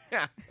much.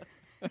 Yeah.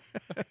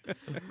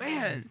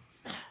 Man,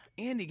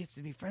 Andy gets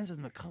to be friends with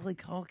Macaulay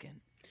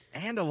Culkin.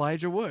 And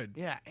Elijah Wood.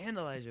 Yeah, and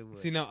Elijah Wood.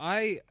 See, now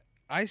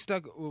I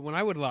stuck when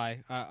I would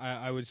lie.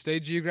 I would stay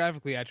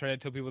geographically. I try to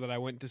tell people that I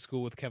went to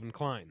school with Kevin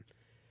Kline,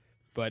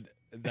 but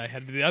I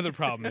had the other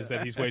problem is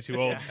that he's way too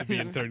old to be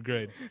in third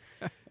grade.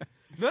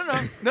 No.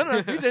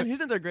 He's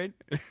in third grade.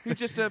 He's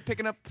just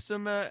picking up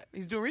some.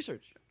 He's doing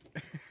research.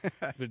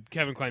 But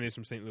Kevin Kline is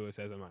from St. Louis,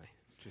 as am I.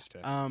 Just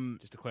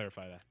to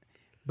clarify that.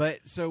 But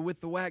so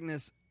with the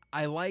whackness,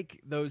 I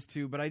like those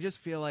two, but I just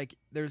feel like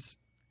there's,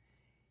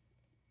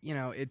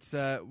 it's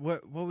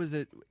what was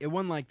it? It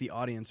won like the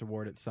audience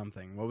award at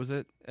something. What was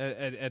it?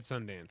 At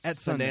Sundance. At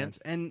Sundance,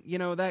 and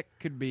that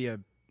could be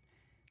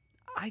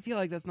I feel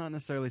like that's not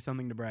necessarily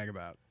something to brag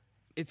about.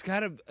 It's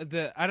kind of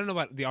I don't know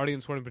about the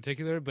audience award in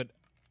particular, but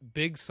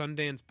big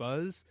Sundance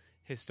buzz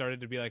has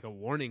started to be like a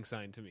warning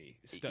sign to me.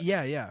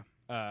 Yeah.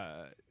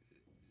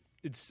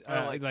 It's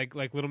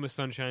like Little Miss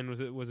Sunshine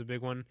was a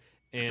big one,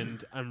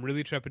 and I'm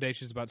really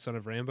trepidatious about Son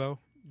of Rambo.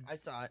 I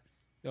saw it.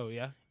 Oh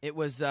yeah, It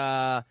was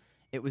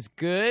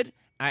good.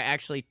 I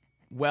actually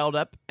welled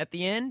up at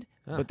the end,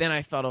 Oh. but then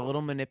I felt a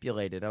little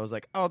manipulated. I was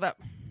like, oh, that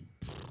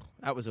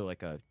was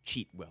like a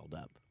cheat welled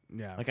up.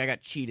 Yeah. Like I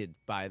got cheated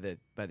by the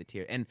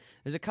tear. And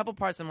there's a couple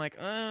parts I'm like,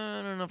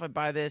 I don't know if I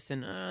buy this,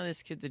 and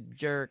this kid's a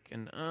jerk,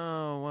 and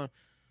well,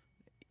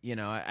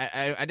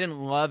 I didn't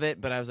love it,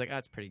 but I was like,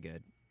 it's pretty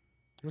good.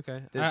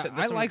 okay. There's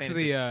I some liked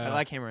fantasy- the I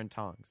like Hammer and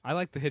Tongs. I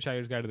liked the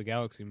Hitchhiker's Guide to the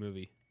Galaxy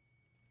movie.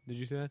 Did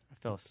you see that? I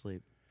fell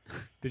asleep.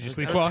 Did you I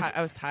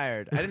sleepwalk? was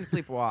tired. I didn't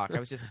sleepwalk. I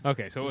was just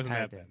Okay, so it was wasn't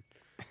that tired.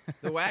 bad.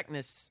 the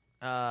whackness.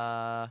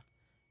 Yeah,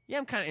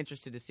 I'm kind of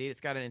interested to see it. It's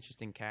got an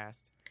interesting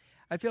cast.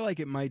 I feel like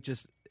it might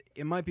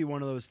be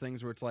one of those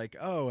things where it's like,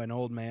 oh, an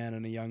old man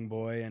and a young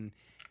boy, and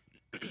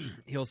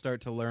he'll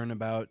start to learn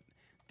about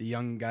the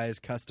young guy's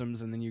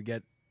customs, and then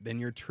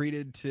you're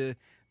treated to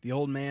the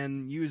old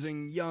man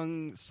using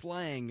young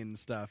slang and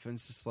stuff, and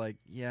it's just like,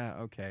 yeah,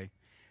 okay.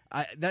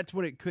 That's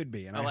what it could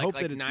be, and I hope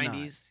that it's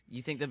 90s.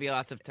 You think there'll be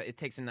lots of? It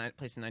takes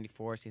place in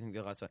 '94, so you think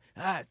there'll be lots of?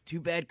 It's too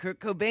bad Kurt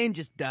Cobain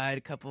just died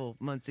a couple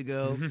months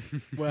ago. not.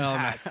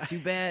 Well, It's too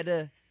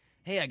bad.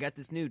 Hey, I got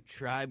this new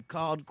Tribe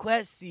Called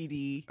Quest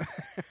CD.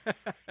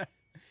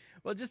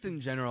 well, just in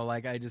general,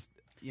 like I just,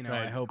 Right.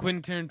 I hope.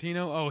 Quentin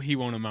Tarantino. Oh, he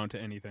won't amount to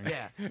anything.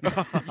 Yeah.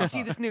 You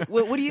see this new?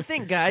 What do you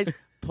think, guys?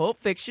 Pulp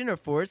Fiction or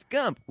Forrest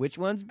Gump? Which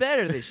one's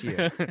better this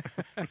year?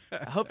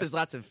 I hope there's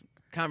lots of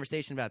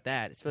conversation about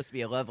that. It's supposed to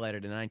be a love letter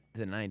to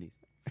the '90s.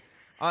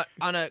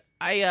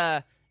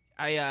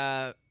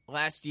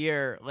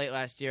 Late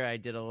last year, I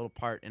did a little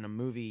part in a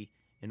movie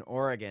in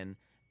Oregon,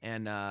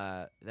 and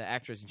the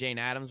actress Jane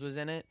Addams was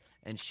in it,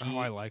 and she. Oh,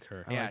 I like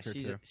her. I like her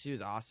she too.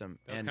 was awesome.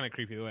 That was And kind of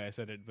creepy the way I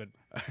said it, but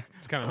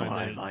it's kind of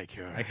my I thing. like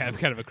her. I have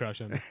kind of a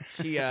crush on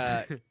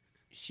her.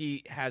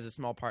 She has a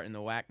small part in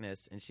the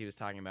whackness, and she was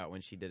talking about when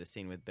she did a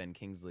scene with Ben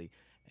Kingsley.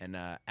 And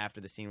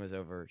after the scene was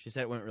over, she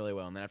said it went really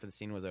well. And then after the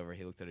scene was over,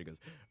 he looked at her and goes,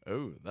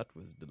 "Oh, that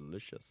was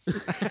delicious."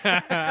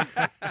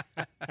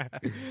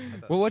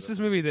 Well, what's this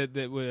movie that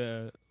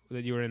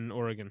you were in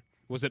Oregon?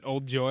 Was it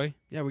Old Joy?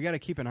 Yeah, we got to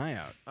keep an eye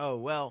out. Oh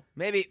well,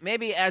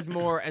 maybe as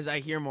I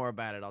hear more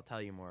about it, I'll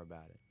tell you more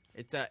about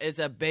it. It's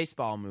a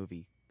baseball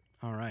movie.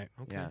 All right.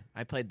 Okay. Yeah,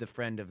 I played the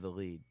friend of the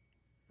lead.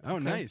 Oh,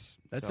 nice.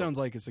 That So- sounds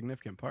like a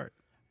significant part.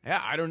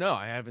 Yeah, I don't know.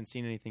 I haven't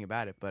seen anything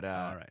about it, but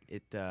All right.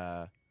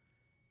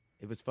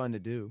 it was fun to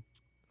do.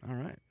 All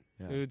right.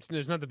 Yeah. It's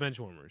not the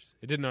Benchwarmers.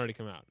 It didn't already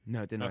come out.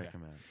 No, it didn't already Okay.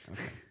 come out.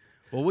 Okay.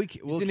 Well, we'll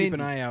an keep an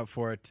indie. eye out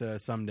for it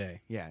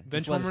someday. Yeah,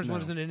 Just let us Benchwarmers know.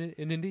 wasn't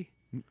in Indy?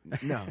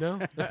 no, No?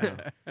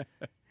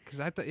 Because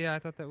I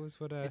thought that was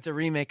what... it's a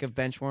remake of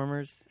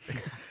Benchwarmers.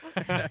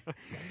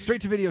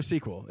 Straight to video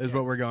sequel is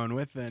what we're going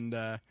with, and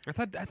I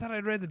thought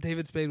I'd read that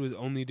David Spade was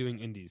only doing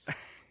indies.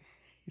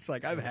 he's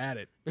like, I've had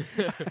it.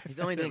 He's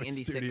only doing With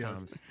indie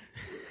studios.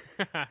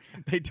 sitcoms.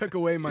 They took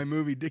away my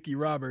movie Dickie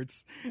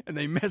Roberts, and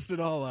they messed it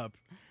all up.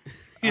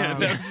 Yeah,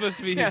 that was supposed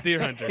to be his Deer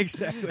Hunter.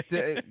 Exactly.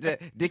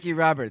 Dickie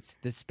Roberts,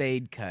 the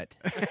Spade cut.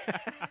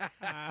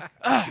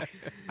 I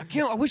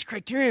wish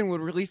Criterion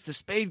would release the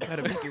Spade cut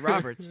of Dickie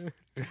Roberts.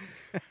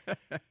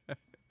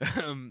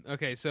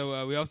 Okay,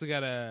 so we also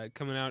got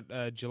coming out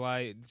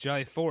July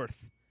 4th.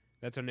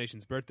 That's our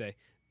nation's birthday.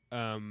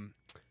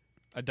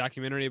 A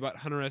documentary about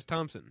Hunter S.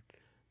 Thompson.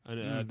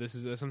 This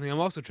is something I'm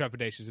also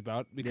trepidatious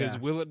about because Yeah.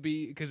 will it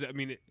be? Because I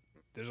mean,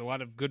 there's a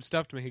lot of good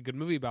stuff to make a good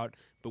movie about,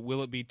 but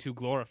will it be too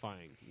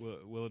glorifying?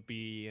 Will it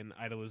be an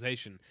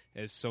idolization,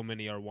 as so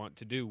many are wont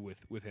to do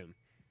with him?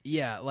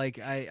 Yeah, like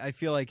I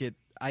feel like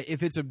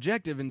if it's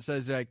objective and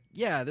says like,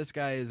 yeah, this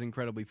guy is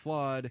incredibly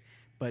flawed,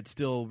 but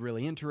still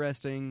really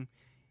interesting,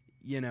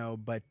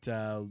 but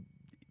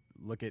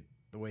look at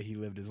the way he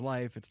lived his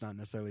life. It's not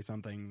necessarily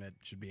something that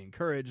should be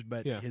encouraged,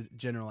 but Yeah. his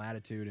general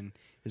attitude and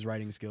his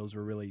writing skills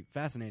were really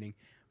fascinating.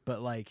 But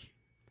like,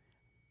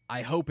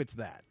 I hope it's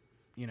that,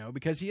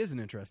 because he is an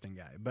interesting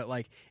guy. But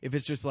like, if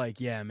it's just like,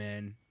 yeah,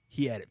 man,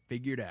 he had it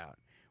figured out.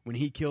 When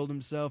he killed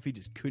himself, he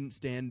just couldn't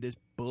stand this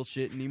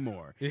bullshit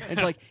anymore. Yeah. And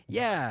it's like,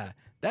 yeah,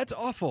 that's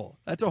awful.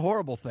 That's a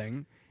horrible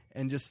thing.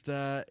 And just,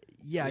 I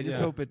just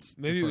hope it's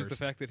maybe the it was the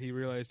first. fact that he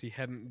realized he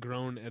hadn't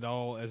grown at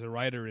all as a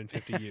writer in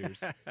 50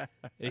 years.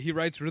 He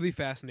writes really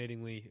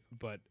fascinatingly,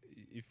 but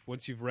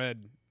once you've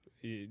read,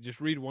 you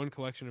just read one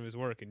collection of his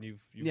work and you've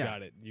Yeah.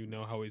 got it. You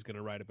know how he's going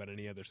to write about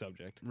any other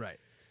subject. Right.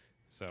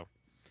 So,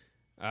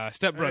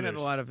 Step I Brothers. have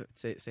a lot of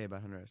say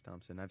about Hunter S.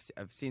 Thompson.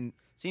 I've seen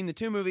the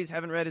two movies,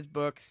 haven't read his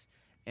books,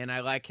 and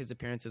I like his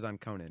appearances on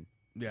Conan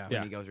Yeah.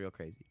 when he goes real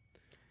crazy.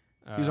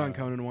 He was on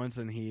Conan once,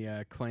 and he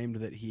claimed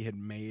that he had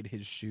made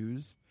his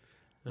shoes.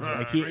 Uh-huh.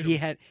 Like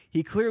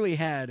he clearly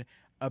had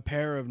a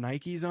pair of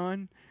Nikes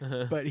on,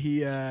 but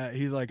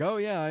he's like, oh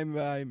yeah,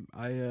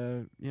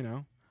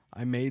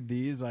 I made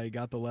these. I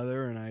got the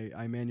leather and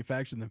I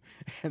manufactured them.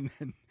 And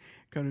then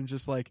Conan's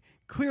just like,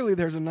 clearly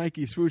there's a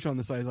Nike swoosh on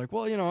the side. He's like,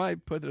 well, I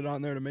put it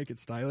on there to make it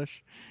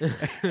stylish.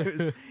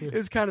 it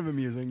was kind of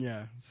amusing,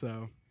 yeah.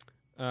 So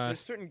There's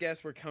certain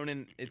guests where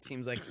Conan, it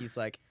seems like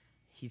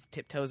he's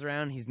tiptoes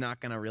around. He's not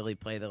gonna really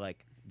play the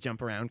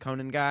jump around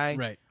Conan guy.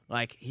 right.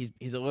 like he's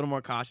a little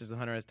more cautious with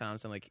Hunter S.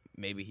 Thompson. Like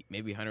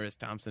maybe Hunter S.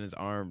 Thompson is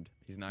armed.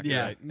 He's not.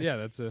 Yeah. Yeah,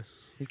 that's a.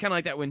 He's kind of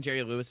like that when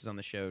Jerry Lewis is on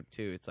the show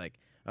too. It's like,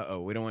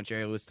 we don't want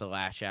Jerry Lewis to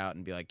lash out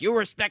and be like, "You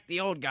respect the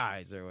old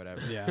guys" or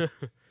whatever. Yeah.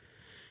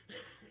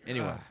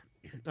 Anyway, All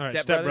right,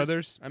 Step Step Brothers.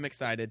 Brothers. I'm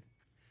excited.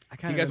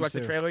 I You guys watched the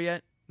too. trailer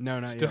yet? No,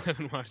 not Still yet.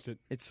 haven't watched it.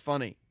 It's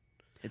funny.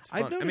 It's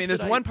I've fun. I noticed mean, there's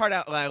that one part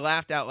I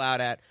laughed out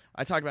loud at.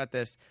 I talked about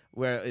this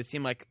where it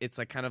seemed like it's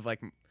like kind of like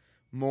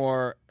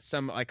more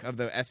some like of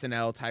the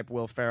SNL type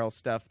Will Ferrell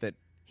stuff that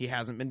he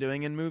hasn't been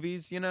doing in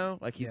movies. You know,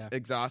 like he's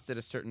exhausted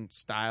a certain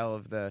style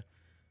of the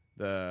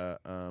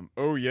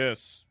oh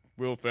yes,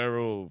 Will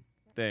Ferrell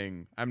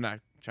thing. I'm not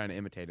trying to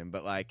imitate him,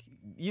 but like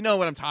you know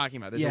what I'm talking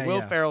about. There's a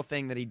Will Ferrell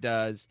thing that he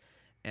does,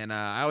 and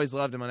I always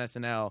loved him on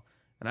SNL,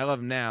 and I love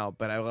him now.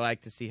 But I would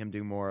like to see him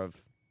do more of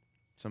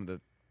some of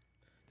the.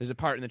 There's a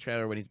part in the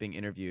trailer when he's being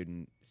interviewed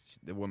and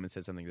the woman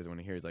says something he doesn't want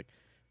to hear. He's like,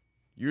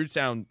 "You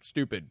sound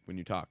stupid when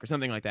you talk," or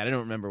something like that. I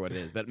don't remember what it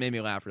is, but it made me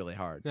laugh really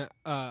hard. Now,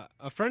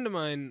 a friend of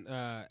mine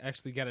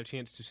actually got a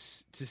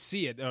chance to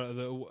see it.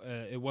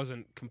 It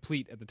wasn't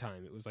complete at the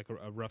time. It was like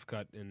a rough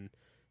cut, and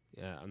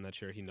I'm not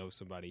sure he knows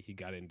somebody. He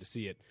got in to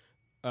see it,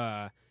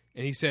 and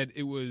he said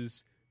it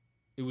was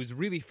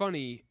really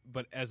funny,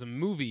 but as a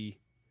movie,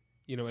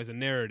 as a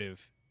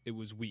narrative, it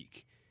was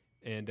weak.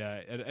 And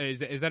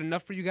is that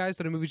enough for you guys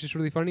that a movie's just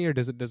really funny, or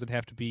does it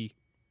have to be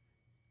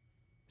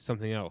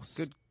something else?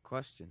 Good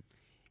question.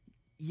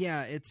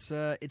 Yeah, it's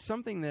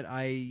something that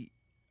I,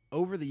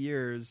 over the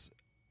years,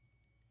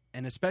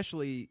 and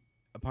especially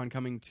upon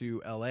coming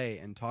to L.A.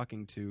 and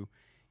talking to,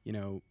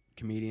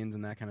 comedians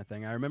and that kind of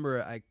thing, I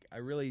remember I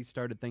really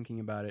started thinking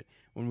about it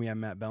when we had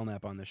Matt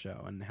Belknap on the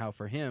show, and how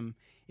for him,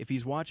 if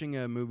he's watching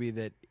a movie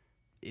that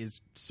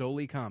is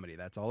solely comedy,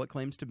 that's all it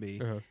claims to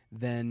be,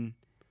 then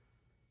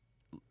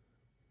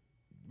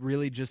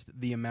really just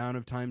the amount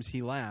of times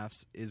he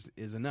laughs is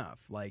enough.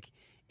 Like,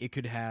 it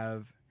could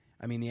have,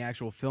 the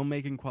actual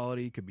filmmaking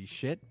quality could be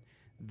shit.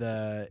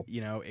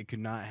 It could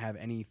not have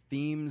any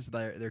themes.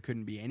 There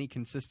couldn't be any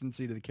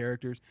consistency to the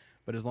characters.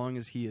 But as long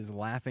as he is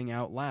laughing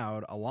out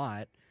loud a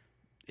lot,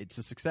 it's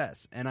a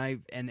success.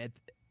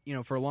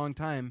 For a long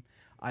time,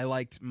 I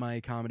liked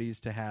my comedies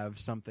to have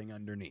something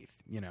underneath,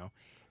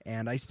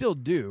 and I still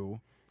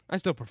do. I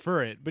still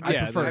prefer it, but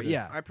I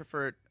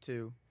prefer it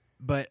too.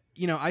 But,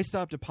 I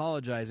stopped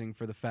apologizing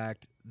for the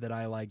fact that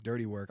I like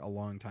Dirty Work a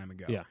long time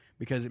ago. Yeah.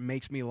 Because it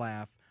makes me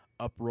laugh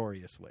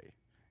uproariously.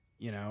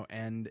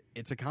 And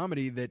it's a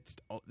comedy that's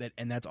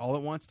all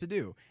it wants to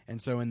do.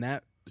 And so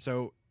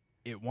so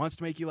it wants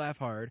to make you laugh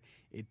hard.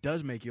 It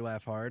does make you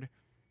laugh hard.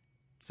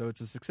 So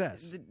it's a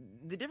success.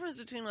 The difference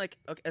between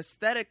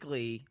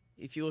aesthetically,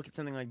 if you look at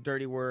something like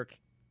Dirty Work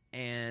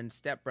and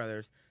Step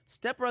Brothers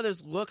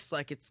looks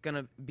like it's going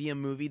to be a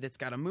movie that's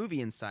got a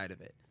movie inside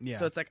of it. Yeah.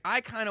 So it's like, I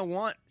kind of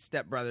want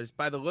Step Brothers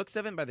by the looks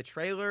of it, by the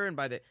trailer, and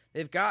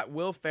they've got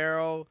Will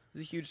Ferrell,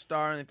 who's a huge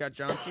star, and they've got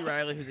John C.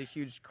 Reilly, who's a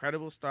huge,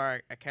 credible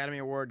star, Academy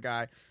Award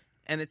guy.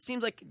 And it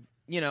seems like,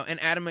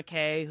 and Adam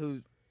McKay,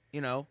 who,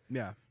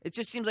 yeah. It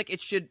just seems like it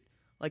should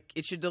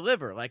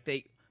deliver.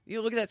 Like you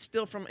look at that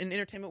still from in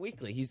Entertainment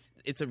Weekly.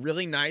 It's a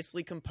really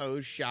nicely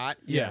composed shot.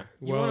 Yeah.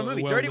 You want a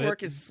movie. Dirty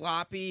Work is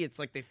sloppy. It's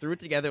like they threw it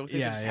together. It looks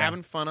like they're just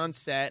having fun on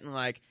set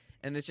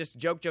and it's just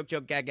joke,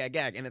 gag,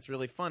 and it's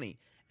really funny.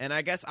 And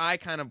I guess I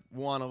kind of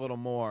want a little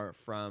more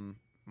from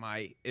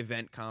my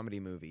event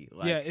comedy movie.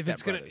 Like if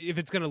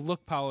it's gonna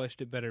look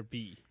polished, it better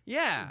be.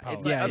 Yeah. polished.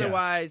 It's like,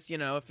 otherwise,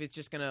 if it's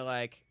just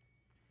gonna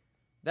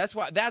That's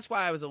why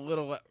I was a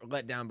little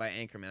let down by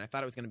Anchorman. I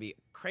thought it was going to be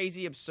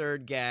crazy,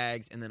 absurd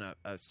gags, and then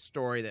a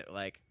story that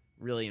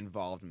really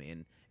involved me.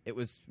 And it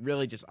was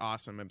really just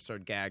awesome,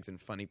 absurd gags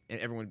and funny, and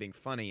everyone being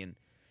funny. And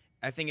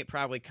I think it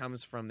probably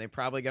comes from they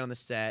probably got on the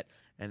set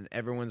and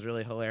everyone's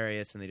really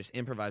hilarious, and they just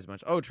improvise a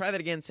bunch. Oh, try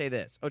that again, say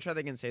this. Oh, try that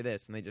again, say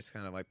this, and they just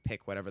kind of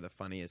pick whatever the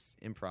funniest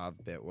improv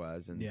bit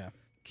was and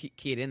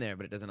key it in there.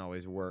 But it doesn't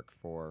always work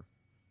for.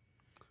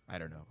 I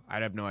don't know. I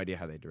have no idea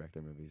how they direct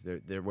their movies.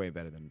 They're way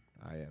better than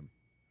I am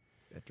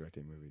at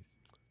directing movies.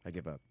 I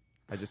give up.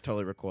 I just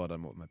totally recoiled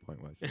on what my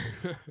point was.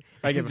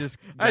 I give up.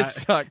 I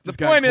suck. The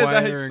point is,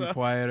 I suck.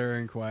 Quieter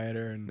and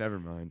quieter, and never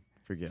mind.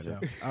 Forget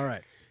it. All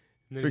right,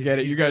 forget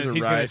it. You guys are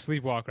he's right. He's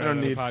gonna sleepwalk right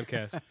on the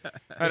podcast.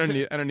 I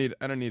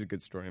don't need a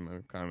good story in my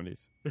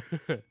comedies.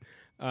 Do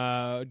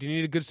you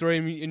need a good story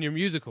in your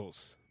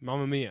musicals?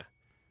 Mamma Mia,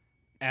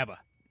 ABBA,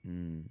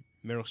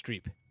 Meryl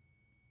Streep.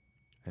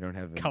 I don't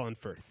have Colin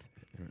Firth,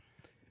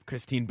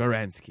 Christine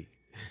Baranski.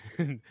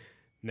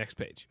 Next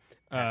page.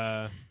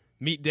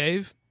 Meet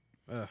Dave.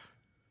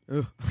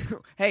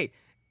 Hey,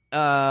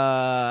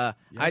 Yes.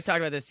 I talked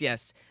about this.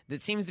 Yes,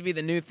 that seems to be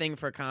the new thing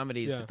for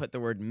comedies to put the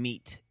word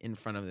 "meet" in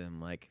front of them,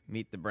 like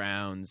meet the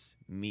Browns,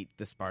 meet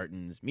the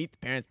Spartans, meet the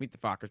parents, meet the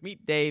Fockers,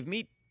 meet Dave,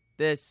 meet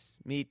this,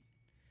 meet.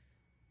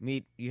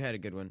 You had a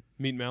good one.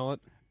 Meet Mallet.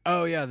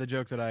 Oh yeah, the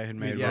joke that I had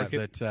made was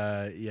Rocket.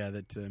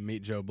 that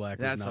Meet Joe Black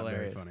was That's not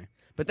hilarious. very funny.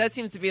 But that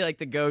seems to be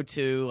the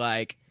go-to,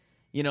 what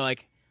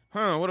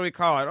do we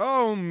call it?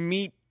 Oh,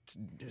 meet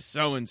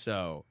so and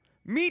so.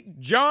 Meet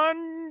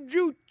John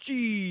John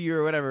Jucci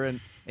or whatever. And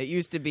it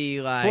used to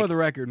be like... For the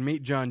record,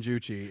 Meet John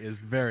Jucci is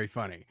very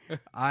funny.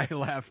 I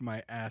laughed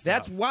my ass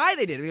That's off. why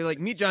they did it. Like,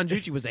 Meet John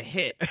Jucci was a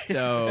hit.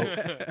 So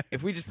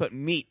if we just put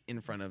meat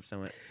in front of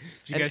someone...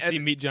 Did you guys see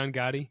Meet John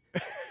Gotti?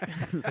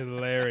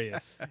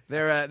 Hilarious.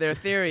 Their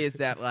theory is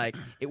that, like,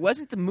 it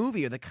wasn't the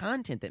movie or the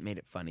content that made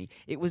it funny.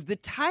 It was the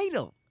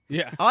title.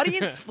 Yeah.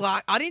 Audiences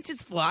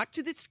flocked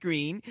to the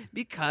screen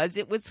because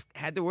it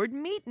had the word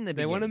meat in the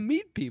They beginning. want to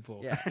meet people.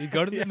 Yeah. You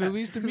go to the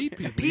movies to meet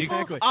people. People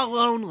Exactly. are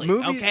lonely,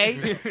 Movies-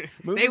 okay?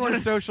 Movies wanna- are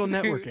social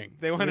networking.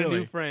 They want a Really.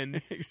 new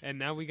friend, and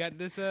now we got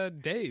this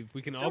Dave.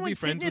 We can all be Someone's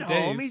friends sitting with at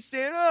Dave. home. He's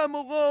saying, "Oh, I'm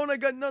alone. I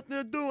got nothing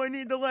to do. I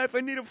need to laugh.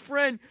 I need a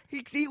friend."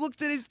 He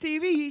looks at his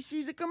TV. He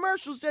sees a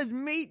commercial says,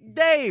 "Meet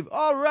Dave."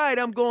 All right,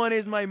 I'm going.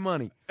 Here's my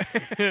money.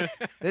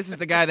 This is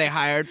the guy they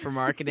hired for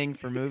marketing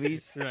for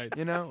movies. Right.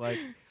 You know, like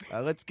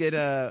let's get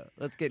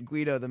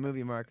Guido, the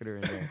movie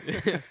marketer,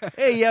 in there.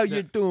 Hey, how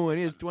you doing?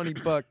 Here's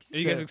 $20. Are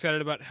you guys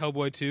excited about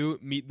Hellboy 2,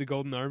 Meet the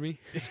Golden Army?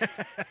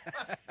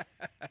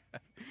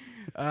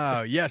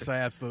 Oh, yes, I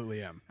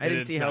absolutely am. I didn't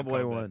It's see not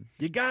Hellboy called 1.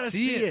 You gotta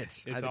see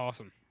it. It's I-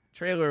 awesome.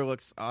 Trailer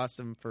looks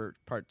awesome for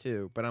part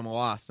 2, but I'm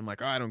lost. I'm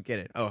like, oh, I don't get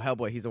it. Oh,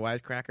 Hellboy, he's a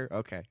wisecracker?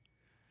 Okay.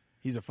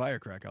 He's a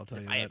firecracker, I'll tell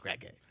you that.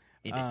 Firecracker.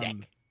 In a sec.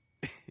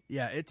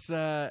 Yeah, it's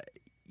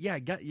you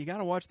got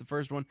to watch the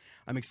first one.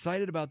 I'm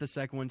excited about the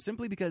second one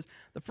simply because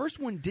the first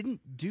one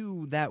didn't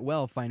do that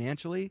well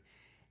financially.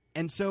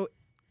 And so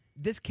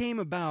this came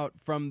about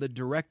from the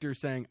director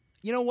saying,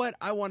 "You know what?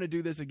 I want to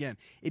do this again."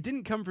 It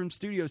didn't come from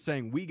studios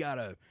saying, "We got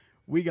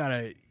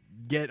to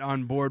get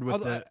on board with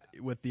Although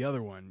with the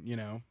other one," you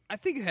know. I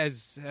think it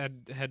has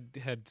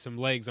had some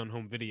legs on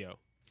home video.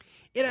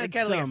 It They had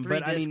got like a some,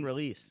 3-disc but I mean,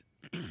 release.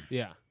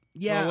 Yeah.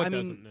 yeah, Well, what I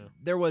mean, doesn't, no.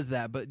 there was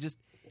that, but just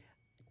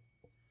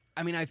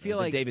I mean, I feel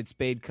The like David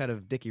Spade cut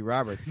of Dickie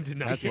Roberts. Did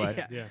not- That's why.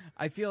 Yeah. Yeah.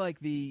 I feel like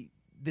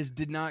this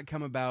did not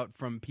come about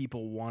from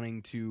people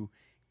wanting to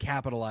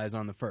capitalize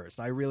on the first.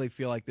 I really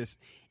feel like this.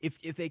 If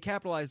they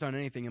capitalized on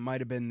anything, it might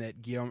have been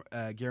that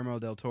Guillermo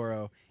del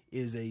Toro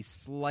is a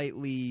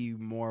slightly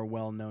more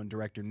well-known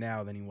director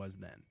now than he was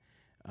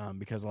then,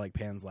 because of like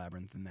Pan's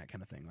Labyrinth and that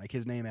kind of thing. Like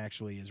his name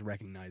actually is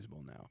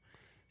recognizable now,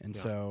 and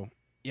Yeah. so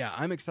yeah,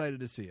 I'm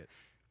excited to see it.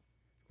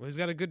 Well, he's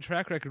got a good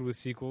track record with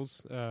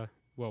sequels.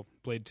 Well,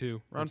 Blade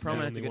 2. Ron which is the Perlman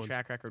has a only good one.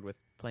 track record with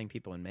playing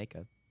people in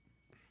makeup.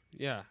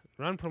 Yeah.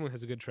 Ron Perlman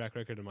has a good track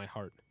record in my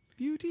heart.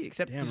 Beauty.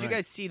 Except, Damn did you right.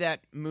 guys see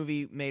that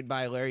movie made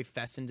by Larry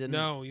Fessenden?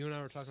 No, you and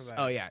I were talking about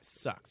Oh, it. yeah. It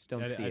sucks.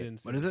 Don't I see it. didn't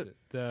see What is it?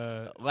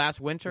 The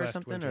Last winter or last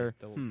something? winter.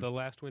 Or The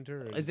last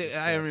winter? Or is it? just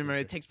I don't last remember.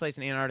 winter? It takes place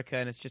in Antarctica,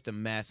 and it's just a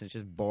mess. And it's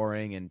just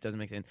boring and doesn't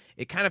make sense.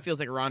 It kind of feels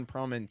like Ron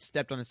Perlman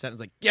stepped on the set and was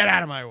like, "Get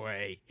out of my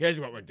way. Here's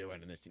what we're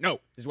doing in this. No,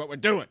 this is what we're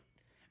doing."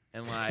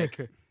 And like,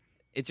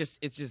 it's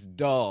just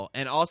dull.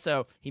 And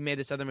also, he made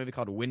this other movie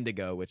called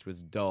Wendigo, which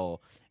was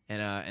dull.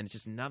 And it's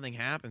just nothing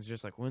happens.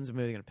 Just like, when's the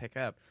movie going to pick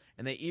up?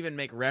 And they even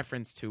make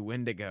reference to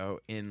Wendigo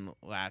in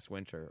Last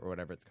Winter or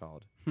whatever it's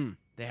called.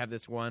 They have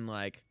this one,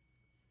 like,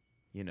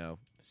 you know,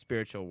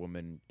 spiritual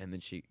woman, and then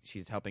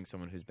she's helping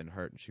someone who's been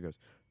hurt, and she goes,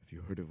 "Have you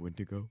heard of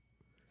Wendigo?"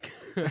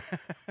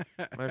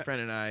 My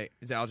friend and I,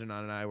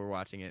 Zaljanon and I, were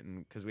watching it,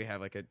 and because we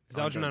have like a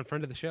Zaljanon,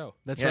 friend of the show.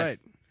 That's Yes. right.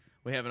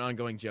 We have an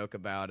ongoing joke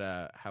about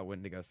how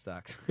Wendigo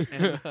sucks,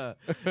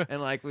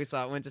 and like we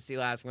went to see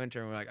Last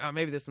Winter, and we're like, oh,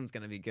 maybe this one's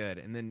gonna be good,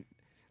 and then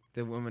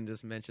the woman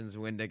just mentions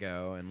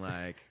Wendigo, and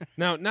like,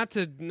 Now, not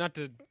to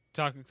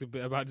talk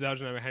about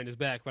Zaljanon behind his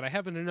back, but I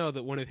happen to know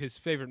that one of his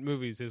favorite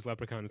movies is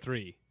Leprechaun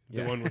 3, the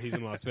Yeah. one where he's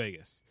in Las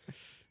Vegas.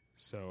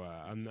 So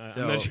I'm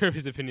So- not sure of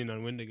his opinion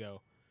on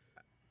Wendigo.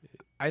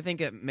 I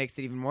think it makes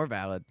it even more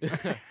valid.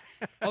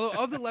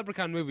 Although of the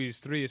Leprechaun movies,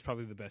 3 is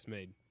probably the best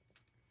made.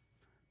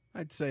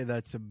 I'd say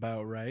that's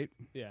about right.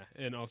 Yeah,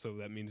 and also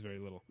that means very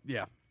little.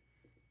 Yeah,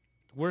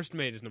 Worst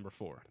made is number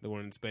 4, the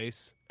one in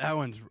space. that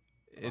one's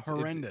It's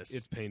horrendous.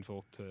 It's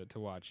painful to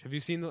watch. Have you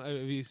seen the?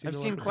 I've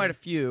seen quite a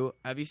few.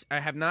 I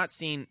have not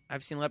seen.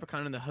 I've seen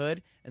Leprechaun in the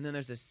Hood, and then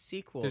there's a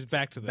sequel. There's to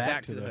Back to the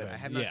Back to the Hood. Hood. I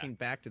have not Yeah. seen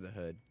Back to the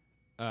Hood.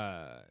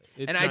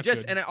 It's And I not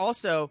just good. and I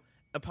also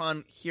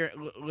upon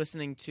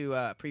listening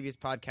to previous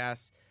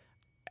podcasts,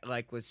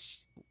 like was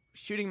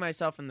shooting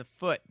myself in the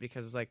foot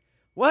because I was like,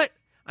 "What?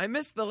 I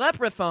missed the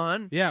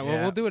Leprechaun." Yeah, well,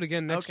 Yeah. we'll do it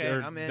again next Okay,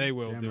 year. I'm in. They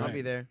will Damn do right. I'll it.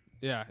 be there.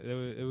 Yeah,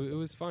 it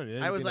was fun.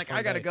 It I was ended like, a fun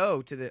I gotta day.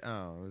 go to the.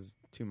 Oh, it was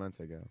 2 months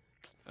ago.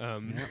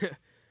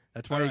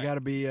 That's why All you right. got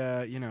to be,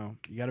 you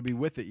got to be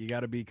with it. You got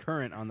to be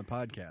current on the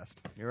podcast.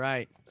 You're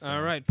right. So-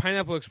 All right,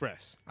 Pineapple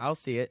Express. I'll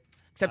see it.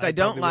 Except I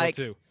don't probably will, like.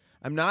 too.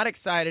 I'm not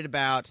excited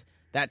about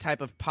that type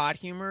of pot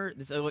humor.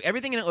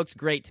 Everything in it looks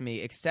great to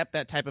me, except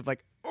that type of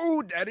like,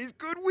 oh, that is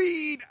good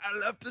weed. I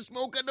love to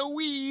smoke the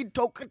weed.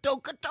 Toka,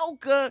 toka,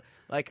 toka.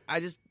 Like, I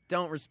just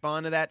don't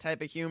respond to that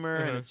type of humor,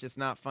 and Uh-huh. it's just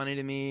not funny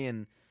to me.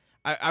 And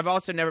I've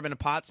also never been a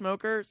pot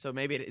smoker, so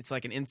maybe it's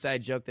like an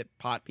inside joke that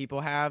pot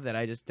people have that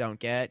I just don't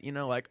get. You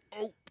know, like,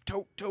 oh,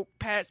 toke, toke,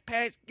 pass,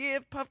 pass,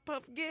 give, puff,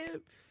 puff,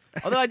 give.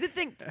 Although I did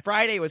think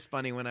Friday was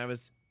funny when I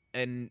was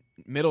in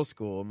middle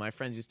school. My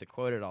friends used to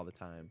quote it all the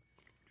time.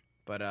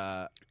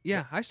 But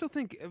Yeah, I still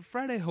think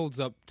Friday holds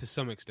up to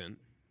some extent.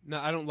 No,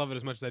 I don't love it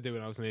as much as I did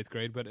when I was in 8th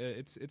grade, but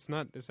it's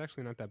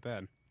actually not that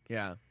bad.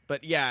 yeah,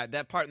 but yeah,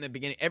 that part in the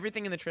beginning,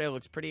 everything in the trailer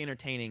looks pretty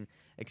entertaining,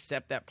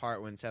 except that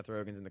part when Seth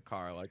Rogen's in the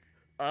car, like,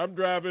 I'm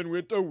driving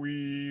with the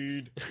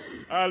weed.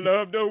 I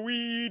love the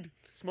weed.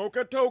 Smoke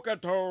a toke.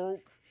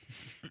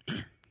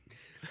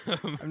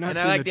 I've not And I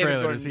seen like the David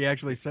trailer. Gordon. Does he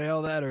actually say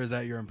all that, or is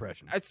that your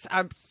impression?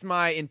 It's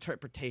my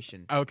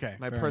interpretation. Okay,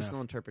 My fair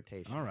personal enough.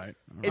 interpretation. All right.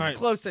 It's All right.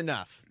 close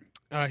enough.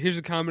 Here's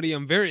a comedy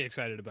I'm very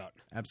excited about.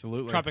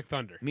 Absolutely. Tropic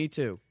Thunder. Me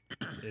too.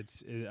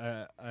 It's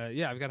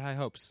I've got high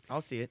hopes.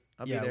 I'll see it.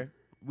 I'll Yeah, be there.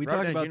 We Robert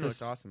talked Downey about Jr.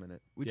 this. looks awesome in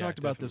it. We Yeah, talked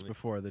about this definitely.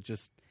 before. That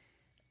just,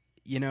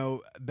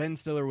 Ben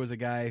Stiller was a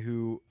guy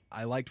who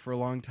I liked for a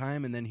long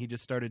time, and then he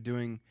just started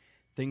doing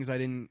things I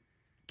didn't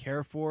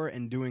care for,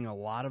 and doing a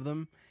lot of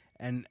them.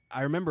 And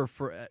I remember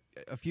for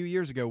a few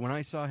years ago when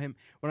I saw him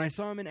in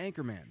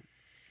Anchorman,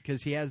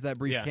 because he has that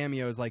brief Yeah.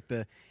 cameo as like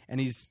and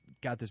he's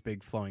got this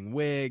big flowing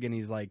wig, and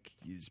he's like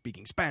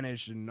speaking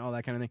Spanish and all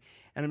that kind of thing.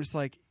 And I'm just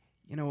like,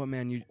 you know what,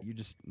 man, you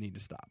just need to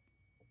stop.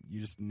 You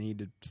just need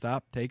to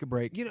stop, take a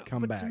break,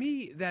 come but back. to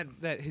me,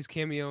 that his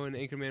cameo in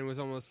Anchorman was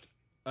almost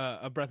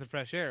a breath of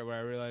fresh air, where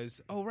I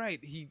realized, oh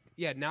right,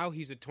 now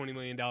he's a $20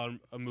 million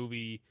a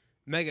movie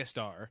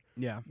megastar,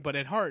 Yeah. but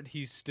at heart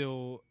he's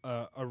still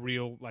a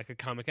real, like, a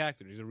comic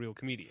actor. He's a real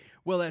comedian.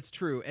 Well, that's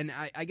true, and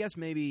I guess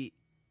maybe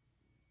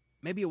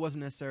it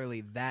wasn't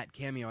necessarily that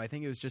cameo. I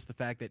think it was just the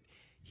fact that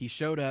he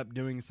showed up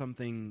doing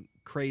something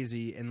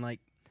crazy, and like,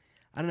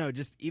 I don't know,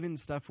 just even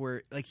stuff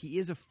where like he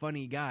is a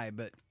funny guy,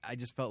 but I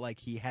just felt like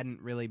he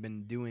hadn't really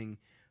been doing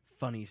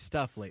funny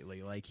stuff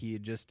lately. Like he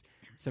had just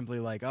simply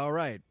like, all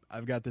right,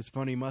 I've got this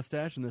funny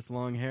mustache and this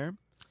long hair.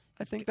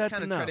 I think that's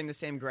kind of enough. treading the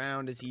same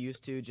ground as he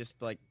used to. Just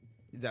like,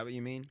 is that what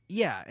you mean?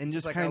 Yeah, and It's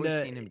just like kind I've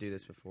of. seen him do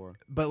this before.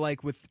 But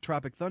like with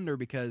Tropic Thunder,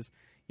 because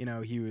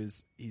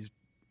he's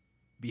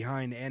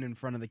behind and in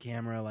front of the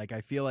camera. Like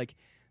I feel like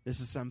this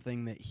is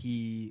something that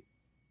he,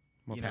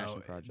 More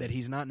passion project. that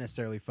he's not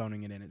necessarily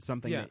phoning it in. It's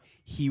something Yeah. that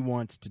he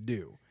wants to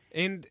do.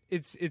 And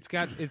it's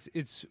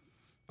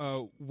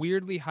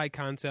weirdly high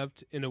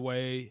concept in a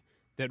way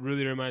that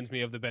really reminds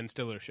me of the Ben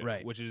Stiller show,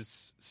 Right. which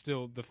is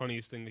still the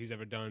funniest thing that he's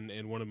ever done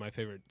and one of my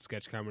favorite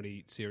sketch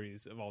comedy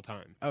series of all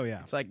time. Oh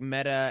yeah, It's like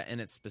meta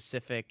and it's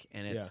specific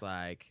and it's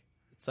like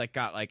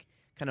got like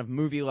kind of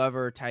movie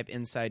lover type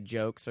inside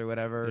jokes or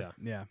whatever. Yeah.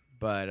 yeah,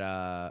 But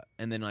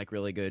and then like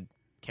really good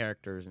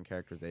characters and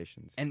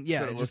characterizations. and That's yeah,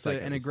 what it just looks like,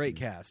 and at a least great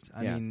to me. cast.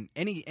 I Yeah. mean,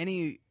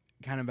 any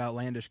kind of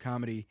outlandish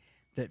comedy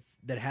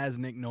that has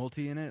Nick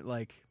Nolte in it,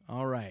 like,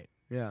 all right,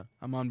 Yeah.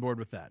 I'm on board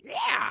with that.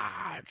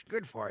 Yeah, it's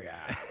good for you.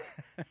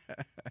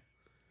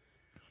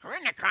 I'm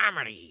in a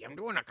comedy. I'm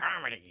doing a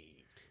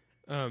comedy.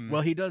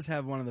 Well, he does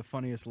have one of the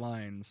funniest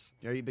lines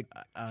Are you big?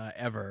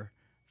 ever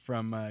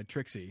from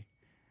Trixie,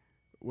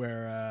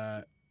 where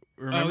oh,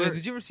 remember? yeah,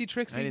 did you ever see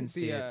Trixie? I didn't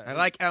see it. I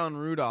like Alan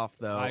Rudolph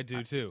though. I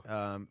do too.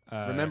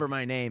 Remember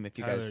My Name if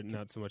you Tyler, guys.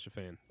 not so much a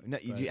fan. No,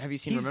 but- have you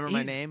seen He's- Remember My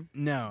he's- Name?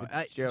 No,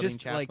 With Geraldine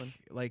just Chaplin?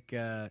 like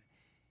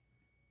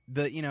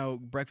the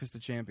Breakfast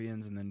of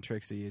Champions and then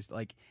Trixie is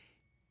like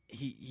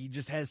he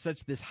just has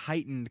such this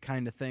heightened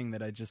kind of thing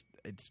that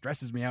it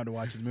stresses me out to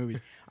watch his movies.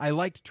 I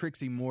liked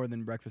Trixie more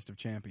than Breakfast of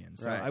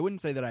Champions, so Right. I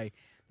wouldn't say that I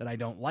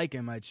don't like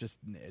him. It's just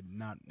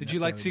not. Did you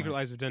like necessarily Secret my-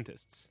 Lives of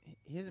Dentists?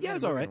 He hasn't Yeah, had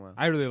it's a movie all right. in a while.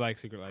 I really like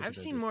Secret Lives I've of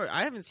seen Dentists. more.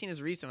 I haven't seen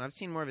his recent. I've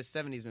seen more of his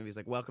 '70s movies,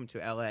 like Welcome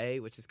to L.A.,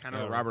 which is kind of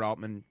Oh, a right. Robert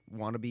Altman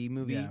wannabe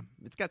movie. Yeah.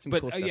 It's got some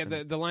But cool stuff. yeah, in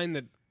it. the line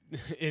that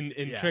in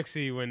Yeah.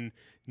 Trixie when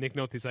Nick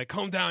Nolte's like,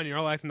 "Calm down, you're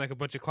all acting like a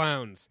bunch of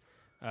clowns."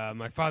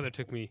 My father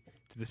took me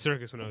to the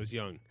circus when I was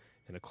young,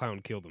 and a clown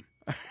killed him.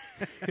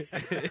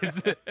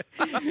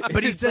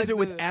 But he it's says like it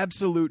with the-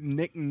 absolute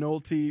Nick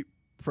Nolte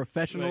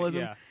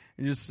professionalism. yeah.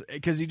 And just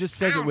because he just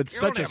says it Clown with killed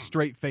such a him.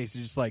 straight face.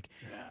 He's just like,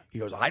 he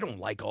goes, I don't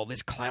like all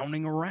this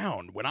clowning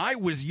around. When I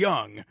was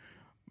young,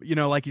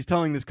 like he's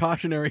telling this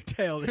cautionary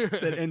tale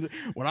that ends,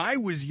 when I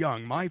was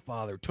young, my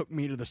father took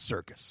me to the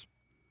circus.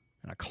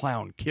 And a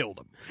clown killed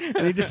him.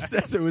 And he just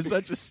says it with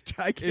such a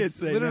I can't It's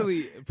say no.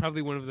 literally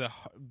probably one of the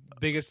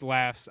bigghave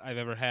laughs I've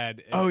ever had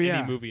in Oh, yeah.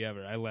 any movie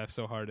ever. I laughed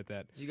so hard at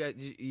that. you guys,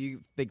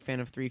 you big fan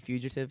of Three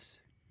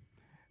Fugitives?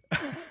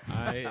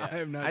 I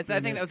have not I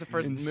seen think it that was the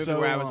first in movie so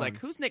where I was long. like,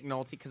 "Who's Nick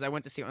Nolte?" Because I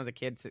went to see it when I was a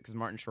kid because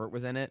Martin Short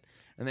was in it,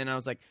 and then I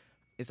was like,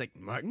 "It's like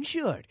Martin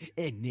Short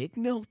and Nick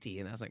Nolte,"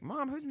 and I was like,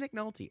 "Mom, who's Nick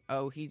Nolte?"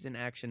 Oh, he's in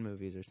action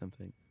movies or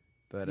something.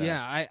 But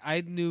yeah, I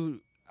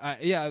knew.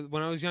 Yeah,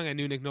 when I was young, I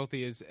knew Nick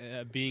Nolte as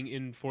being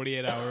in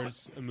 48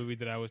 Hours, a movie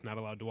that I was not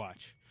allowed to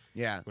watch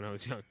yeah. when I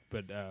was young,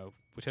 but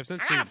which I've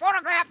since I seen. got a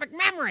photographic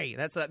memory.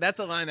 That's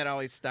a line that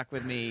always stuck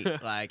with me.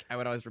 Like I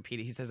would always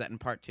repeat it. He says that in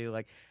part 2,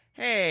 like,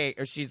 "Hey,"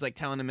 or she's like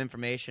telling him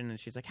information, and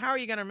she's like, "How are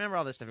you gonna remember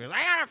all this stuff?" He goes,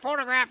 "I got a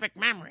photographic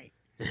memory."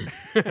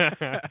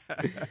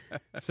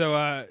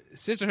 So,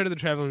 Sisterhood of the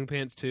Traveling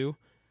Pants 2.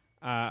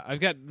 I've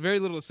got very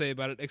little to say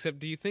about it, except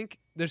do you think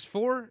there's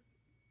 4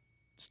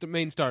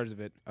 main stars of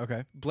it?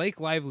 Okay. Blake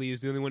Lively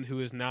is the only one who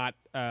has not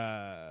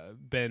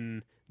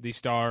been the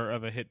star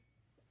of a hit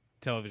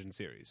television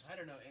series. I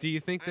don't know. Do you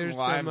think there's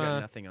I've some? got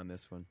nothing on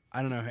this one.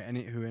 I don't know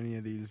who any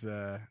of these.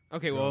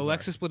 Okay, well, girls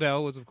Alexis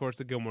Bledel was, of course,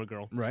 the Gilmore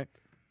Girl. Right.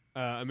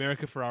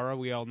 America Ferrara,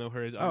 we all know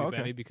her as Ugly okay.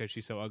 Betty because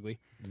she's so ugly.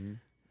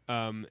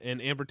 Mm-hmm.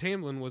 And Amber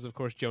Tamblyn was, of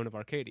course, Joan of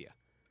Arcadia.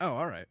 Oh,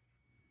 all right.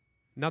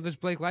 Now there's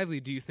Blake Lively.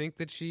 Do you think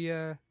that she?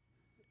 Do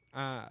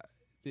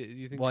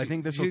you think? Well, I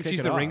think this will kick she's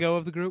it the off. Ringo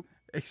of the group.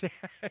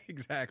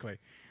 Exactly.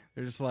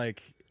 There's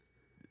like,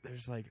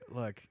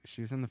 look,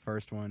 she was in the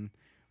first one.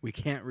 We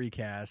can't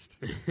recast,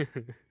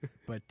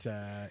 but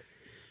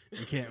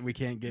we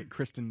can't get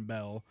Kristen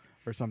Bell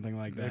or something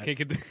like that.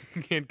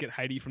 Can't get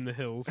Heidi from the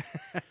Hills.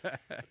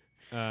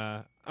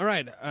 All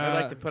right. I'd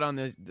like to put on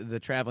the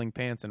traveling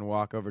pants and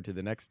walk over to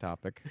the next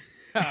topic.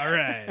 All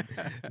right.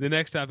 The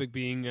next topic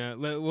being,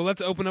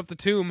 let's open up the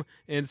tomb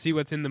and see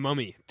what's in the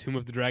mummy, Tomb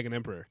of the Dragon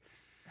Emperor.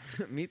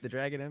 Meet the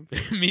Dragon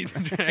Emperor. Meet the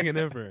Dragon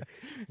Emperor.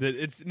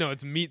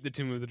 It's Meet the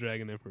Tomb of the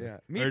Dragon Emperor. Yeah.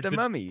 Meet the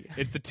mummy.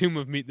 It's the Tomb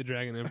of Meet the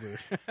Dragon Emperor.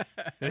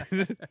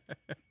 This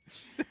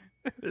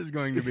is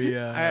going to be.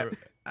 I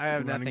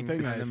have nothing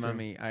thing, on the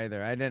mummy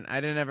either. I didn't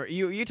ever.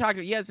 You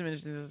had some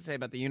interesting things to say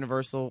about the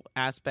universal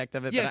aspect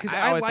of it. Yeah, because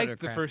I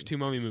liked the first two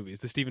mummy movies,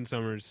 the Stephen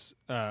Sommers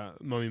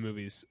mummy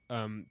movies,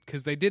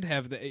 because they did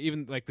have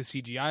even like the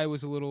CGI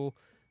was a little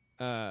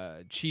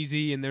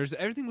cheesy, and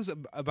everything was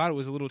about it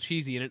was a little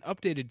cheesy in an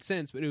updated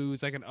sense, but it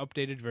was like an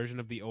updated version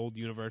of the old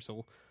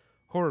Universal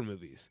horror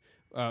movies,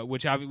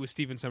 which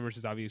Stephen Sommers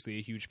is obviously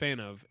a huge fan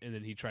of, and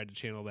then he tried to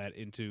channel that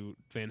into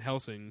Van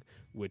Helsing,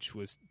 which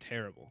was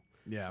terrible.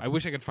 Yeah, I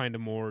wish I could find a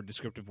more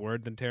descriptive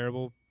word than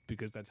terrible,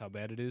 because that's how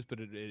bad it is, but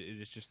it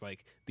is just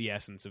like the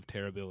essence of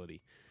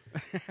terribility.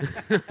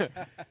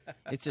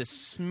 It's a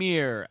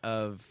smear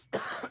of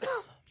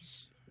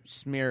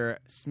smearific.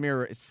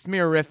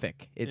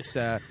 It's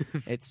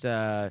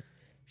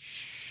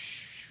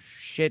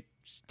shit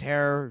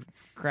terror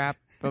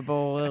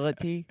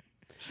crapability.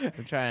 I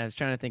was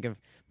trying to think of.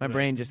 My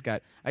brain just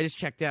got. I just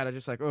checked out. I was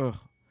just like, oh.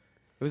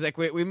 It was like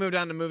we moved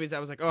on to movies. I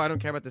was like, oh, I don't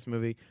care about this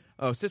movie.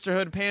 Oh,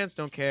 Sisterhood Pants,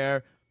 don't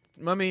care.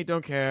 Mummy,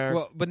 don't care.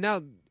 Well, but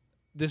now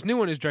this new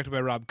one is directed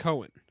by Rob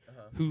Cohen,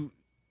 who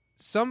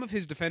some of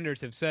his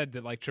defenders have said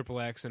that like Triple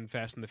X and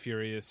Fast and the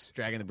Furious,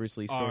 Dragon the Bruce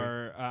Lee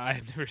story.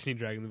 I've never seen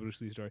Dragon the Bruce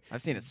Lee story.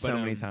 I've seen it so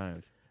many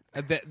times.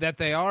 That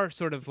they are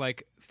sort of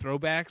like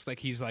throwbacks. Like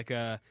he's like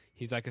a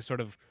sort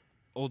of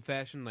old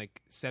fashioned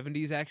like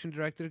 70s action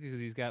director because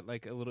he's got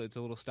like it's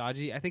a little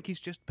stodgy. I think he's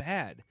just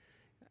bad.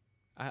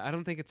 I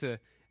don't think it's a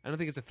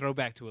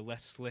throwback to a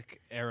less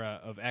slick era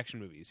of action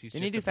movies.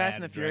 Didn't he do Fast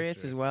and the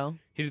Furious as well?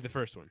 He did the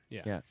first one,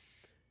 yeah.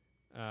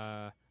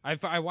 Yeah.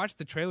 I watched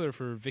the trailer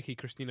for Vicky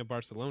Cristina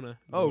Barcelona.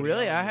 Oh,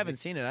 really? I haven't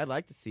seen it. I'd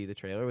like to see the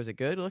trailer. Was it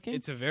good looking?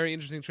 It's a very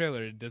interesting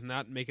trailer. It does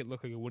not make it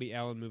look like a Woody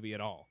Allen movie at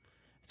all.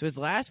 So his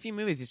last few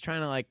movies, he's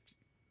trying to like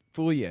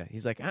fool you.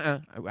 He's like, I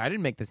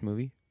didn't make this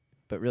movie,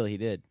 but really he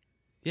did.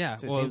 Yeah.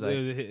 So well,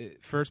 like...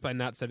 first by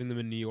not setting them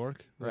in New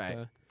York,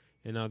 right?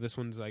 And this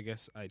one's, I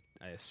guess, I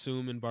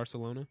assume in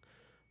Barcelona.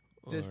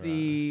 Does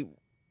the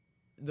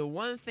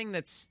one thing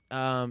that's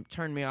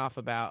turned me off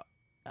about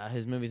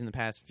his movies in the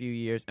past few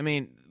years? I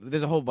mean,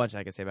 there's a whole bunch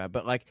I could say about it,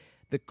 but like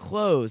the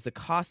clothes, the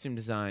costume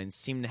designs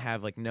seem to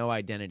have like no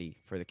identity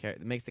for the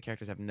character. It makes the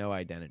characters have no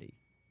identity.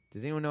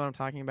 Does anyone know what I'm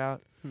talking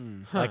about?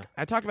 Like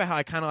I talked about how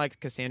I kind of liked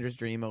Cassandra's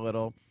Dream a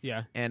little.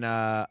 Yeah. And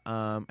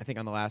I think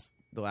on the last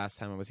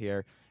time I was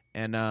here,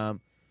 and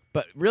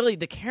but really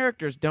the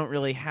characters don't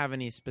really have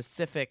any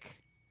specific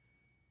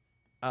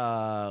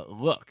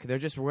look. They're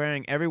just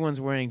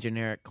everyone's wearing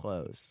generic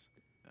clothes.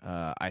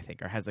 I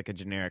think, or has like a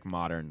generic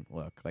modern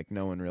look. Like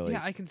no one really.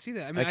 Yeah, I can see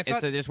that. I mean, like, I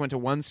thought they just went to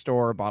one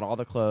store, bought all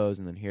the clothes,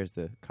 and then here's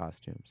the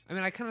costumes. I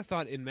mean, I kind of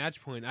thought in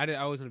Match Point,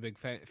 I wasn't a big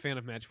fan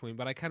of Match Point,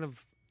 but I kind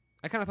of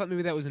thought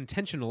maybe that was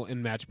intentional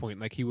in Match Point.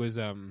 Like he was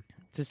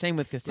it's the same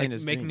with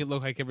Cassandra's making Dream. it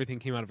look like everything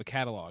came out of a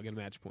catalog in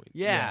Match Point.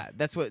 Yeah,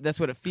 that's what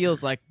it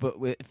feels like. But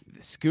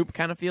Scoop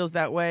kind of feels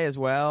that way as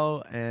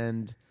well,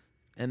 and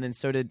then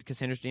so did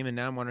Cassandra's Dream. And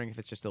now I'm wondering if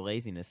it's just a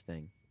laziness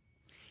thing.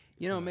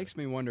 You know, it makes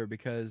me wonder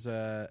because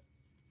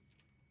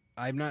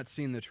I've not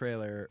seen the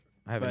trailer.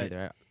 I haven't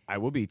either. I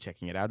will be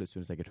checking it out as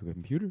soon as I get to a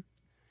computer.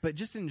 But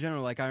just in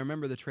general, like I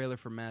remember the trailer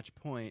for Match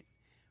Point,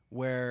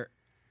 where,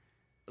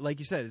 like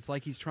you said, it's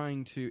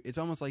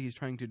almost like he's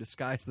trying to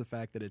disguise the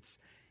fact that it's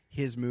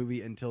his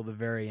movie until the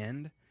very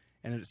end,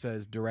 and it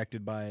says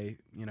directed by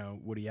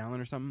Woody Allen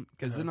or something.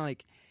 Because then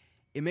like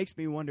it makes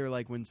me wonder,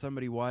 like when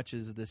somebody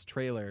watches this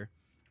trailer,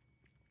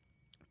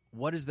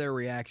 what is their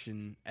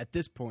reaction at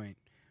this point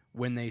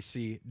when they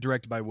see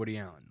directed by Woody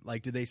Allen?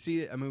 Like, do they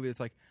see a movie that's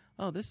like,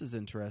 oh, this is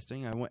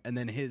interesting, and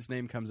then his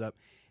name comes up,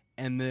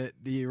 and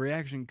the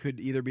reaction could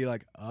either be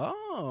like,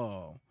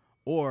 oh,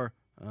 or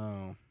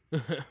oh.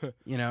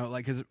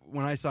 Like, because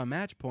when I saw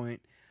Match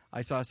Point,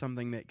 I saw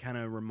something that kind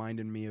of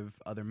reminded me of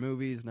other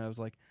movies, and I was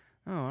like,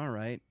 oh, all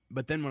right.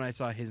 But then when I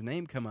saw his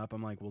name come up,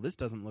 I'm like, well, this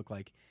doesn't look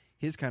like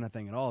his kind of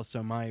thing at all.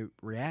 So my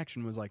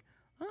reaction was like,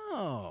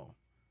 oh,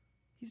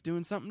 he's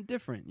doing something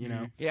different,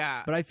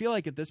 Yeah. But I feel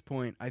like at this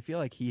point,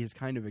 he has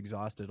kind of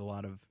exhausted a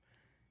lot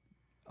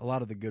a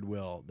lot of the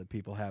goodwill that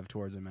people have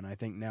towards him. And I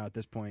think now at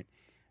this point,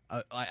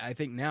 I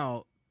think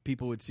now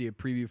people would see a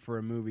preview for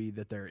a movie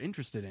that they're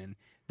interested in,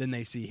 then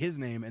they see his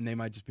name and they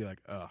might just be like,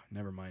 oh,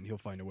 never mind, he'll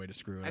find a way to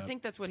screw it up. I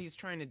think that's what he's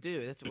trying to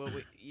do. That's what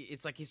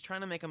it's like he's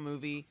trying to make a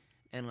movie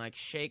and like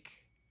shake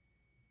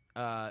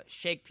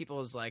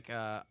people's like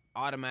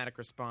automatic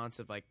response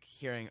of like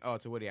hearing, oh,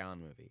 it's a Woody Allen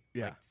movie.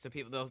 Yeah. Like, so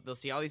people they'll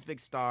see all these big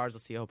stars. They'll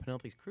see, oh,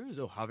 Penelope Cruz,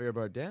 oh, Javier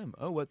Bardem,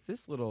 oh, what's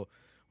this little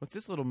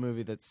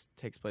movie that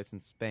takes place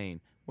in Spain?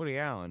 Woody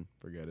Allen,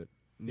 forget it.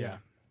 Yeah.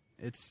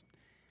 It's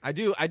I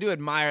do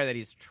admire that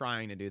he's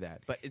trying to do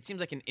that, but it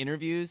seems like in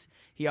interviews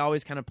he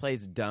always kind of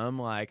plays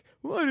dumb, like,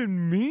 well, I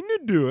didn't mean to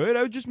do it.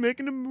 I was just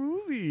making a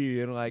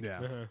movie, and like,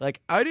 like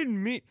I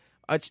didn't mean.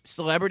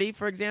 Celebrity,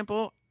 for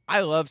example,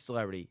 I love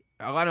Celebrity.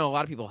 I know a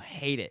lot of people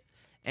hate it,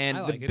 and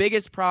the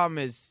biggest problem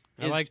is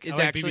I like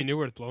actually Bebe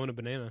Neuwirth blowing a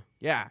banana.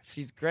 Yeah,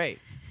 she's great.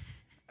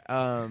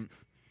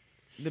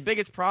 The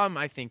biggest problem,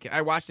 I think,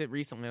 I watched it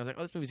recently. I was like,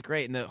 oh, this movie's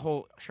great. And the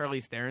whole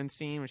Charlize Theron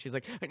scene where she's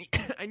like,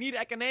 I need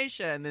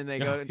echinacea. And then they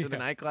go into the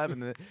nightclub,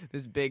 and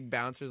this big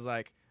bouncer's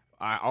like,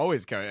 I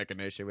always carry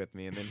echinacea with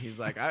me. And then he's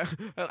like, where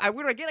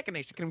do I get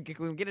echinacea? Can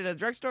we get it at a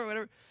drugstore or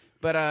whatever?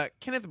 But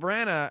Kenneth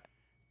Branagh,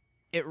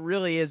 it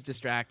really is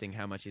distracting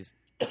how much he's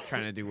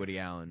trying to do Woody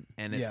Allen,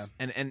 and it's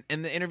and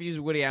the interviews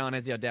with Woody Allen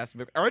has the audacity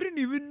to be like, I didn't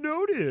even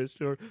notice,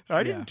 or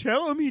I didn't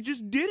tell him, he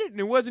just did it, and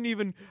it wasn't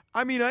even.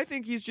 I mean, I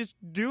think he's just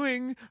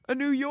doing a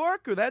New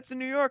Yorker. That's a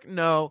New York.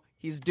 No,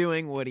 he's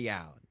doing Woody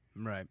Allen.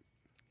 right.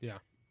 Yeah.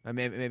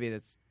 Maybe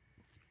that's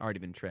already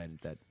been tread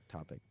that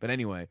topic, but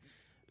anyway,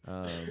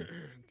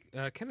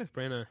 Kenneth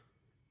Branagh,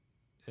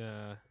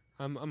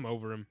 I'm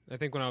over him. I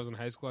think when I was in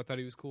high school, I thought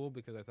he was cool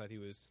because I thought he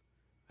was,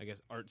 I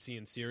guess, artsy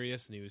and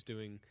serious, and he was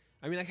doing.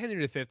 I mean, like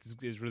Henry V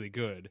is really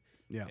good,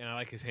 and I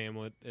like his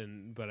Hamlet,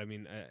 but I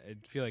mean, I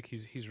feel like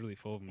he's really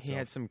full of himself. He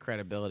had some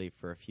credibility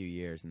for a few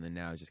years, and then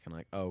now it's just kind of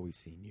like, oh, we've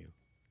seen you.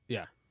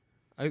 Yeah,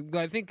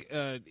 I think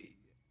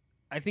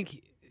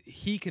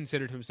he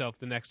considered himself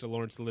the next to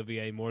Laurence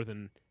Olivier more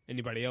than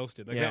anybody else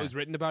did. Like that was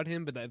written about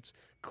him, but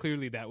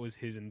that was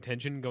his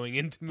intention going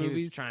into movies.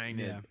 He was trying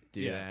to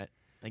do that.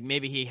 Like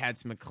maybe he had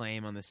some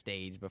acclaim on the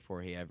stage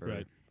before he ever.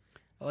 Right.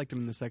 I liked him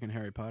in the second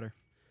Harry Potter.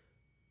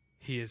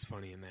 He is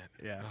funny in that.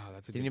 Yeah. Oh,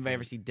 that's a Did good anybody point.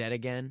 ever see Dead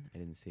Again? I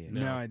didn't see it.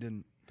 No, I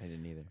didn't. I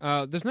didn't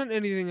either. There's not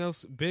anything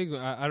else big.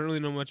 I don't really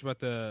know much about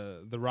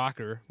the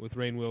Rocker with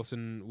Rainn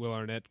Wilson, Will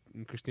Arnett,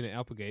 and Christina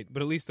Applegate,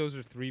 but at least those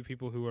are three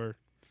people who are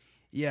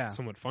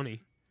somewhat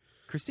funny.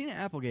 Christina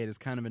Applegate is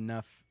kind of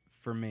enough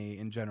for me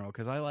in general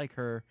because I like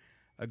her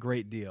a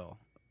great deal.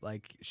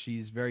 Like,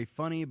 she's very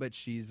funny, but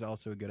she's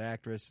also a good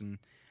actress, and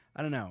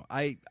I don't know.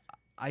 I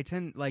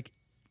tend, like,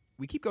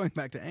 we keep going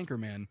back to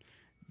Anchorman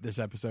this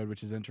episode,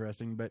 which is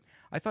interesting, but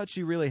I thought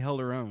she really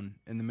held her own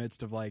in the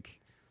midst of, like,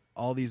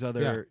 all these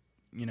other,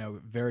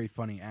 very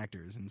funny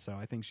actors, and so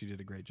I think she did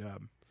a great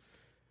job.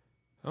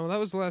 Oh, that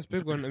was the last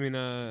big one. I mean,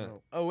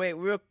 oh wait,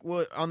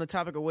 on the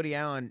topic of Woody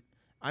Allen,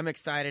 I'm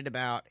excited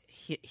about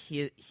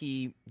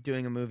he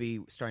doing a movie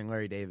starring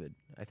Larry David.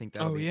 I think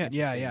that.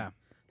 Yeah.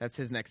 That's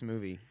his next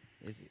movie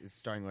is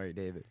starring Larry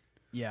David.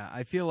 Yeah,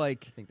 I feel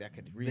like I think that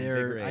could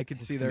reinvigorate I could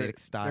his see comedic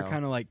style. They're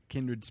kind of like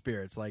kindred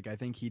spirits. Like I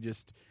think he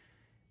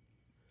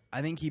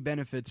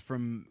benefits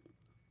from.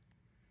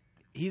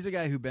 He's a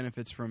guy who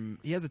benefits from.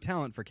 He has a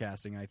talent for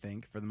casting, I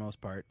think, for the most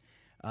part,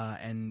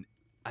 and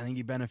I think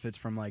he benefits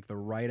from like the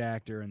right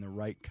actor and the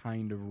right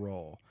kind of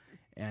role.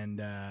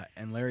 And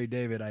Larry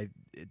David,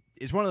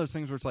 it's one of those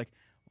things where it's like,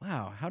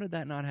 wow, how did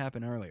that not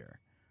happen earlier?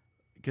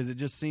 Because it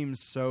just seems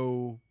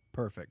so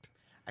perfect.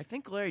 I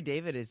think Larry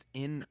David is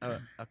in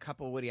a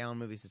couple Woody Allen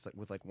movies just like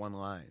with like one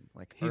line.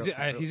 Like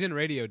he's in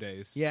Radio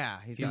Days. Yeah,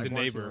 he's got the like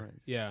neighbor.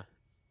 Yeah.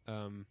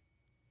 Can't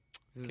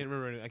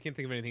remember. I can't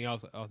think of anything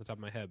else off the top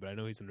of my head, but I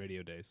know he's in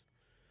Radio Days.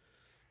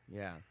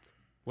 Yeah.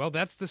 Well,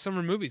 that's the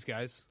summer movies,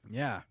 guys.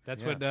 Yeah,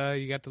 that's what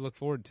you got to look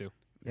forward to.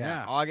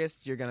 Yeah.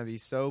 August, you're gonna be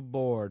so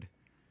bored.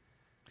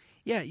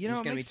 Yeah, you're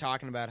just gonna be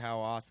talking about how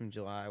awesome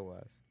July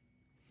was.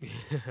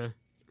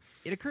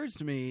 It occurs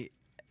to me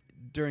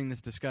during this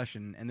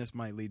discussion, and this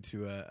might lead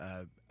to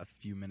a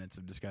few minutes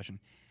of discussion.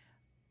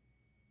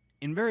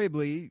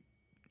 Invariably,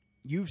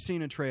 you've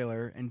seen a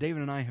trailer, and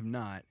David and I have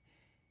not.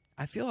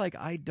 I feel like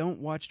I don't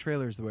watch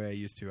trailers the way I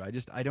used to.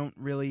 I don't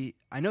really.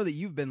 I know that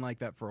you've been like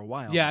that for a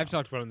while. Yeah, now. I've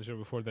talked about it on the show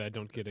before that I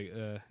don't get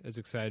as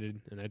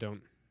excited, and I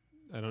don't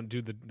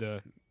do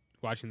the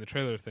watching the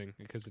trailer thing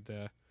because it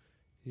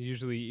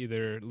usually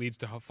either leads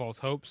to false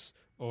hopes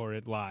or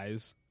it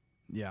lies.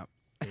 Yeah,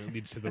 and it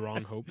leads to the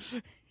wrong hopes.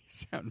 You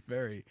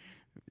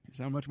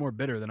sound much more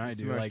bitter than I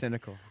do. More like,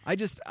 cynical. I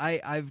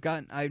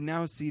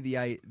now see the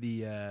I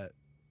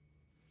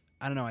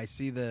don't know. I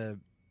see the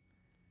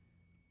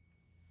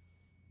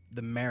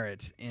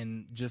merit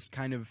in just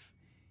kind of,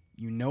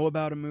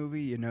 about a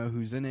movie, you know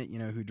who's in it, you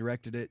know who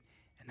directed it,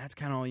 and that's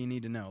kind of all you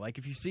need to know. Like,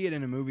 if you see it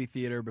in a movie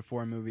theater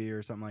before a movie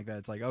or something like that,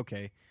 it's like,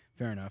 okay,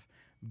 fair enough.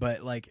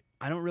 But, like,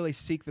 I don't really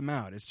seek them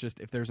out. It's just,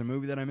 if there's a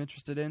movie that I'm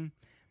interested in,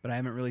 but I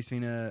haven't really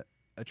seen a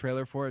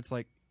trailer for it, it's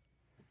like,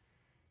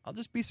 I'll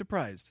just be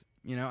surprised.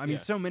 You know, I mean, Yeah.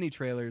 so many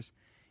trailers.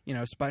 You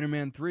know,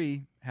 Spider-Man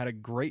 3 had a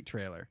great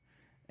trailer,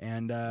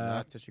 and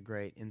That's such a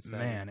great insight.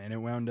 man, and it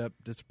wound up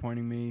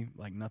disappointing me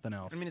like nothing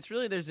else. I mean, it's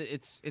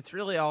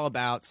really all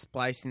about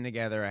splicing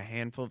together a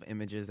handful of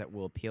images that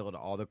will appeal to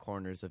all the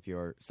corners of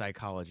your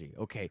psychology.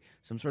 Okay,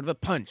 some sort of a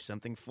punch,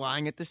 something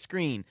flying at the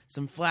screen,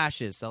 some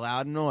flashes, a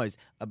loud noise,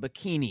 a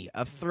bikini,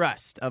 a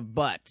thrust, a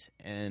butt,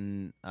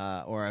 and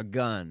or a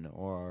gun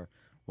or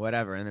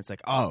whatever, and it's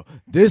like, oh,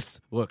 this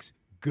looks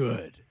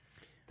good.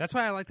 That's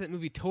why I like that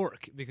movie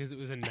Torque, because it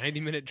was a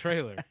 90-minute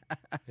trailer.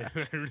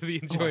 I really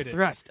enjoyed A it.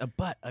 thrust, a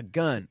butt, a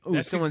gun. Ooh,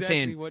 That's someone exactly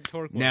saying, what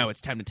Torque was. now it's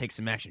time to take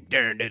some action.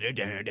 Dun, dun, dun,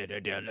 dun, dun,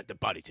 dun, dun, let the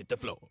bodies hit the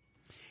floor.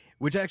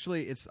 Which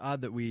actually, it's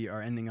odd that we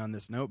are ending on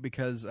this note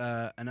because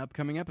an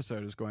upcoming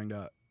episode is going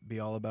to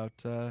be all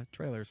about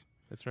trailers.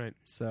 That's right.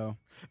 So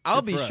I'll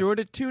good be for us. sure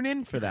to tune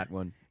in for that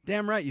one.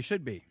 Damn right, you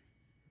should be.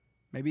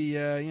 Maybe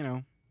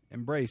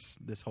embrace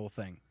this whole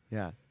thing.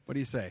 Yeah. What do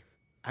you say?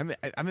 I'm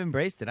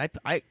embraced it.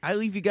 I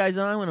leave you guys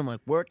on when I'm like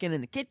working in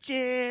the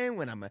kitchen,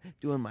 when I'm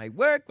doing my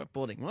work, when I'm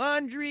folding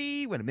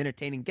laundry, when I'm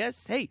entertaining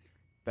guests. Hey,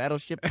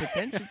 Battleship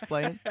Pretension's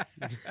playing.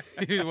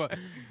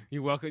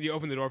 You welcome. You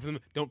open the door for them.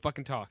 Don't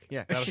fucking talk.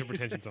 Yeah. Battleship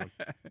Pretension's on.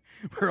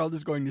 We're all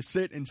just going to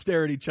sit and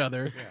stare at each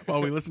other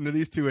while we listen to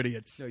these two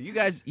idiots. So you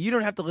guys, you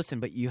don't have to listen,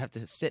 but you have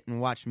to sit and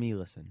watch me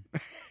listen.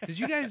 Did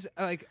you guys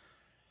like?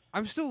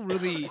 I'm still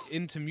really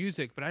into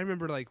music, but I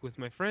remember like with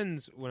my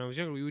friends when I was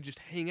younger, we would just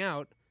hang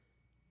out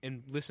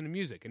and listen to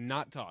music and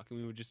not talk, and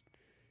we would just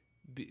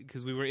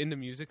because we were into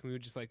music, and we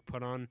would just like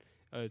put on.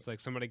 It's like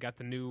somebody got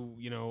the new,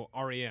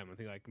 REM. I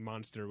think like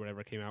Monster or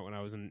whatever came out when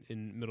I was in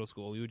middle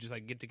school. We would just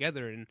like get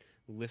together and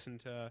listen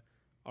to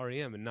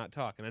REM and not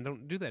talk. And I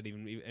don't do that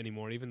even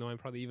anymore, even though I'm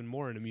probably even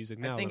more into music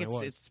now I think than I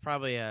was. it's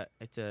probably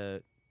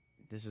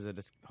this is a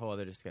whole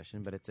other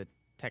discussion, but it's a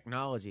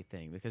technology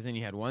thing because then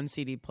you had one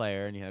CD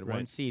player and you had one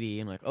Right. CD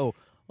and like, oh,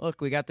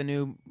 look, we got the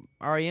new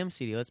REM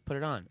CD. Let's put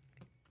it on.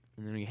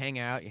 And then you hang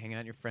out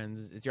with your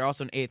friends. You're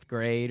also in 8th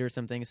grade or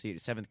something, so you're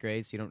 7th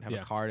grade, so you don't have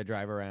Yeah. a car to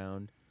drive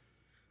around.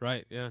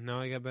 Right, yeah.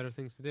 Now I got better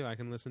things to do. I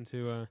can listen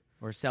to...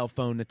 Or a cell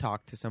phone to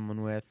talk to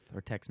someone with,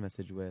 or text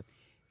message with.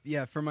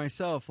 Yeah, for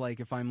myself, like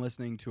if I'm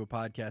listening to a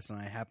podcast and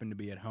I happen to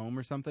be at home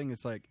or something,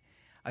 it's like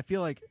I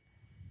feel like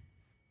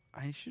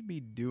I should be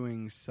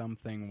doing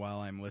something while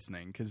I'm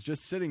listening because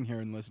just sitting here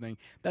and listening,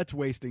 that's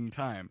wasting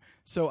time.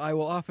 So I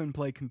will often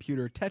play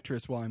computer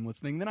Tetris while I'm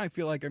listening. Then I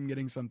feel like I'm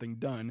getting something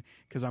done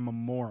because I'm a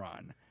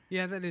moron.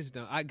 Yeah, that is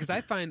dumb. Because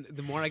I find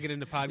the more I get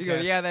into podcasts, You go,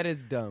 yeah, that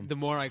is dumb. the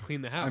more I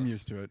clean the house. I'm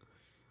used to it.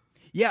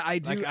 Yeah, I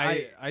do.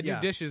 Like, I do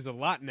yeah. dishes a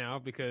lot now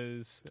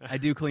because... I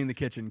do clean the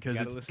kitchen because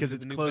Gotta listen to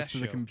it's the new close Best to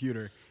the Show.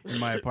 computer in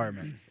my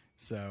apartment.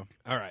 So,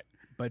 All right.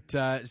 but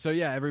so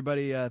yeah,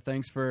 everybody,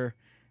 thanks for.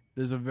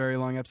 This is a very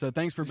long episode.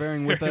 Thanks for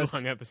bearing with Very us.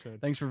 long episode.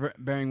 Thanks for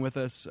bearing with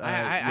us.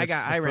 I with the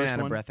ran first out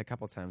of one. breath a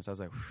couple times. I was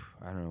like,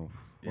 I don't know.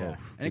 Yeah, Whoa.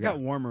 and it got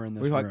warmer in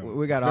this we got- room.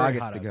 we got It's very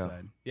August hot to go.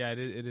 outside. Yeah,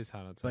 it is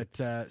hot outside.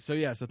 But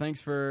so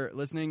thanks for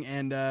listening,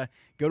 and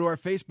go to our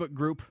Facebook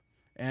group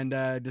and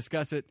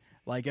discuss it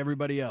like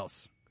everybody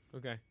else.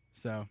 Okay.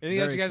 So Anything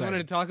else very you guys excited.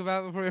 wanted to talk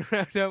about before we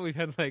wrapped up? We've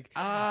had like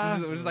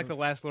this is like the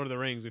last Lord of the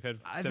Rings. We've had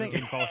I 17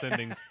 think- false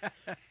endings.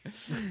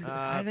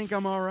 I think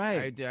I'm all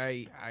right.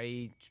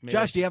 I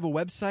Josh, do you have a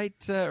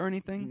website or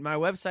anything? My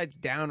website's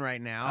down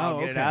right now. Oh, I'll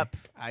get it okay. up.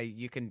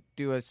 You can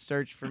do a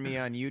search for me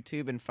on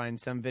YouTube and find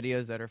some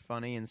videos that are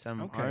funny and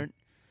some Okay. aren't.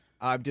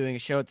 I'm doing a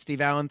show at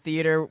Steve Allen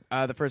Theater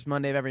the first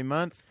Monday of every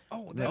month.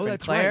 Oh, With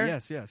that's Claire.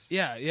 right. Yes.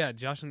 Yeah.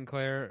 Josh and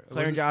Claire.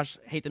 Claire and Josh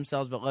hate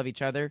themselves but love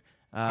each other.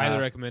 Highly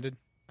recommended.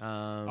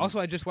 Also, Also,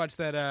 I just watched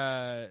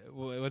that.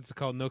 What's it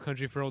called? No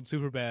Country for Old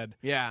Superbad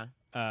yeah.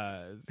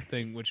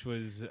 thing, which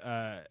was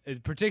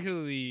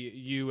particularly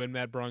you and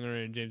Matt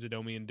Bronger and James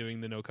Adomian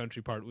doing the No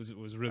Country part was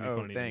really Oh,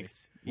 funny.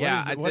 thanks. What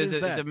Yeah, is it- what is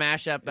it's that? a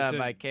mashup It's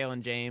by Kale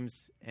and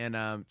James,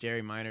 and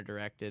Jerry Minor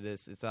directed.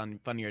 It's on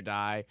Funny or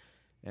Die,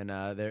 and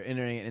they're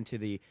entering it into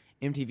the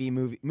MTV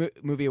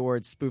Movie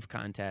Awards spoof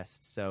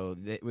contest. So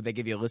they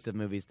give you a list of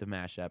movies to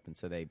mash up, and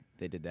so they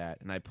did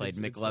that. And I played It's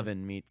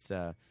McLovin meets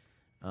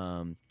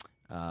Anton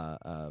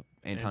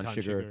Anton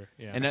Sugar.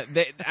 yeah. And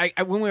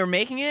I when we were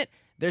making it,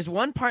 there's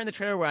one part in the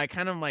trailer where I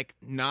kind of like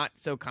not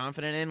so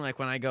confident in, like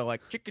when I go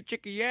like chicka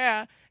chicka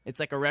yeah, it's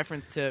like a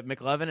reference to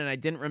McLovin, and I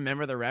didn't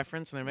remember the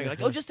reference, and they're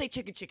like, oh, just say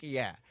chicka chicka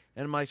yeah,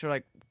 and I'm like sort of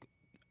like,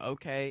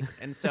 okay,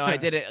 and so I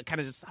did it kind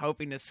of just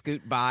hoping to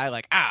scoot by,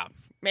 like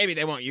maybe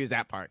they won't use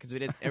that part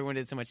because everyone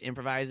did so much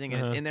improvising,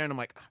 and it's in there, and I'm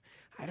like,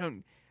 I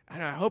don't.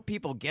 I hope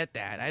people get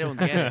that. I don't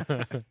get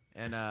it.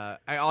 And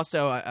I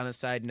also, on a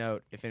side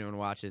note, if anyone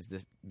watches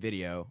this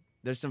video,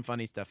 there's some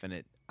funny stuff in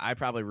it. I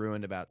probably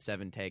ruined about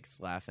 7 takes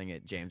laughing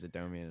at James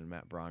Adomian and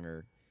Matt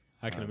Bronger.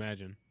 I can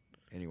imagine.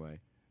 Anyway.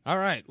 All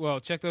right. Well,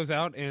 check those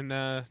out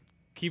and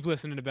keep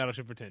listening to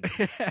Battleship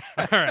Pretension.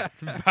 All right.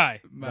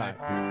 Bye.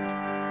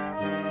 Bye.